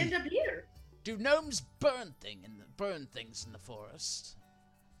probably end up here. Do gnomes burn things in the forest?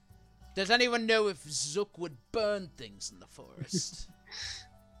 Does anyone know if Zook would burn things in the forest?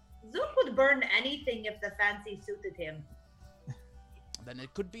 Zook would burn anything if the fancy suited him. Then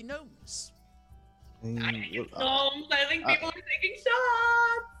it could be gnomes. I think it's gnomes. I think people are taking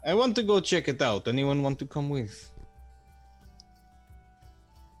shots. I want to go check it out. Anyone want to come with?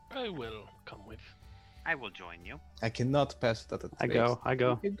 I will come with. I will join you. I cannot pass that. I go.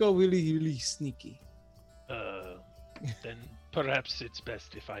 You go really, really sneaky. Then perhaps it's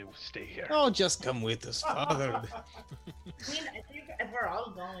best if I stay here. Oh, just come with us, father. I mean, I think if we're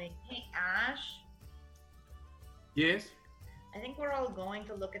all going. Hey, Ash. Yes. I think we're all going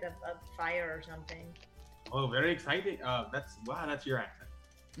to look at a fire or something. Oh, very exciting. That's your accent.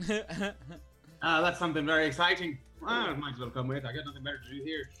 That's something very exciting. Well, might as well come with. I got nothing better to do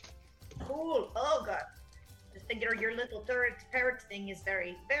here. Cool. Oh god. Just think your little parrot thing is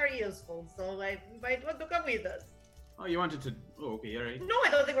very, very useful. So I might want to come with us. Oh, you wanted to? Oh, okay, all right. No,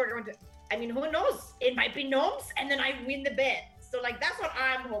 I don't think we're going to. I mean, who knows? It might be gnomes, and then I win the bet. So like that's what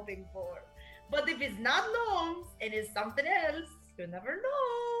I'm hoping for. But if it's not gnomes and it's something else, you never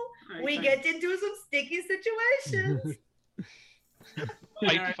know. We get into some sticky situations.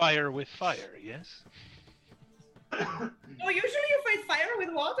 Fight fire with fire, yes? No, usually you fight fire with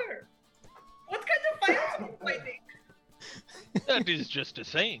water. What kind of fire are you fighting? That is just a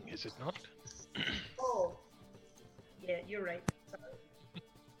saying, is it not? Oh. Yeah, you're right.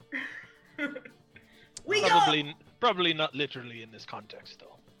 Sorry. Probably not literally in this context,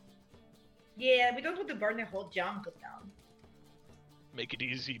 though. Yeah, we don't want to burn the whole jungle down. Make it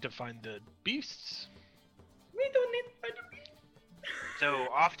easy to find the beasts. We don't need to find the beasts. So,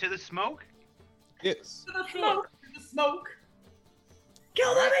 off to the smoke? Yes. To the smoke. To the smoke.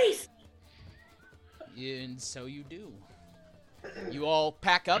 Kill the beast! And so you do. You all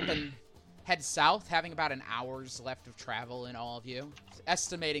pack up and head south, having about an hour's left of travel in all of you,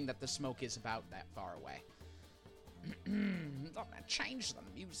 estimating that the smoke is about that far away. I'm gonna change the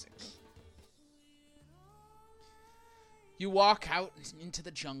music. You walk out into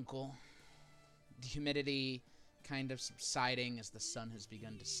the jungle, the humidity kind of subsiding as the sun has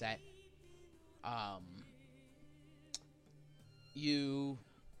begun to set. You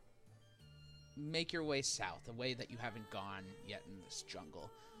make your way south, a way that you haven't gone yet in this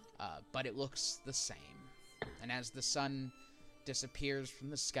jungle, but it looks the same. And as the sun disappears from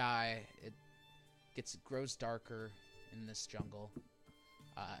the sky, it grows darker in this jungle,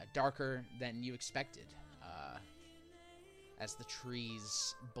 darker than you expected, as the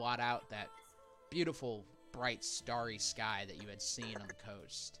trees blot out that beautiful, bright, starry sky that you had seen on the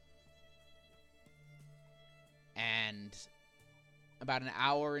coast. And about an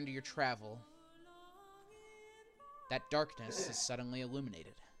hour into your travel, that darkness is suddenly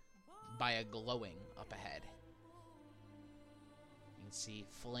illuminated by a glowing up ahead. You can see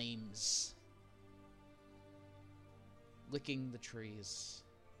flames licking the trees.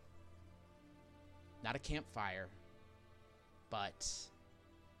 Not a campfire, but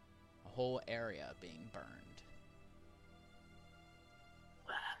a whole area being burned.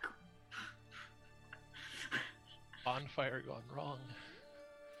 Bonfire gone wrong.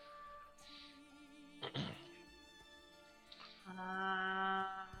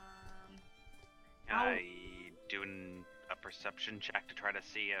 I doing a perception check to try to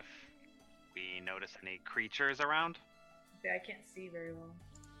see if we notice any creatures around? Yeah, I can't see very well.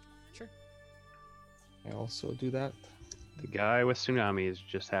 Sure. I also do that. The guy with tsunamis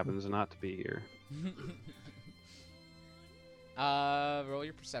just happens not to be here. Roll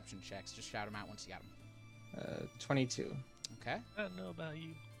your perception checks. Just shout them out once you got them. 22. Okay. I don't know about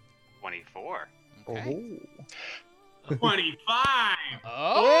you. 24. Okay. 25.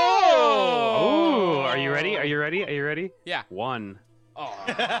 Oh, are you ready? Are you ready? Are you ready? Yeah. 1.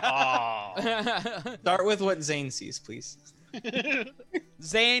 Start with what Zane sees, please.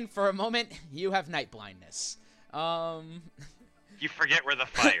 Zane, for a moment, you have night blindness. You forget where the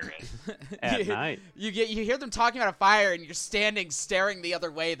fire is. At night. You hear them talking about a fire, and you're standing staring the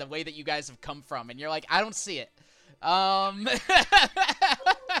other way, the way that you guys have come from, and you're like, I don't see it. Oh my god,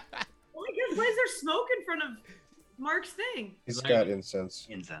 why is there smoke in front of Mark's thing? He's got incense.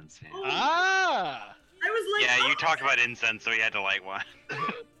 Incense. Yeah. Oh, Ah! I was like, Yeah, you oh. talked about incense, so you had to light one.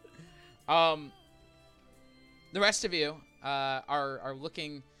 The rest of you are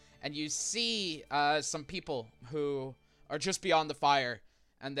looking, and you see some people who are just beyond the fire,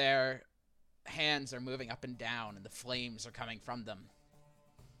 and their hands are moving up and down, and the flames are coming from them.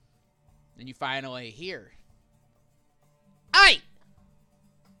 And you finally hear, "Aye!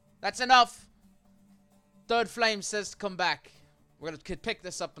 That's enough! Third flame says to come back. We're gonna pick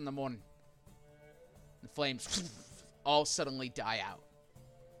this up in the morning." The flames all suddenly die out,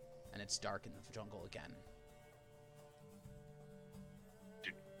 and it's dark in the jungle again.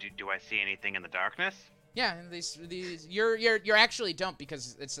 Do I see anything in the darkness? Yeah, and these you're actually don't,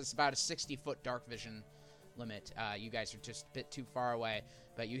 because it's about a 60-foot dark vision limit. You guys are just a bit too far away,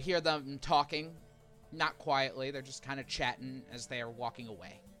 but you hear them talking, not quietly. They're just kind of chatting as they are walking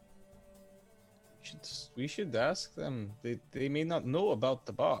away. We should ask them. They may not know about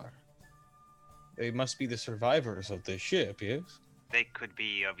the bar. They must be the survivors of the ship, yes? They could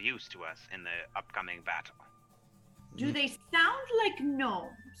be of use to us in the upcoming battle. Do they sound like gnomes?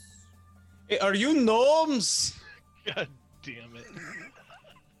 Hey, are you gnomes? God damn it.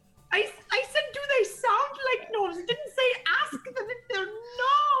 I said, do they sound like gnomes? I didn't say ask them if they're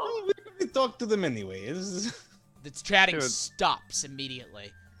gnomes. We talk to them anyways. The chatting Dude. stops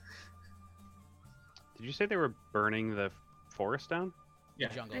immediately. Did you say they were burning the forest down? Yeah.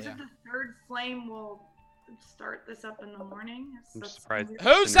 Jungle, I yeah. said the third flame will start this up in the morning. I'm That's surprised. weird.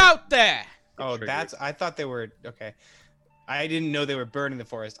 Who's out there? Oh, Triggered. that's. I thought they were. Okay. I didn't know they were burning the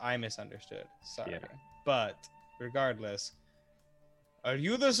forest. I misunderstood. Sorry. Yeah. But regardless, are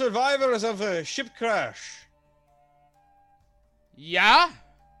you the survivors of a ship crash? Yeah?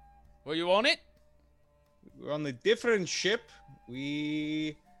 Were you on it? We're on a different ship.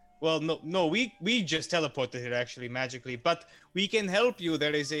 Well, no, we just teleported here actually magically, but we can help you.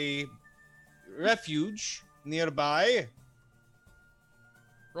 There is a refuge nearby.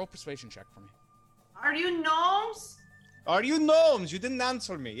 Roll persuasion check for me. Are you gnomes? Are you gnomes? You didn't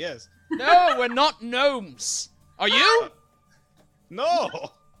answer me. Yes. No, we're not gnomes. Are you? No.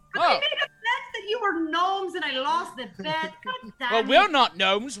 But I made a bet that you were gnomes and I lost the bet. God damn Well, it. we're not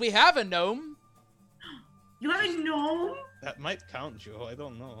gnomes. We have a gnome. You have a gnome? That might count, Joe. I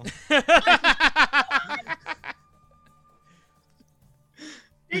don't know.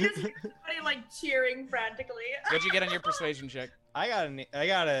 You just hear somebody like cheering frantically. What'd you get on your persuasion check? I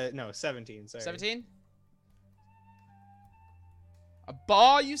got a 17. Sorry. 17? A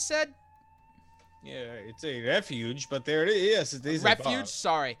bar, you said? Yeah, it's a refuge, but there it is. Yes, it is a bar. Refuge?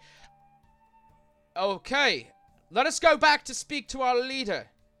 Sorry. Okay. Let us go back to speak to our leader.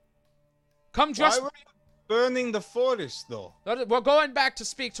 Come just... Why were you burning the forest, though? We're going back to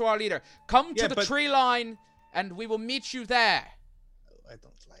speak to our leader. Come to Yeah, the but- tree line, and we will meet you there. I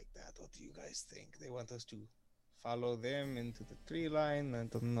don't like that. What do you guys think? They want us to follow them into the tree line? I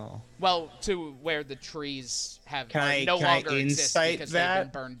don't know. Well, to where the trees have Can I- no can I longer exist insight because they've that?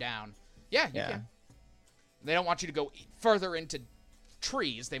 been burned down. Yeah, you Yeah. can. They don't want you to go further into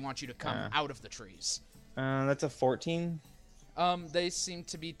trees. They want you to come Yeah. out of the trees. That's a 14. They seem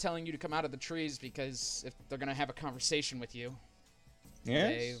to be telling you to come out of the trees because if they're gonna have a conversation with you,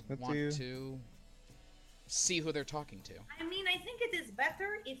 they Yes. want to see who they're talking to. I mean, I think it is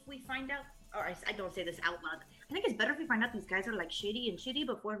better if we find out, or I don't say this out loud. I think it's better if we find out these guys are like shady and shitty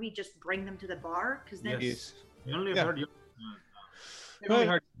before we just bring them to the bar, because then Yes. We only Yeah. heard you. We've only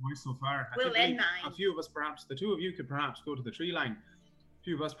heard your voice so far. I We'll think end mine. a few of us, perhaps the two of you, could perhaps go to the tree line. A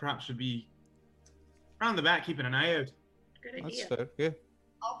few of us, perhaps, should be around the back, keeping an eye out. good That's idea. fair. Yeah.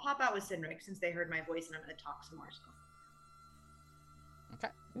 I'll pop out with Sinric since they heard my voice and I'm gonna talk some more. So. Okay.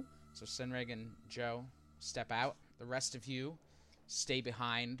 So Sinrig and Joe step out. The rest of you stay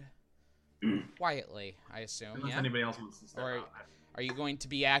behind quietly, I assume. Unless Yeah. anybody else wants to step Or out. are you going to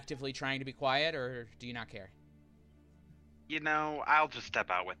be actively trying to be quiet, or do you not care? You know, I'll just step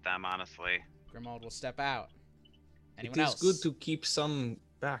out with them, honestly. Grimald will step out. Anyone It is else? good to keep some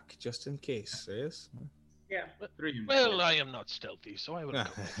back just in case, yes? Yeah. Well, I am not stealthy, so I will go.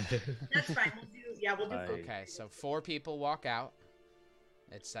 That's fine. We'll do food. Okay, so 4 people walk out.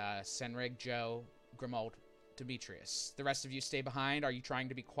 It's Senrig, Joe, Grimald, Demetrius. The rest of you stay behind. Are you trying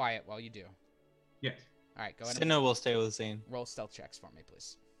to be quiet while you do? Yes. All right, go ahead. Sinnoh will stay with Zane. Roll stealth checks for me,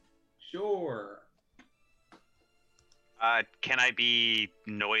 please. Sure. Can I be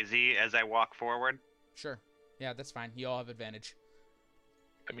noisy as I walk forward? Sure. Yeah, that's fine. You all have advantage.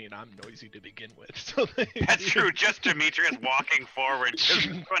 I mean, I'm noisy to begin with. So That's true. Just Demetrius walking forward. Just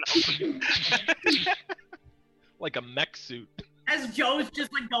like a mech suit. As Joe's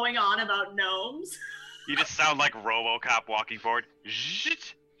just like going on about gnomes. You just sound like RoboCop walking forward.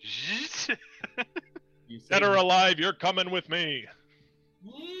 Zzt, zzt. Dead or alive, you're coming with me.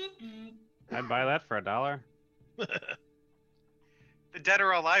 I'd buy that for $1. The dead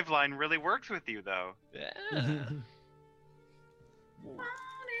or alive line really works with you, though. Yeah.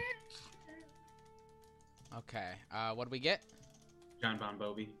 Okay. What do we get? John Bon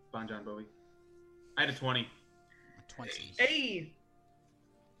Jovi. John Jovi. I had a 20. 20. Hey.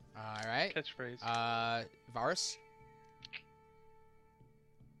 All right. Catchphrase. Varus.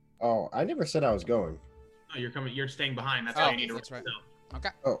 Oh, I never said I was going. No, you're coming. You're staying behind. That's Oh, why you need to. that's right. roll.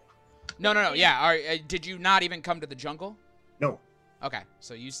 Okay. Oh. No. Yeah. Did you not even come to the jungle? No. Okay.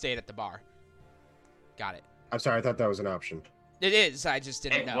 So you stayed at the bar. Got it. I'm sorry. I thought that was an option. It is. I just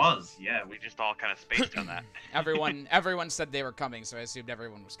didn't know. It was, yeah. We just all kind of spaced on that. Everyone said they were coming, so I assumed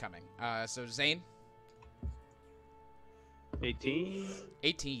everyone was coming. So Zane. 18.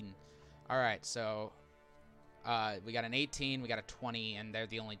 18. All right. So we got an 18, we got a 20, and they're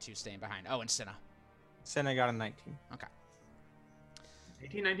the only 2 staying behind. Oh, and Cinna. Sinnoh got a 19. Okay.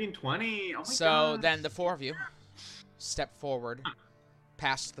 18, 19, 20. Oh my So God. then the 4 of you step forward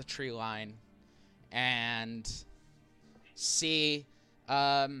past the tree line and see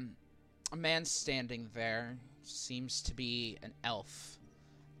a man standing there. Seems to be an elf.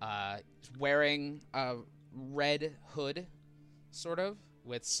 Wearing a red hood, sort of,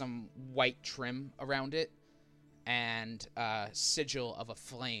 with some white trim around it, and a sigil of a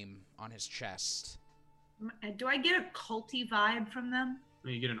flame on his chest. Do I get a culty vibe from them?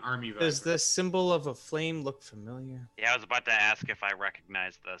 You get an army vibe. Does the symbol of a flame look familiar? Yeah, I was about to ask if I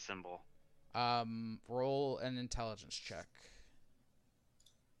recognized the symbol. Roll an intelligence check.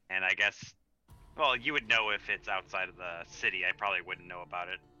 And I guess, well, you would know if it's outside of the city. I probably wouldn't know about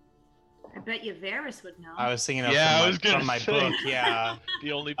it. I bet you Varys would know. I was thinking of Yeah, I was from, gonna from my say. book, yeah.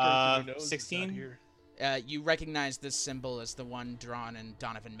 The only person who knows 16? is not here. You recognize this symbol as the one drawn in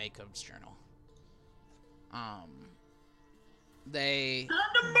Donovan Makov's journal. They Time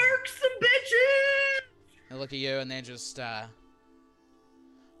to murk some bitches! They look at you and they just,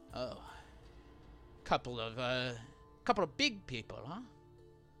 couple of big people, huh?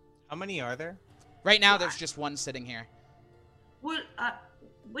 How many are there? Right now, there's just one sitting here. What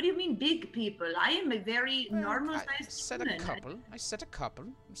do you mean big people? I am a very normal-sized I human. said a couple.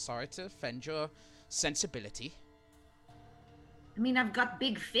 I'm sorry to offend your sensibility. I mean, I've got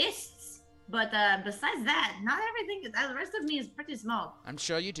big fists, but besides that, not everything. The rest of me is pretty small. I'm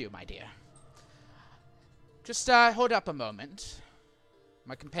sure you do, my dear. Just, hold up a moment.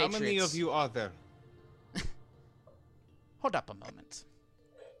 My compatriots... How many of you are there? Hold up a moment.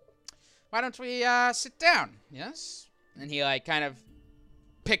 Why don't we, sit down, yes? And he, like, kind of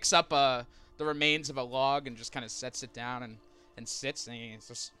picks up, the remains of a log and just kind of sets it down and sits, and he's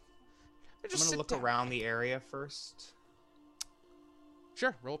just... I'm gonna look around the area first.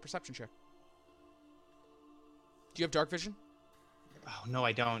 Sure, roll a perception check. Do you have dark vision? Oh, no,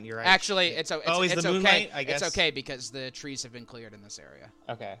 I don't. You're right. Actually, it's is it's the okay. moonlight? I guess. It's okay because the trees have been cleared in this area.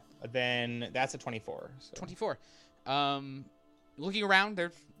 Okay, then that's a 24. So. 24. Looking around,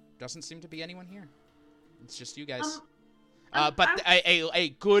 there doesn't seem to be anyone here. It's just you guys. But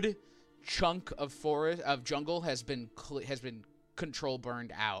a good chunk of forest of jungle has been control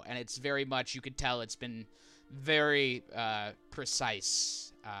burned out, and it's very much, you could tell it's been very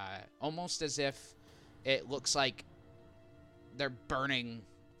precise, almost as if it looks like they're burning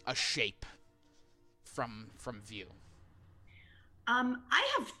a shape from view. I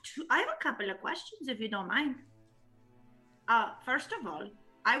have a couple of questions, if you don't mind. First of all,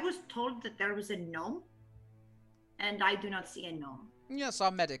 I was told that there was a gnome, and I do not see a gnome. Yes, our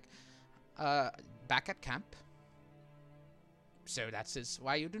medic, back at camp. So that's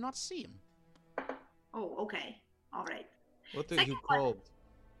why you do not see him. Oh, okay. All right. What are you called?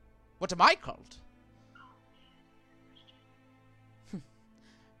 What am I called?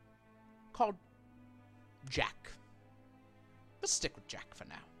 Called Jack. Let's stick with Jack for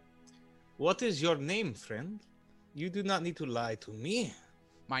now. What is your name, friend? You do not need to lie to me.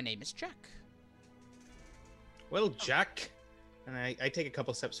 My name is Jack. Well, Jack, and I take a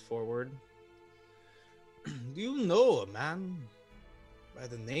couple steps forward. Do you know a man by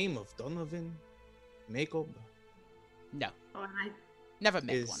the name of Donovan Macob? No. Oh, and I Never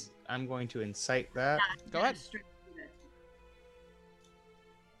met one. I'm going to incite that. Go ahead.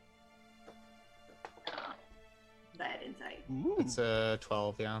 Bad insight. It's a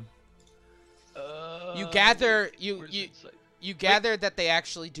 12, yeah. You gather you gather that they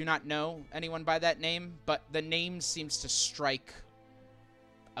actually do not know anyone by that name, but the name seems to strike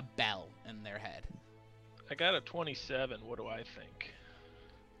a bell in their head. I got a 27. What do I think?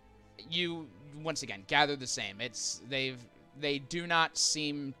 You once again gather the same. They do not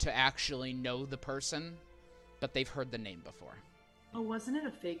seem to actually know the person, but they've heard the name before. Oh, wasn't it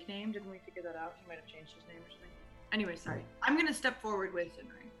a fake name? Didn't we figure that out? He might have changed his name or something. Anyway, sorry. I'm gonna step forward with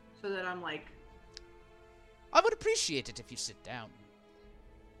Sinri so that I'm like. I would appreciate it if you sit down.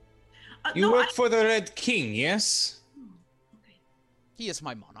 You no, work for the Red King, yes? He is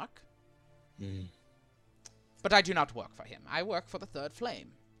my monarch. Hmm. But I do not work for him. I work for the Third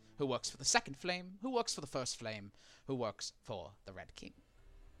Flame, who works for the Second Flame, who works for the First Flame, who works for the Red King.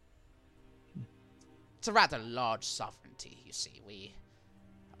 It's a rather large sovereignty, you see. We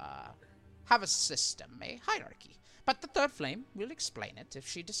have a system, a hierarchy. But the Third Flame will explain it if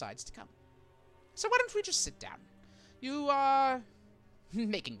she decides to come. So why don't we just sit down? You are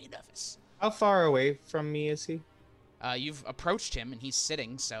making me nervous. How far away from me is he? You've approached him, and he's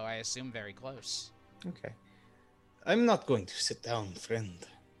sitting, so I assume very close. Okay. I'm not going to sit down, friend.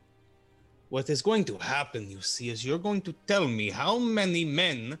 What is going to happen, you see, is you're going to tell me how many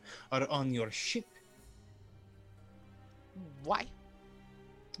men are on your ship. Why?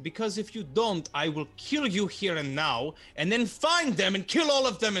 Because if you don't, I will kill you here and now, and then find them and kill all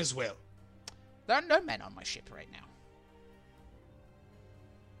of them as well. There are no men on my ship right now.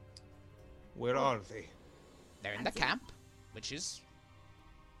 Where are they? They're in the camp, which is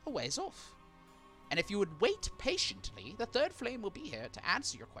a ways off. And if you would wait patiently, the Third Flame will be here to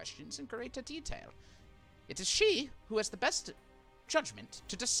answer your questions in greater detail. It is she who has the best judgment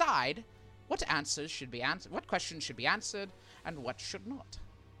to decide what answers should be answered, what questions should be answered, and what should not.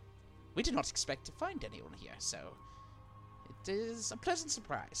 We did not expect to find anyone here, so it is a pleasant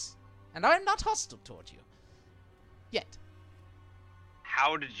surprise. And I am not hostile toward you. Yet.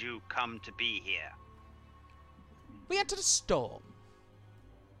 How did you come to be here? We entered a storm.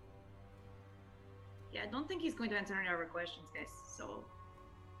 Yeah, I don't think he's going to answer any of our questions, guys, so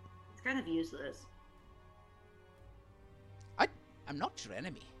it's kind of useless. I'm not your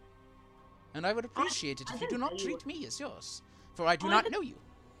enemy. And I would appreciate it if you do not treat me as yours, for I do Oh, not know you.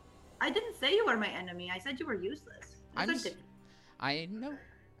 I didn't say you were my enemy. I said you were useless. I know.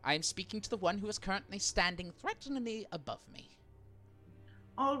 I am speaking to the one who is currently standing threateningly above me.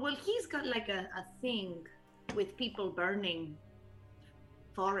 Oh, well, he's got like a thing with people burning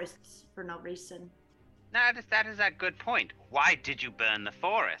forests for no reason. That is a good point. Why did you burn the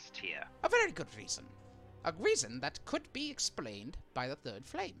forest here? A very good reason. A reason that could be explained by the Third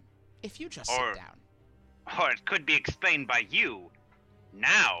Flame, if you just sit down. Or it could be explained by you.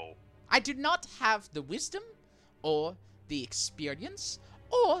 Now. I do not have the wisdom, or the experience,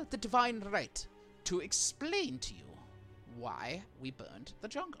 or the divine right to explain to you why we burned the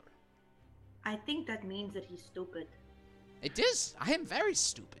jungle. I think that means that he's stupid. It is. I am very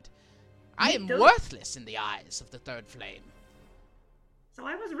stupid. I am too. worthless in the eyes of the Third Flame. So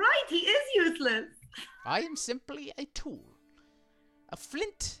I was right. He is useless. I am simply a tool. A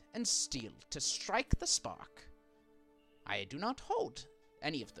flint and steel to strike the spark. I do not hold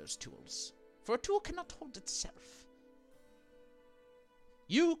any of those tools, for a tool cannot hold itself.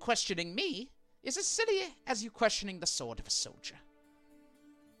 You questioning me is as silly as you questioning the sword of a soldier.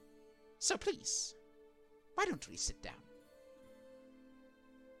 So please, why don't we sit down?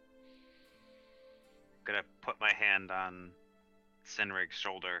 Gonna put my hand on Sinrig's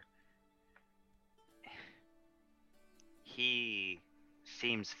shoulder. He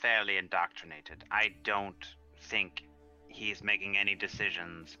seems fairly indoctrinated. I don't think he's making any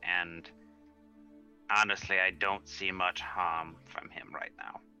decisions, and honestly, I don't see much harm from him right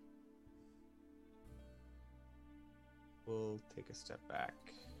now. We'll take a step back.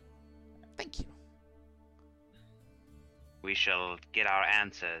 Thank you. We shall get our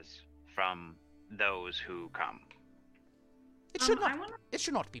answers from those who come. It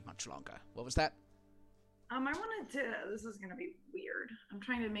should not be much longer. What was that? I wanted to. This is gonna be weird. I'm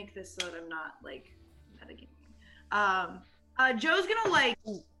trying to make this so that I'm not like metagaming. Joe's gonna like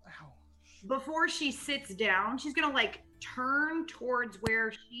before she sits down, she's gonna like turn towards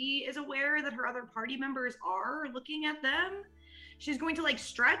where she is aware that her other party members are looking at them. She's going to like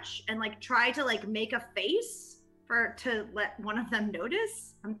stretch and like try to like make a face to let one of them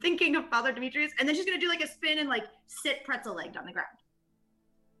notice. I'm thinking of Father Demetrius, and then she's gonna do like a spin and like sit pretzel legged on the ground.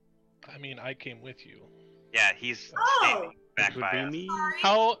 I mean, I came with you. Yeah, he's Oh! back by us.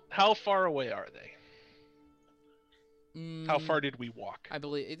 How far away are they? How far did we walk? I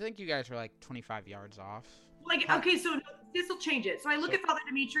think you guys are like 25 yards off. Like, okay, so this will change it. So I look at Father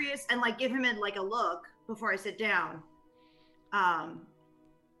Demetrius and like give him like a look before I sit down.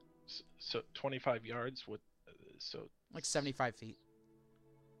 So 25 yards. What? So like 75 feet.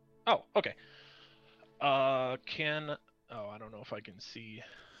 Oh, okay. I don't know if I can see.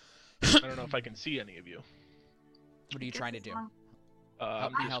 I don't know if I can see any of you. What are you trying to do?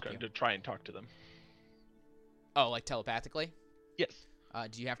 I'm me just help trying you. to try and talk to them. Oh, like telepathically? Yes.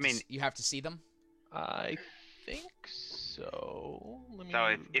 Do you have to? You have to see them? I think so. Let me...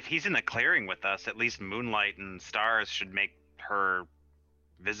 So if he's in the clearing with us, at least moonlight and stars should make her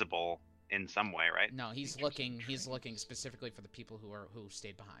visible in some way, right? No, he's looking specifically for the people who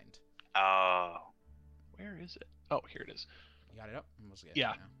stayed behind. Oh. Where is it? Oh, here it is. You got it up?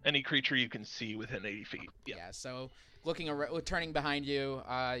 Yeah. Any creature you can see within 80 feet. Yeah. So turning behind you,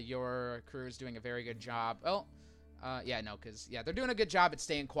 your crew is doing a very good job. Well, they're doing a good job at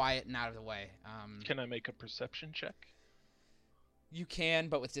staying quiet and out of the way. Can I make a perception check? You can,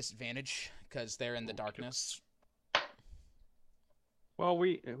 but with disadvantage because they're in the darkness. Well,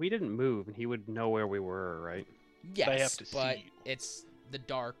 we didn't move, and he would know where we were, right? Yes, they have to but see you. It's the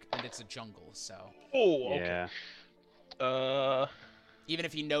dark and it's a jungle, so. Oh, okay. Yeah. Even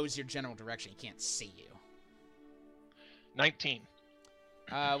if he knows your general direction, he can't see you. 19.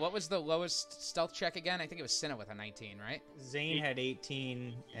 What was the lowest stealth check again? I think it was Cinna with a 19, right? Zane had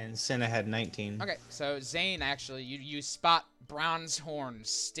 18 and Cinna had 19. Okay, so Zane actually, you spot bronze horns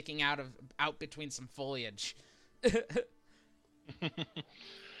sticking out between some foliage.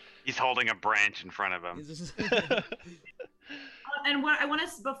 He's holding a branch in front of him. And what I want to,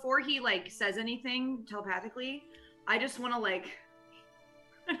 before he like says anything telepathically, I just want to like,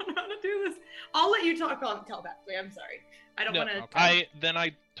 I don't know how to do this. I'll let you talk on telepathically. I'm sorry. I don't want to. Okay.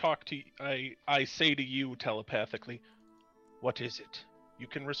 I say to you telepathically, what is it? You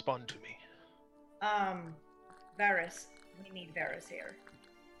can respond to me. Varys. We need Varys here.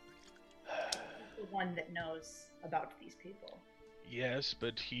 He's the one that knows about these people. Yes,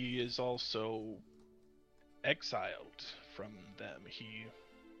 but he is also exiled from them. He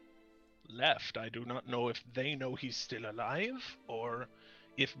left. I do not know if they know he's still alive, or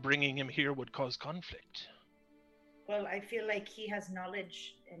if bringing him here would cause conflict. Well, I feel like he has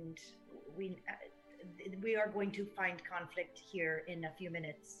knowledge, and we are going to find conflict here in a few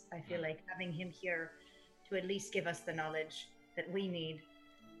minutes. I feel like having him here to at least give us the knowledge that we need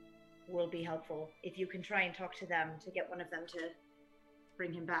will be helpful. If you can try and talk to them to get one of them to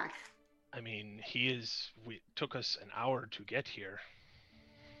bring him back. I mean, it took us an hour to get here.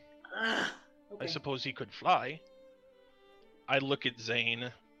 Okay. I suppose he could fly. I look at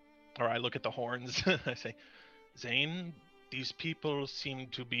Zane, or I look at the horns. I say, Zane, these people seem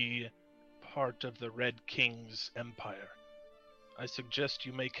to be part of the Red King's empire. I suggest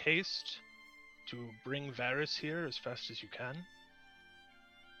you make haste to bring Varys here as fast as you can.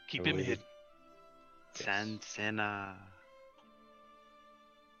 Keep him hidden. Send Cinna.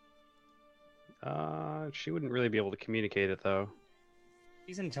 She wouldn't really be able to communicate it, though.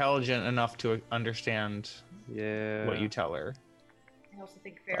 He's intelligent enough to understand what you tell her. I also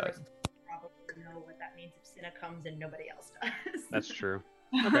think Varys probably know what that means if Cinna comes and nobody else does. That's true.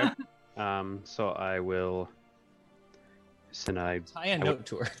 Okay. So I will. Cinna, tie a note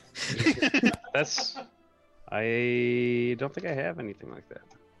to her. I don't think I have anything like that.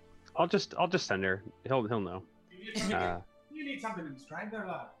 I'll just send her. He'll know. You need something to describe their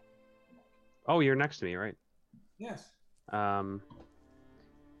love. Oh, you're next to me, right? Yes.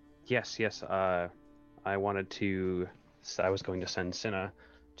 Yes. I wanted to. I was going to send Cinna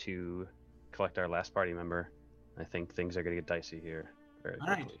to collect our last party member. I think things are going to get dicey here very All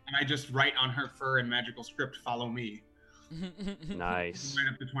quickly. right. And I just write on her fur in magical script, "Follow me." Nice.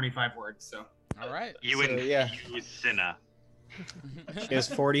 Right up to 25 words. So. All right. You and use Cinna. She has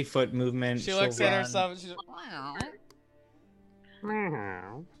 40-foot movement. She looks at herself and she's like,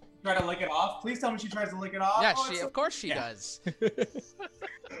 Try to lick it off. Please tell me she tries to lick it off. Yeah, of course she does.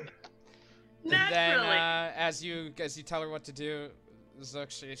 And then, as you tell her what to do,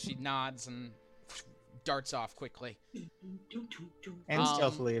 Zook, she nods and darts off quickly. And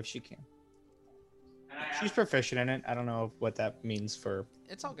stealthily if she can. She's proficient in it. I don't know what that means for.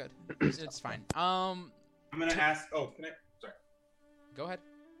 It's all good. It's fine. I'm gonna ask. Oh, can I? Sorry. Go ahead.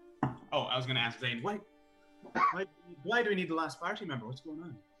 Oh, I was gonna ask Zane. Why do we need the last party member? What's going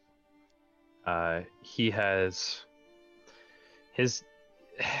on? He has his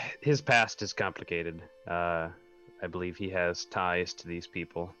past is complicated. I believe he has ties to these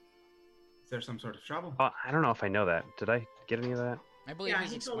people. Is there some sort of trouble? Oh, I don't know if I know that. Did I get any of that? I believe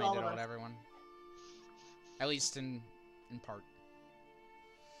he's explained it to everyone. At least in part.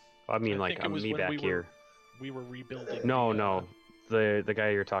 I mean, like, me back here. We were rebuilding. No, the guy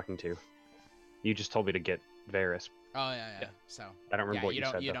you're talking to. You just told me to get Varys. Oh yeah. So I don't remember what you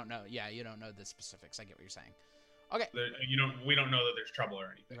said. You don't know. Yeah, you don't know the specifics. I get what you're saying. Okay. We don't know that there's trouble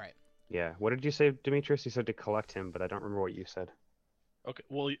or anything. Right. Yeah. What did you say, Demetrius? You said to collect him, but I don't remember what you said. Okay.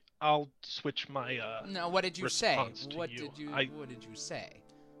 Well, I'll switch my. No. What did you say? What did you say?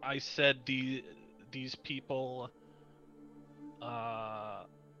 I said these people. Thought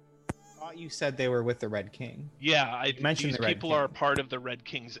you said they were with the Red King. Yeah, mentioned these the Red people King. are part of the Red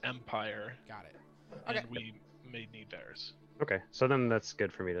King's empire. Got it. And Okay. we may need theirs. Okay, so then that's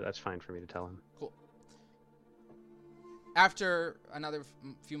good for me. That's fine for me to tell him. Cool. After another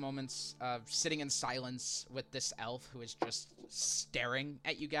few moments of sitting in silence with this elf who is just staring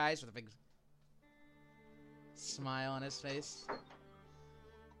at you guys with a big smile on his face,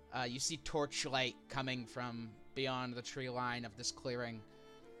 you see torchlight coming from beyond the tree line of this clearing,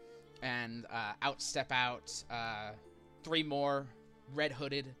 and step out 3 more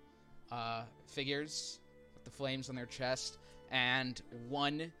red-hooded figures with the flames on their chest, and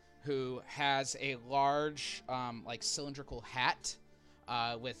one who has a large, like, cylindrical hat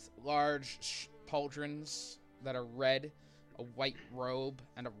with large pauldrons that are red, a white robe,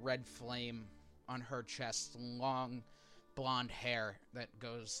 and a red flame on her chest, long blonde hair that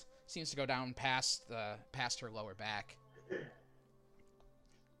seems to go down past her lower back.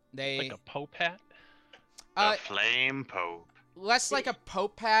 Like a Pope hat? The Flame Pope. Less like a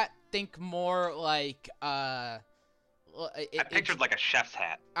Pope hat, think more like I pictured like a chef's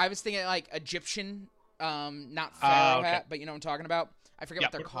hat. I was thinking like Egyptian, not pharaoh hat, but you know what I'm talking about. I forget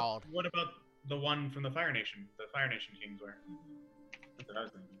what they're called. What about the one from the Fire Nation? The Fire Nation kings wear. That's what I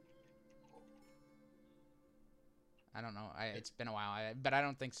was thinking. I don't know. It's been a while, but I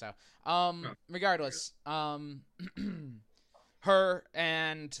don't think so. Regardless, her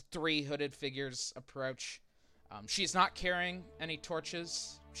and 3 hooded figures approach. She's not carrying any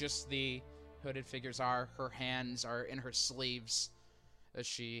torches, just the hooded figures are. Her hands are in her sleeves as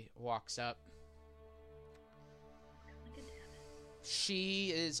she walks up.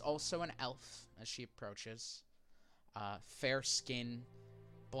 She is also an elf as she approaches. Fair skin,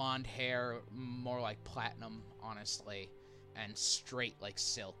 blonde hair, more like platinum, honestly, and straight like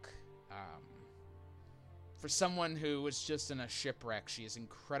silk. For someone who was just in a shipwreck, she is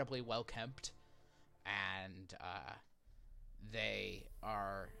incredibly well kept, and they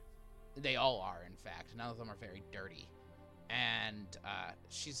all are, in fact. None of them are very dirty. And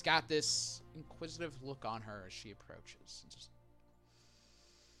she's got this inquisitive look on her as she approaches. Just,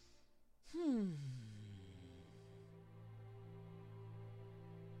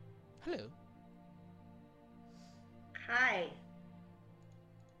 Hello. Hi.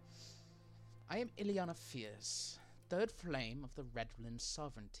 I am Ileana Fierce, 3rd Flame of the Redland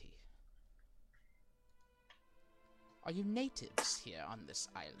Sovereignty. Are you natives here on this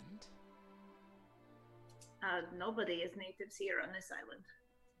island? Nobody is natives here on this island.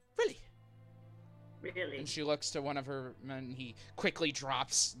 Really? Really? And she looks to one of her men. He quickly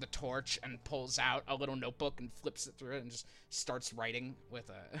drops the torch and pulls out a little notebook and flips it through it and just starts writing with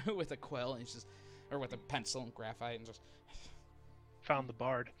a with a quill and or with a pencil and graphite and just found the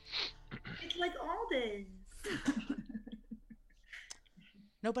bard. It's like all this.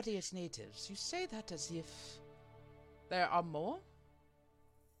 Nobody is natives. You say that as if there are more?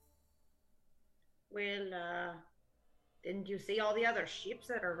 Well, didn't you see all the other ships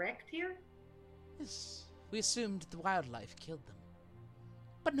that are wrecked here? Yes, we assumed the wildlife killed them.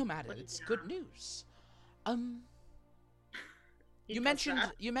 But no matter, it's good news. You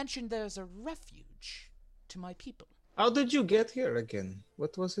mentioned there's a refuge to my people. How did you get here again?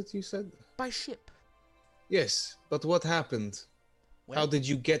 What was it you said? By ship. Yes, but what happened? Well, how did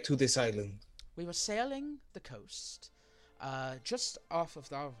you get to this island? We were sailing the coast, just off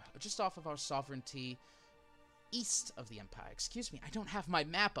of our sovereignty, east of the Empire. Excuse me, I don't have my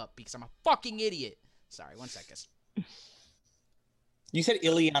map up because I'm a fucking idiot. Sorry, 1 second. You said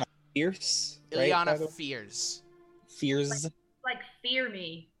Ileana Fierce? Ileana Fierce. Fierce? Like fear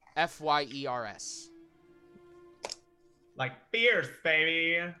me. Fyers. Like fierce,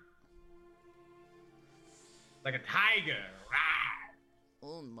 baby. Like a tiger.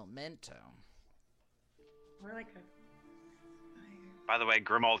 Rah. Un momento. More like a. By the way,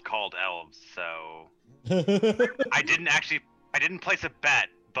 Grimald called elves, so I didn't place a bet,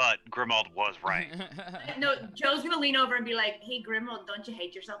 but Grimald was right. No, Joe's gonna lean over and be like, "Hey, Grimald, don't you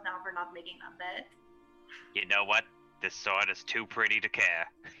hate yourself now for not making that bet?" You know what? This sword is too pretty to care.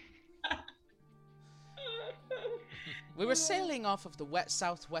 We were sailing off of the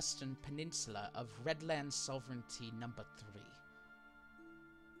southwestern peninsula of Redland Sovereignty number 3.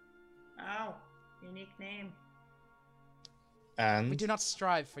 Oh, unique name. And We do not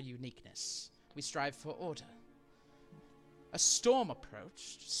strive for uniqueness. We strive for order. A storm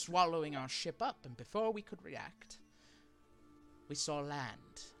approached, swallowing our ship up, and before we could react, we saw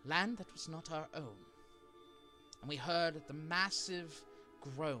land that was not our own. And we heard the massive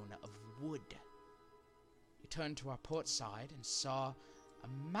groan of wood. We turned to our port side and saw a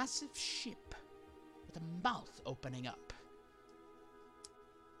massive ship with a mouth opening up.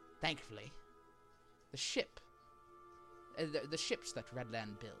 Thankfully, the ships that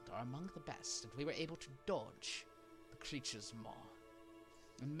Redland built are among the best, and we were able to dodge the creature's maw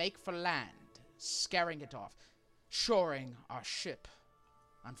and make for land, scaring it off, shoring our ship,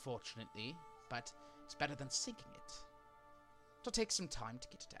 unfortunately, but it's better than sinking it. It'll take some time to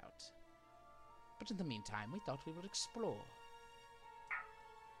get it out. But in the meantime, we thought we would explore.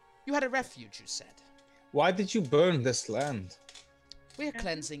 You had a refuge, you said. why did you burn this land? We are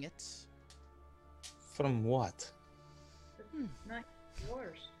cleansing it. From what? Not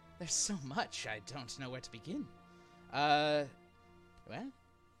yours. There's so much, I don't know where to begin. Well,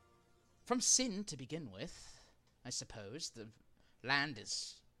 from sin to begin with, I suppose. The land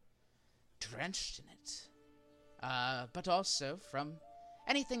is drenched in it. But also from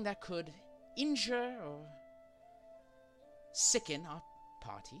anything that could injure or sicken our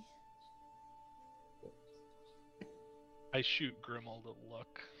party. I shoot Grimald a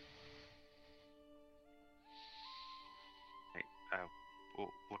look. We'll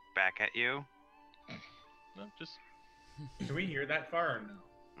look back at you. No, just. Do we hear that far or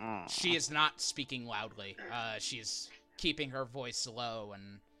no? She is not speaking loudly. She is keeping her voice low,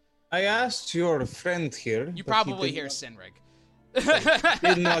 and I asked your friend here. you but he probably did hear not- Sinrig.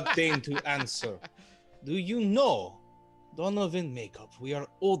 did not deign to answer. Do you know Donovan Makeup? We are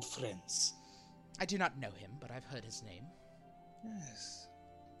old friends. I do not know him, but I've heard his name. Yes.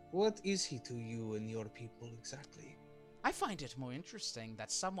 What is he to you and your people exactly? I find it more interesting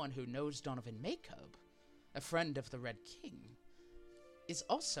that someone who knows Donovan Makeup, a friend of the Red King, is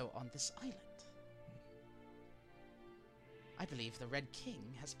also on this island. I believe the Red King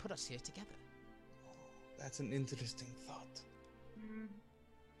has put us here together. That's an interesting thought.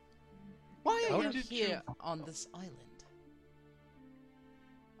 Why How are you did here you- on this island?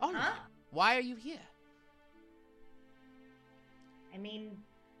 All Huh? right. Why are you here? I mean,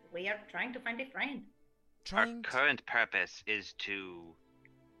 we are trying to find a friend. Our current purpose is to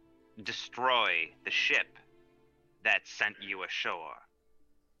destroy the ship that sent you ashore.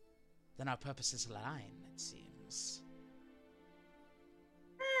 Then our purposes align, it seems.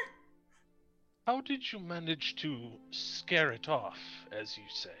 How did you manage to scare it off, as you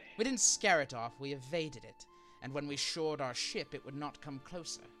say? We didn't scare it off, we evaded it. And when we shored our ship, it would not come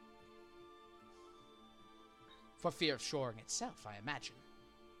closer. For fear of shoring itself, I imagine.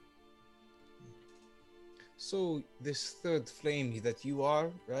 So, this third flame that you are,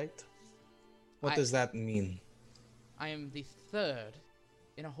 right? What does that mean? I am the third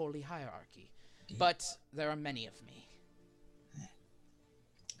in a holy hierarchy, but there are many of me.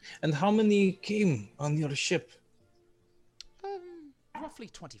 And how many came on your ship? Roughly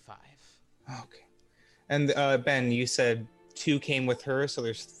 25. Okay. And Ben, you said 2 came with her, so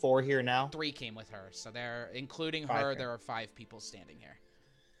there's 4 here now? 3 came with her, so there, including 5 her, here. there are 5 people standing here.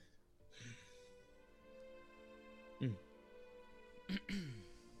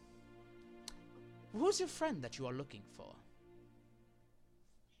 Who's your friend that you are looking for?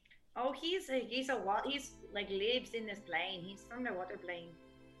 Oh, he's like lives in this plane. He's from the water plane.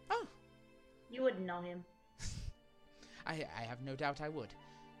 Oh. You wouldn't know him. I have no doubt I would.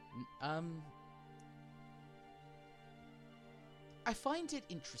 I find it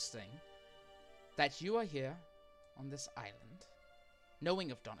interesting that you are here on this island,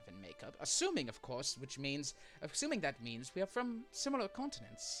 knowing of Donovan Makeup, assuming, of course, assuming that means we are from similar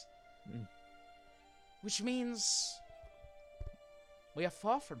continents. Which means we are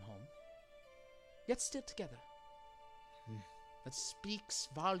far from home, yet still together. That speaks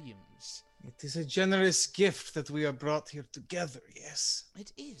volumes. It is a generous gift that we are brought here together, yes.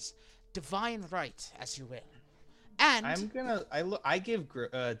 It is. Divine right, as you will. And I give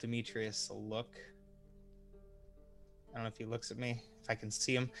Demetrius a look. I don't know if he looks at me. If I can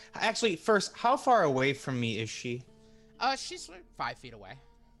see him. Actually, first, how far away from me is she? She's like 5 feet away.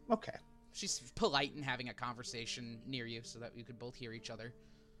 Okay. She's polite and having a conversation near you so that you could both hear each other.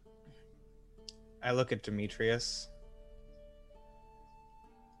 I look at Demetrius.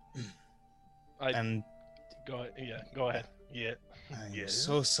 And Go ahead. Yeah. I'm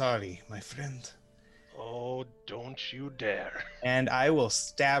so sorry, my friend. Oh, don't you dare. And I will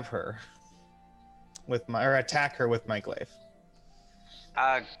stab her or attack her with my glaive.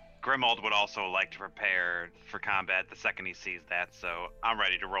 Grimold would also like to prepare for combat the second he sees that, so I'm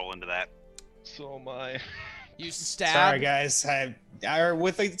ready to roll into that. So am I. You stab. Sorry, guys.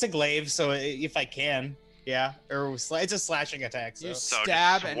 It's a glaive, so if I can, yeah. Or it's a slashing attack. So. You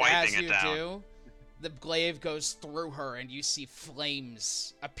stab, and as you do, the glaive goes through her, and you see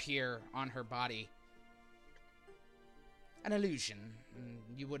flames appear on her body. An illusion.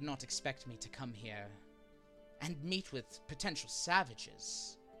 You would not expect me to come here and meet with potential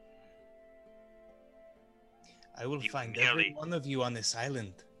savages. I will find every one of you on this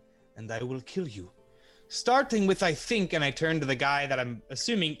island, and I will kill you. Starting with, I think, and I turn to the guy that I'm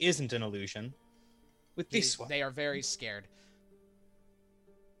assuming isn't an illusion, with this one. They are very scared.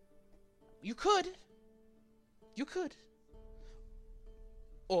 You could.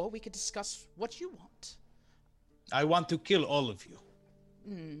 Or we could discuss what you want. I want to kill all of you.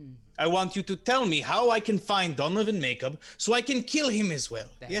 I want you to tell me how I can find Donovan Makeup so I can kill him as well.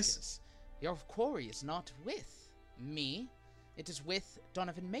 Yes? Your quarry is not with me. It is with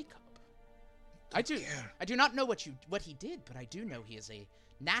Donovan Makeup. I do not know what he did, but I do know he is a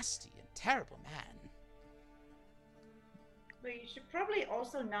nasty and terrible man. But you should probably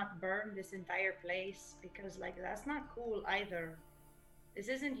also not burn this entire place, because that's not cool either. This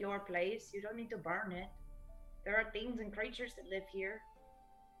isn't your place. You don't need to burn it. There are things and creatures that live here.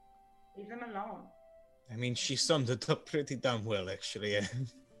 Leave them alone. I mean, she summed it up pretty damn well, actually.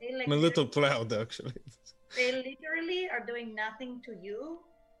 They, I'm a little proud, actually. They literally are doing nothing to you,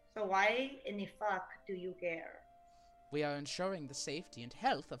 so why in the fuck do you care? We are ensuring the safety and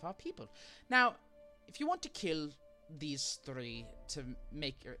health of our people. Now, if you want to kill these three to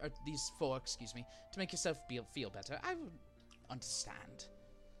make these four, excuse me, to make yourself feel better, I would understand.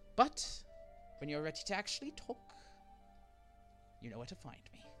 But when you're ready to actually talk, you know where to find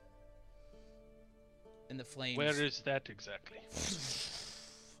me. In the flames. Where is that exactly?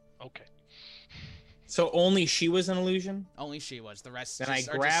 Okay. So only she was an illusion? Only she was. The rest then just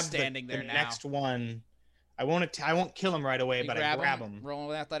I are grab just standing there now. Next one. I won't kill him right away, but I grab him.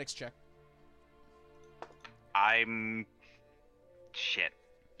 Roll an athletics check. Shit.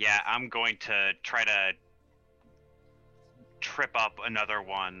 Yeah, I'm going to try to trip up another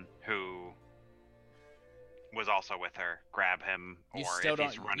one who was also with her. Grab him, or if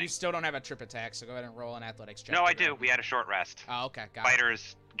he's running. You still don't have a trip attack, so go ahead and roll an athletics check. No, I do. We had a short rest. Oh, okay. Got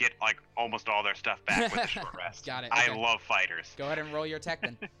Fighters get almost all their stuff back with a short rest. Got it. Okay. I love fighters. Go ahead and roll your attack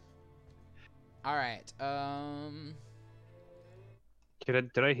then. All right.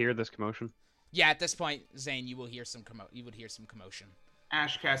 Did I hear this commotion? Yeah, at this point, Zane, you will hear some commotion.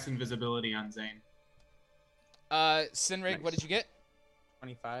 Ash casts invisibility on Zane. Sinrig, Nice. What did you get?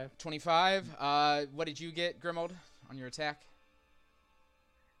 25. 25. What did you get, Grimold, on your attack?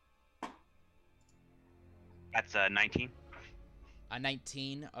 That's 19. A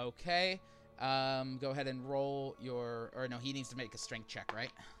 19. Okay. Go ahead and roll your. Or no, he needs to make a strength check,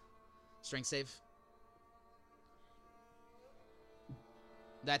 right? Strength save.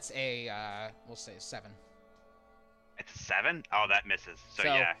 That's we'll say 7. It's a 7? Oh, that misses. So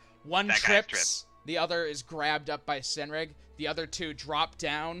yeah. One that trips, the other is grabbed up by Senrig. The other two drop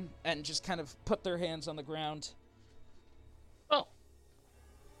down and just kind of put their hands on the ground. Oh.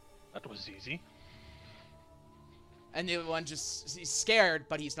 That was easy. And the other one he's scared,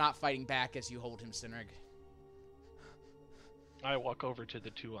 but he's not fighting back as you hold him, Senrig. I walk over to the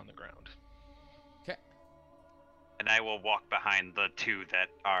two on the ground. Okay. And I will walk behind the two that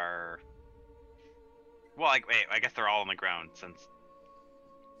are... Well, I guess they're all on the ground since...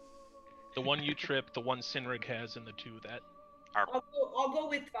 The one you trip, the one Sinrig has, and the two that are... I'll go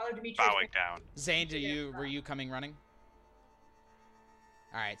with Father Demetrius. Bowing down. Zane, were you coming running?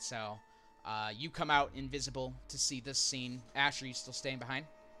 Alright, so... you come out invisible to see this scene. Ash, are you still staying behind?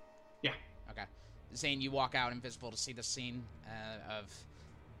 Yeah. Okay. Zane, you walk out invisible to see the scene of...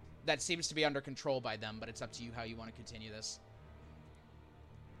 That seems to be under control by them, but it's up to you how you want to continue this.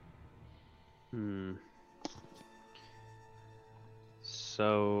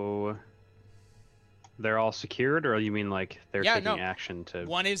 So... they're all secured, or you mean like they're Yeah, taking no. action to?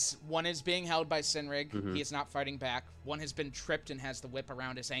 One is being held by Sinrig. Mhm. He is not fighting back. One has been tripped and has the whip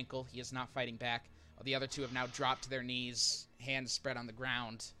around his ankle. He is not fighting back. The other two have now dropped to their knees, hands spread on the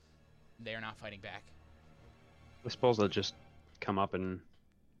ground. They are not fighting back. I suppose I'll just come up and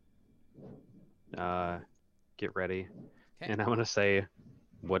get ready. Okay. And I'm gonna say,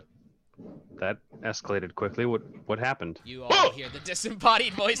 what? That escalated quickly. What happened? You all hear the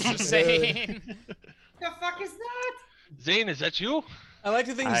disembodied voice of Zane. The fuck is that? Zane, is that you? I like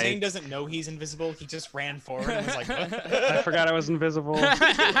to think I- Zane doesn't know he's invisible. He just ran forward and was like, I forgot I was invisible.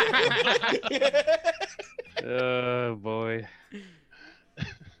 Oh boy.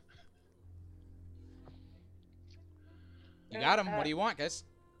 You got him. What do you want, guys?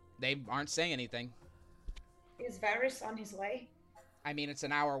 They aren't saying anything. Is Varys on his way? I mean, it's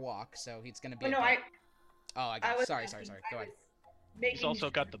an hour walk, so he's gonna be. Oh, no, about- I Oh, I got. was Sorry. asking- Go I ahead. was making He's also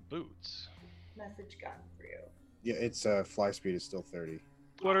got the boots. message gotten for you. Yeah, it's fly speed is still 30.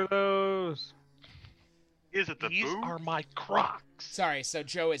 What are those? Is it the These boot? are my Crocs. Sorry. So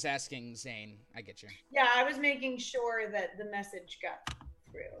Joe is asking Zane. I get you. Yeah, I was making sure that the message got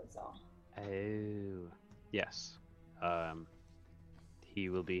through. That's all. Oh, yes. He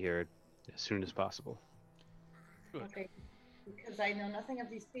will be here as soon as possible. Good. Okay. Because I know nothing of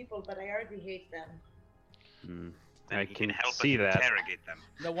these people, but I already hate them. Hmm. Then I he can help see us that interrogate them.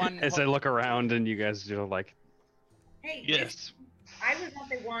 The one. as I look around, and you guys are like, Hey, Yes. I was not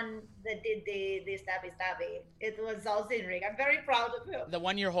the one that did the stabby stabby. It was all Zinrig. I'm very proud of him. The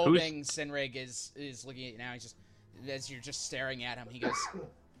one you're holding, Sinrig, is looking at you now. He's just, as you're just staring at him, he goes,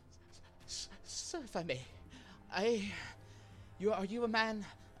 "Sir, if I may, are you a man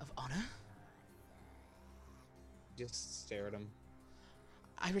of honor? just stare at him.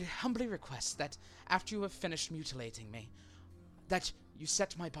 I would humbly request that after you have finished mutilating me, that you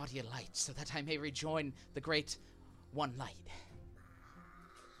set my body alight so that I may rejoin the great one light."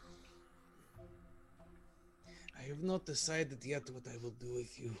 I have not decided yet what I will do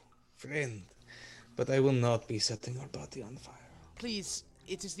with you, friend, but I will not be setting our body on fire. Please,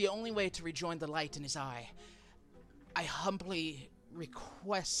 it is the only way to rejoin the light in his eye. I humbly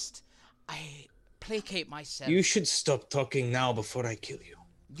request, I placate myself. You should stop talking now before I kill you.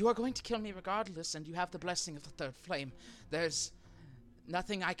 You are going to kill me regardless, and you have the blessing of the third flame. There's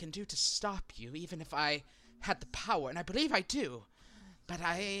nothing I can do to stop you, even if I had the power, and I believe I do. But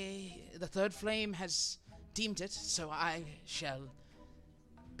the third flame has deemed it, so I shall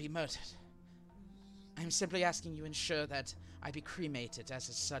be murdered. I'm simply asking you ensure that I be cremated as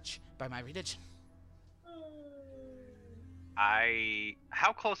such by my religion.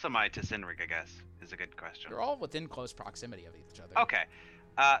 How close am I to Sinrig, I guess, is a good question. You're all within close proximity of each other. Okay.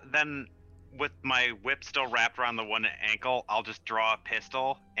 Then, with my whip still wrapped around the one ankle, I'll just draw a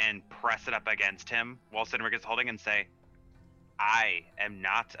pistol and press it up against him while Sinrig is holding and say, "I am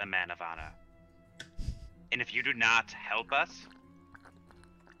not a man of honor. And if you do not help us,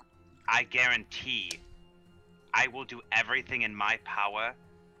 I guarantee I will do everything in my power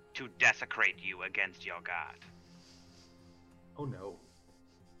to desecrate you against your god." Oh no.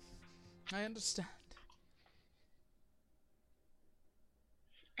 I understand.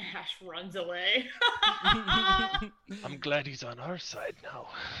 Ash runs away. I'm glad he's on our side now.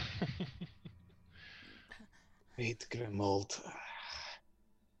 Wait, Grimold.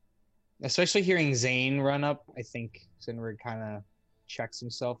 Especially hearing Zane run up, I think Sinrig kind of checks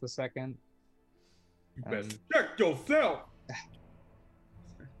himself a second. You best check yourself.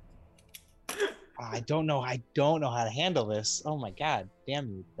 I don't know how to handle this. Oh my god, damn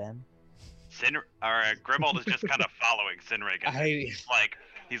you, Ben. Grimold is just kind of following Sinrig. And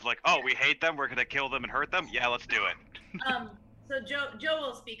he's like, "Oh, we hate them. We're gonna kill them and hurt them. Yeah, let's do it." So Joe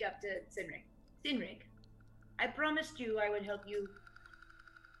will speak up to Sinrig. Sinrig, I promised you I would help you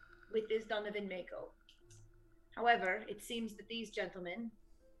with this Donovan Mako. However, it seems that these gentlemen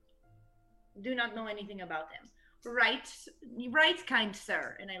do not know anything about him. Right, kind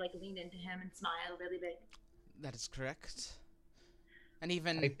sir. And I lean into him and smile really big. That is correct. And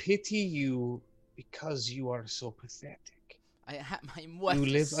even I pity you because you are so pathetic. I'm what? You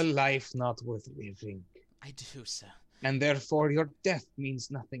live a life not worth living. I do, sir. And therefore your death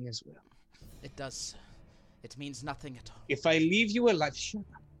means nothing as well. It does, sir. It means nothing at all. If I leave you alive, shut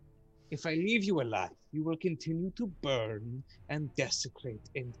up. If I leave you alive, you will continue to burn and desecrate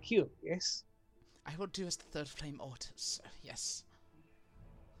and kill, yes? I will do as the third flame orders, sir. Yes.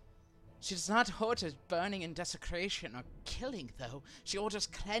 She does not order burning and desecration or killing, though. She orders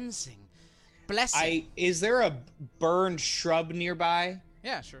cleansing, blessing. Is there a burned shrub nearby?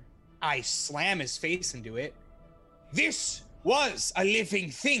 Yeah, sure. I slam his face into it. This was a living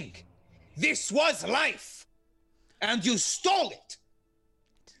thing. This was life! And you stole it!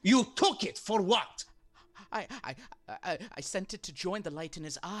 You took it for what? I sent it to join the light in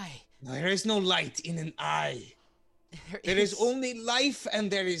his eye. There is no light in an eye. There is only life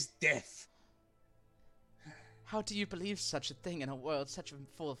and there is death. How do you believe such a thing in a world such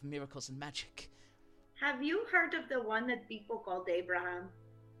full of miracles and magic? Have you heard of the one that people called Abraham?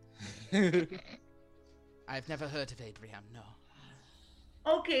 I've never heard of Abraham, no.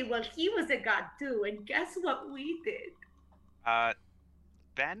 Okay, well, he was a god too, and guess what we did?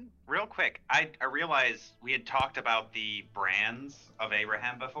 Ben, real quick, I realized we had talked about the brands of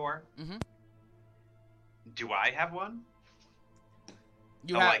Abraham before. Mm-hmm. Do I have one?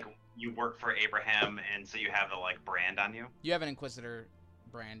 You have... Like, you work for Abraham, and so you have the, like, brand on you? You have an Inquisitor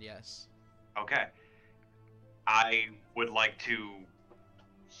brand, yes. Okay. I would like to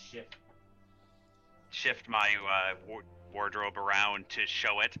shift my wardrobe around to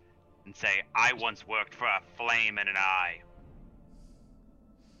show it and say, I once worked for a flame in an eye.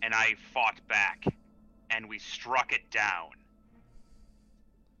 And I fought back, and we struck it down.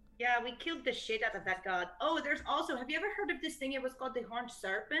 Yeah, we killed the shit out of that god. Oh, there's also, have you ever heard of this thing? It was called the Horned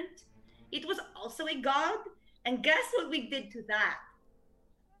Serpent. It was also a god, and guess what we did to that?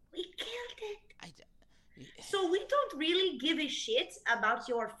 We killed it. So we don't really give a shit about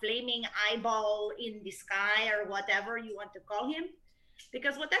your flaming eyeball in the sky or whatever you want to call him.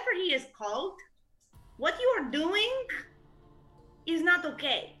 Because whatever he is called, what you are doing is not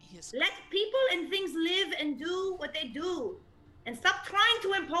okay. Let people and things live and do what they do. And stop trying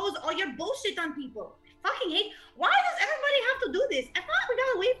to impose all your bullshit on people. I fucking hate, why does everybody have to do this? I thought we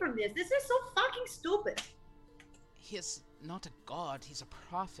got away from this. This is so fucking stupid. He is not a god, he's a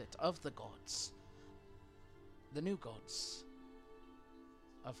prophet of the gods. The new gods.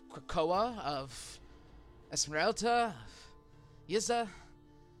 Of Krakoa, of Esmeralda, of Yizza,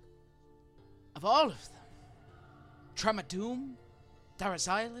 of all of them. Tramadoom,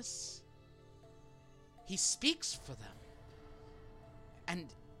 Darazilis. He speaks for them.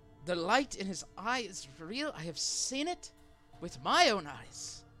 And the light in his eye is real. I have seen it with my own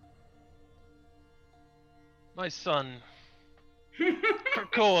eyes. My son,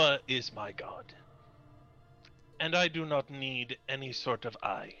 Krakoa is my god. And I do not need any sort of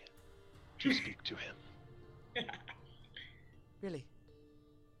eye to speak to him. Really?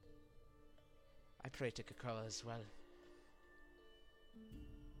 I pray to Krakoa as well.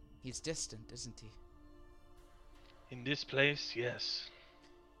 He's distant, isn't he? In this place, yes.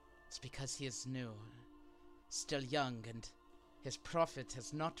 It's because he is new, still young, and his prophet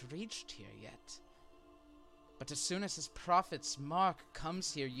has not reached here yet. But as soon as his prophet's mark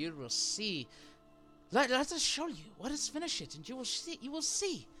comes here, you will see. Let us show you. Let us finish it, and you will see. You will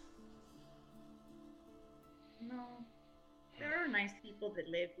see. No, there are nice people that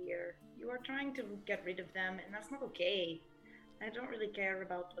live here. You are trying to get rid of them, and that's not okay. I don't really care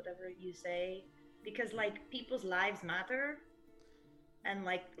about whatever you say, because, like, people's lives matter, and,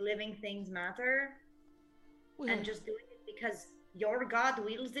 like, living things matter, and just doing it because your god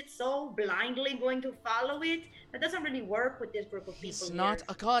wills it so, blindly going to follow it, that doesn't really work with this group of people. He's not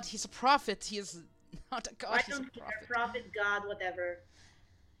a god, he's a prophet. He is not a god, I he's don't a care, prophet, god, whatever.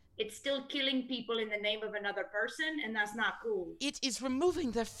 It's still killing people in the name of another person, and that's not cool. It is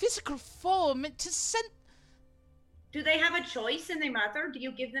removing their physical form to send... Do they have a choice and they matter? Do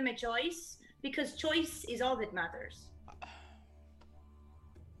you give them a choice? Because choice is all that matters.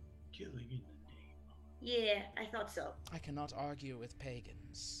 Killing in the name. Yeah, I thought so. I cannot argue with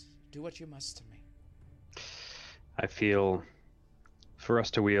pagans. Do what you must to me. I feel for us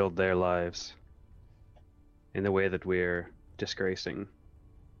to wield their lives in the way that we're disgracing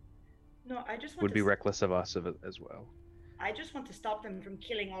No, I just want would to be reckless of us as well. I just want to stop them from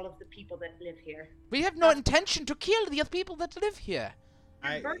killing all of the people that live here. We have no intention to kill the other people that live here.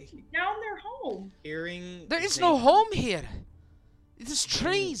 Burn down their home. Hearing There is no home here. It is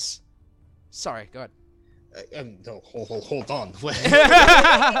trees. Sorry, go ahead. No, hold on.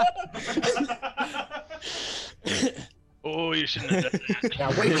 Oh, you shouldn't have done that. Now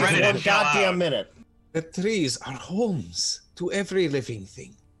wait just one goddamn minute. The trees are homes to every living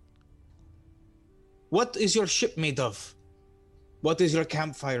thing. What is your ship made of? What is your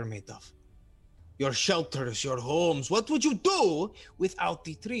campfire made of? Your shelters, your homes. What would you do without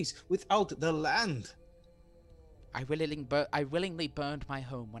the trees, without the land? I willingly burned my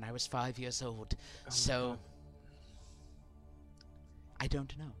home when I was 5 years old, so I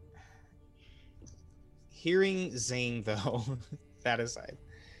don't know. Hearing Zane, though, that aside,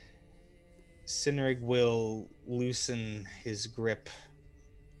 Cynric will loosen his grip.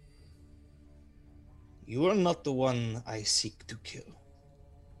 You are not the one I seek to kill.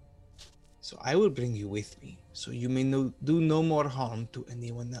 So I will bring you with me, so you may do no more harm to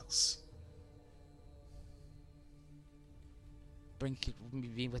anyone else. Bring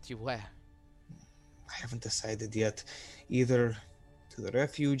me with you where? I haven't decided yet. Either to the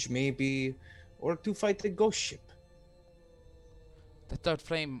refuge, maybe, or to fight the ghost ship. The Third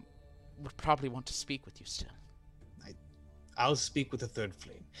Flame would probably want to speak with you still. I'll speak with the Third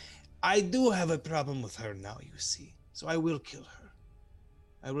Flame. I do have a problem with her now, you see, so I will kill her.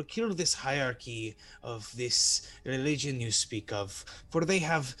 I will kill this hierarchy of this religion you speak of, for they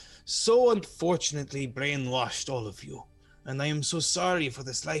have so unfortunately brainwashed all of you, and I am so sorry for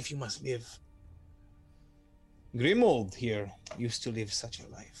this life you must live. Grimold here used to live such a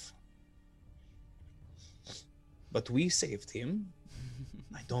life. But we saved him.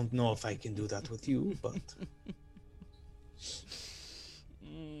 I don't know if I can do that with you, but...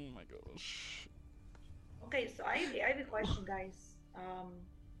 Oh my gosh. Okay, so I have a question, guys.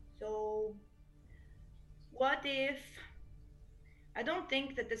 So what if I don't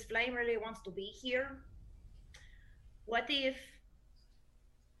think that this flame really wants to be here? What if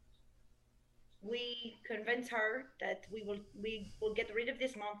we convince her that we will get rid of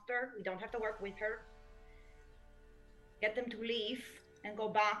this monster? We don't have to work with her. Get them to leave and go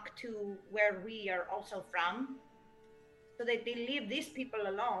back to where we are also from, so that they leave these people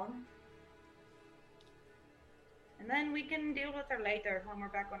alone. And then we can deal with her later when we're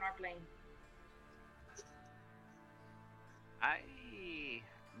back on our plane. I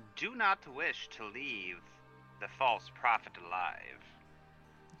do not wish to leave the false prophet alive.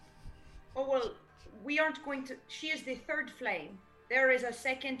 Oh, well, we aren't going to... She is the third flame. There is a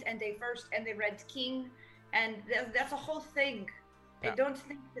second and a first and a red king, and that's a whole thing. Yeah. I don't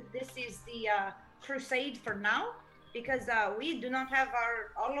think that this is the crusade for now, because we do not have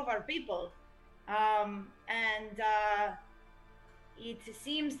all of our people. And it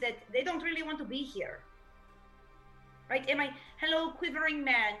seems that they don't really want to be here. Right? Hello, Quivering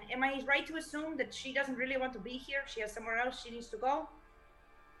Man. Am I right to assume that she doesn't really want to be here? She has somewhere else she needs to go?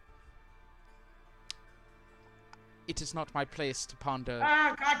 It is not my place to ponder.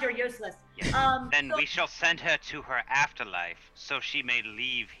 Ah, God, you're useless. Yes. Then we shall send her to her afterlife, so she may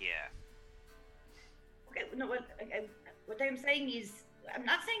leave here. Okay, no, what I'm saying is, I'm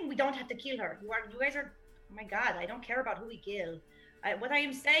not saying we don't have to kill her. You guys are, oh my God, I don't care about who we kill. What I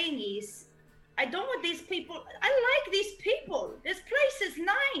am saying is, I don't want these people. I like these people. This place is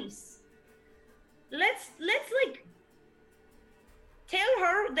nice. Let's like tell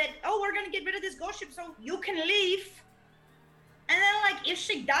her that, oh, we're gonna get rid of this ghost ship so you can leave. And then like if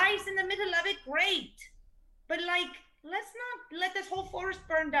she dies in the middle of it, great. But like, let's not let this whole forest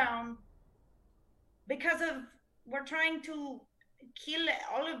burn down because of we're trying to kill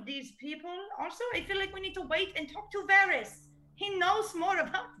all of these people. Also, I feel like we need to wait and talk to Varys. He knows more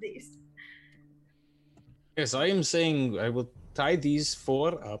about this. Yes, I am saying I will tie these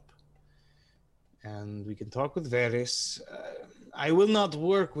 4 up, and we can talk with Varys. I will not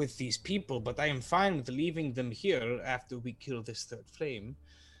work with these people, but I am fine with leaving them here after we kill this third flame.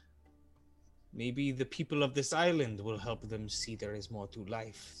 Maybe the people of this island will help them see there is more to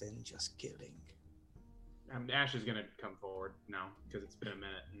life than just killing. Ash is gonna come forward now because it's been a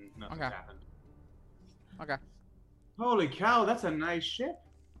minute and nothing's happened. Okay. Holy cow, that's a nice ship.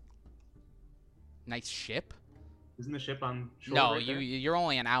 Nice ship? Isn't the ship on shore? No, right there? you're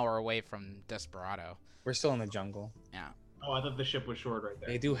only an hour away from Desperado. We're still in the jungle. Yeah. Oh, I thought the ship was shored right there.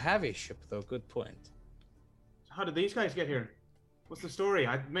 They do have a ship, though. Good point. How did these guys get here? What's the story?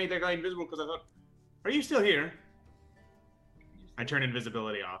 I made that guy invisible because I thought, are you still here? I turn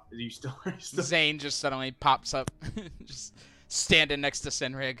invisibility off. Are you still? Zane just suddenly pops up, just standing next to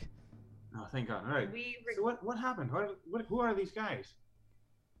Sinrig. Oh, thank God. All right. So what happened? Who are these guys?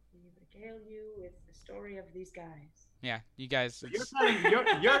 We regale you with the story of these guys. Yeah, you guys. So you're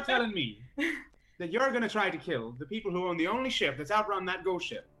telling me that you're gonna try to kill the people who own the only ship that's outrun that ghost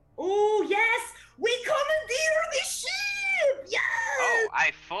ship. Oh yes, we commandeer the ship. Yes. Oh,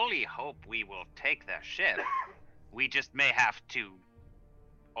 I fully hope we will take their ship. We just may have to,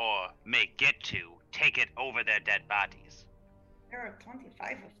 or may get to, take it over their dead bodies. There are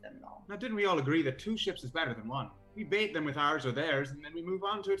 25 of them, though. Now, didn't we all agree that 2 ships is better than 1? We bait them with ours or theirs, and then we move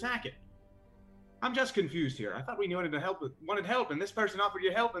on to attack it. I'm just confused here. I thought we wanted help, and this person offered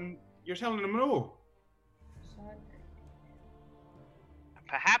you help, and you're telling them no.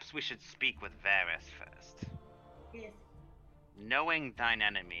 Perhaps we should speak with Varys first. Yes. Knowing thine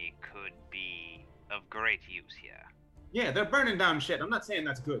enemy could be of great use here. Yeah, they're burning down shit. I'm not saying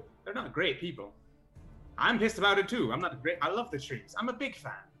that's good. They're not great people. I'm pissed about it too. I love the trees. I'm a big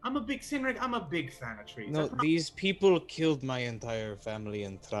fan. Sinrig, I'm a big fan of trees. No, these people killed my entire family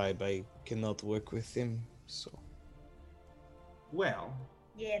and tribe. I cannot work with them, so. Well.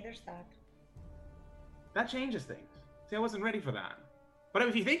 Yeah, there's that. That changes things. See, I wasn't ready for that. But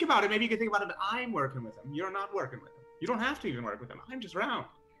if you think about it, maybe you can think about it that I'm working with him. You're not working with him. You don't have to even work with him. I'm just around.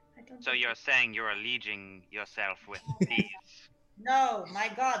 So you're saying you're alleging yourself with these? No, my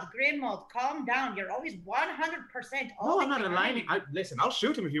God, Grimald, calm down. You're always 100%. No, I'm not aligning. Listen, I'll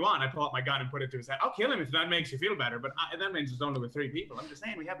shoot him if you want. I pull out my gun and put it to his head. I'll kill him if that makes you feel better. But that means it's only with 3 people. I'm just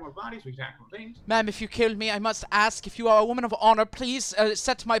saying we have more bodies. We can tackle things. Ma'am, if you kill me, I must ask if you are a woman of honor. Please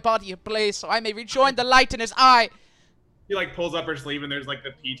set my body ablaze so I may rejoin the light in his eye. He like pulls up her sleeve and there's like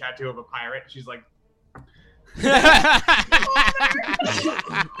the P tattoo of a pirate. She's like.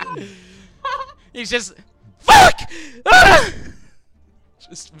 He's just fuck.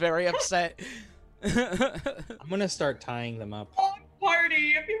 Just very upset. I'm gonna start tying them up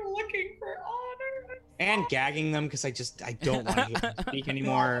Party, if you're looking for honor. and gagging them because I don't want to hear them speak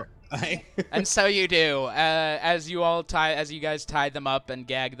anymore. And so you do, as you guys tie them up and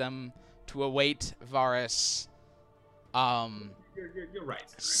gag them to await Varus. You're right.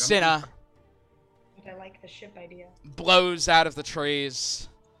 Cinna I like the ship idea. blows out of the trees,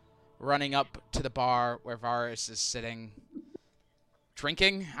 running up to the bar where Varus is sitting,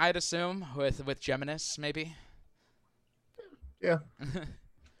 drinking, I'd assume, with Geminis, maybe. Yeah.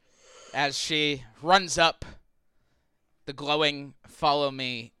 As she runs up, the glowing "Follow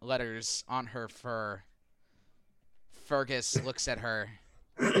me" letters on her fur. Fergus looks at her.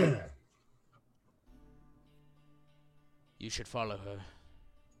 You should follow her.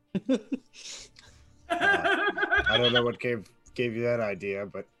 I don't know what gave you that idea,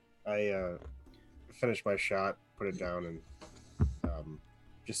 but I finished my shot, put it down, and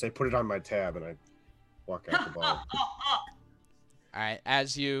just say put it on my tab, and I walk out the bar. All right,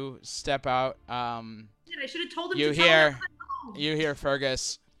 as you step out, I should have told him you to tell him. hear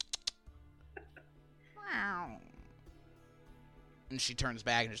Fergus. Wow. And she turns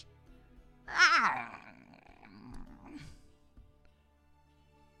back and just.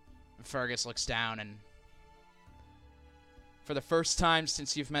 Fergus looks down, and for the first time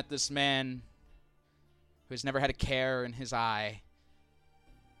since you've met this man who has never had a care in his eye,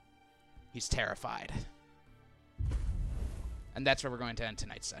 he's terrified. And that's where we're going to end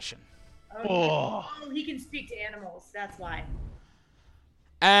tonight's session. Oh, he can speak to animals. That's why.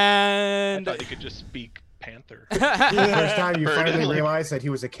 And I thought you could just speak panther. The first time you finally realized that he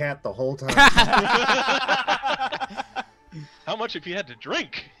was a cat the whole time. How much have you had to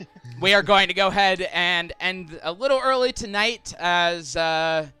drink? We are going to go ahead and end a little early tonight, as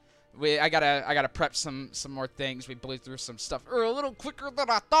I gotta prep some more things. We blew through some stuff a little quicker than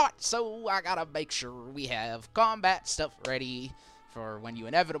I thought, so I gotta make sure we have combat stuff ready for when you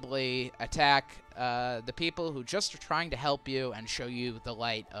inevitably attack the people who just are trying to help you and show you the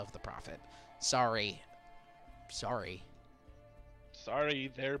light of the prophet. Sorry,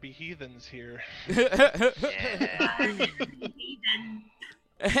 there be heathens here.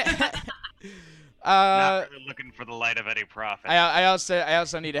 Not really looking for the light of any prophet. I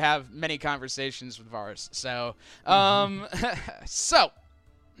also need to have many conversations with Varus. So, so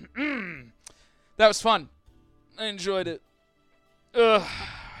that was fun. I enjoyed it.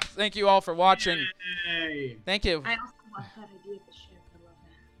 Thank you all for watching. Yay. Thank you. I also love that idea of the ship. I love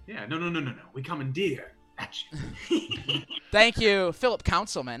that. Yeah, no. We commandeer. Thank you, Philip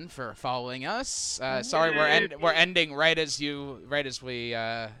Councilman, for following us. Sorry, we're ending right as you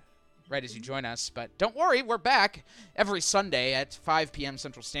join us, but don't worry, we're back every Sunday at 5 p.m.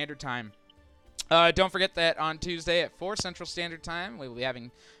 Central Standard Time. Don't forget that on Tuesday at 4 Central Standard Time, we will be having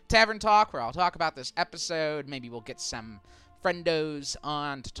Tavern Talk, where I'll talk about this episode. Maybe we'll get some friendos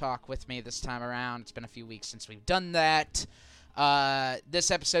on to talk with me this time around. It's been a few weeks since we've done that. This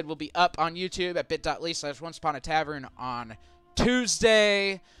episode will be up on YouTube at bit.ly/OnceUponATavern on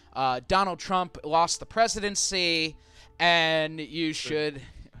Tuesday. Donald Trump lost the presidency, and you should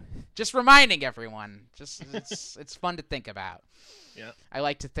just reminding everyone. It's fun to think about. Yeah. I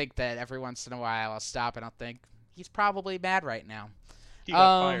like to think that every once in a while I'll stop and I'll think he's probably mad right now. He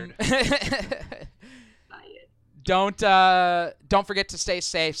got fired. Don't forget to stay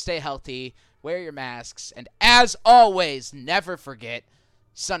safe, stay healthy. Wear your masks, and as always, never forget,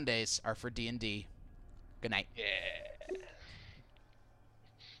 Sundays are for D&D. Good night. Yeah.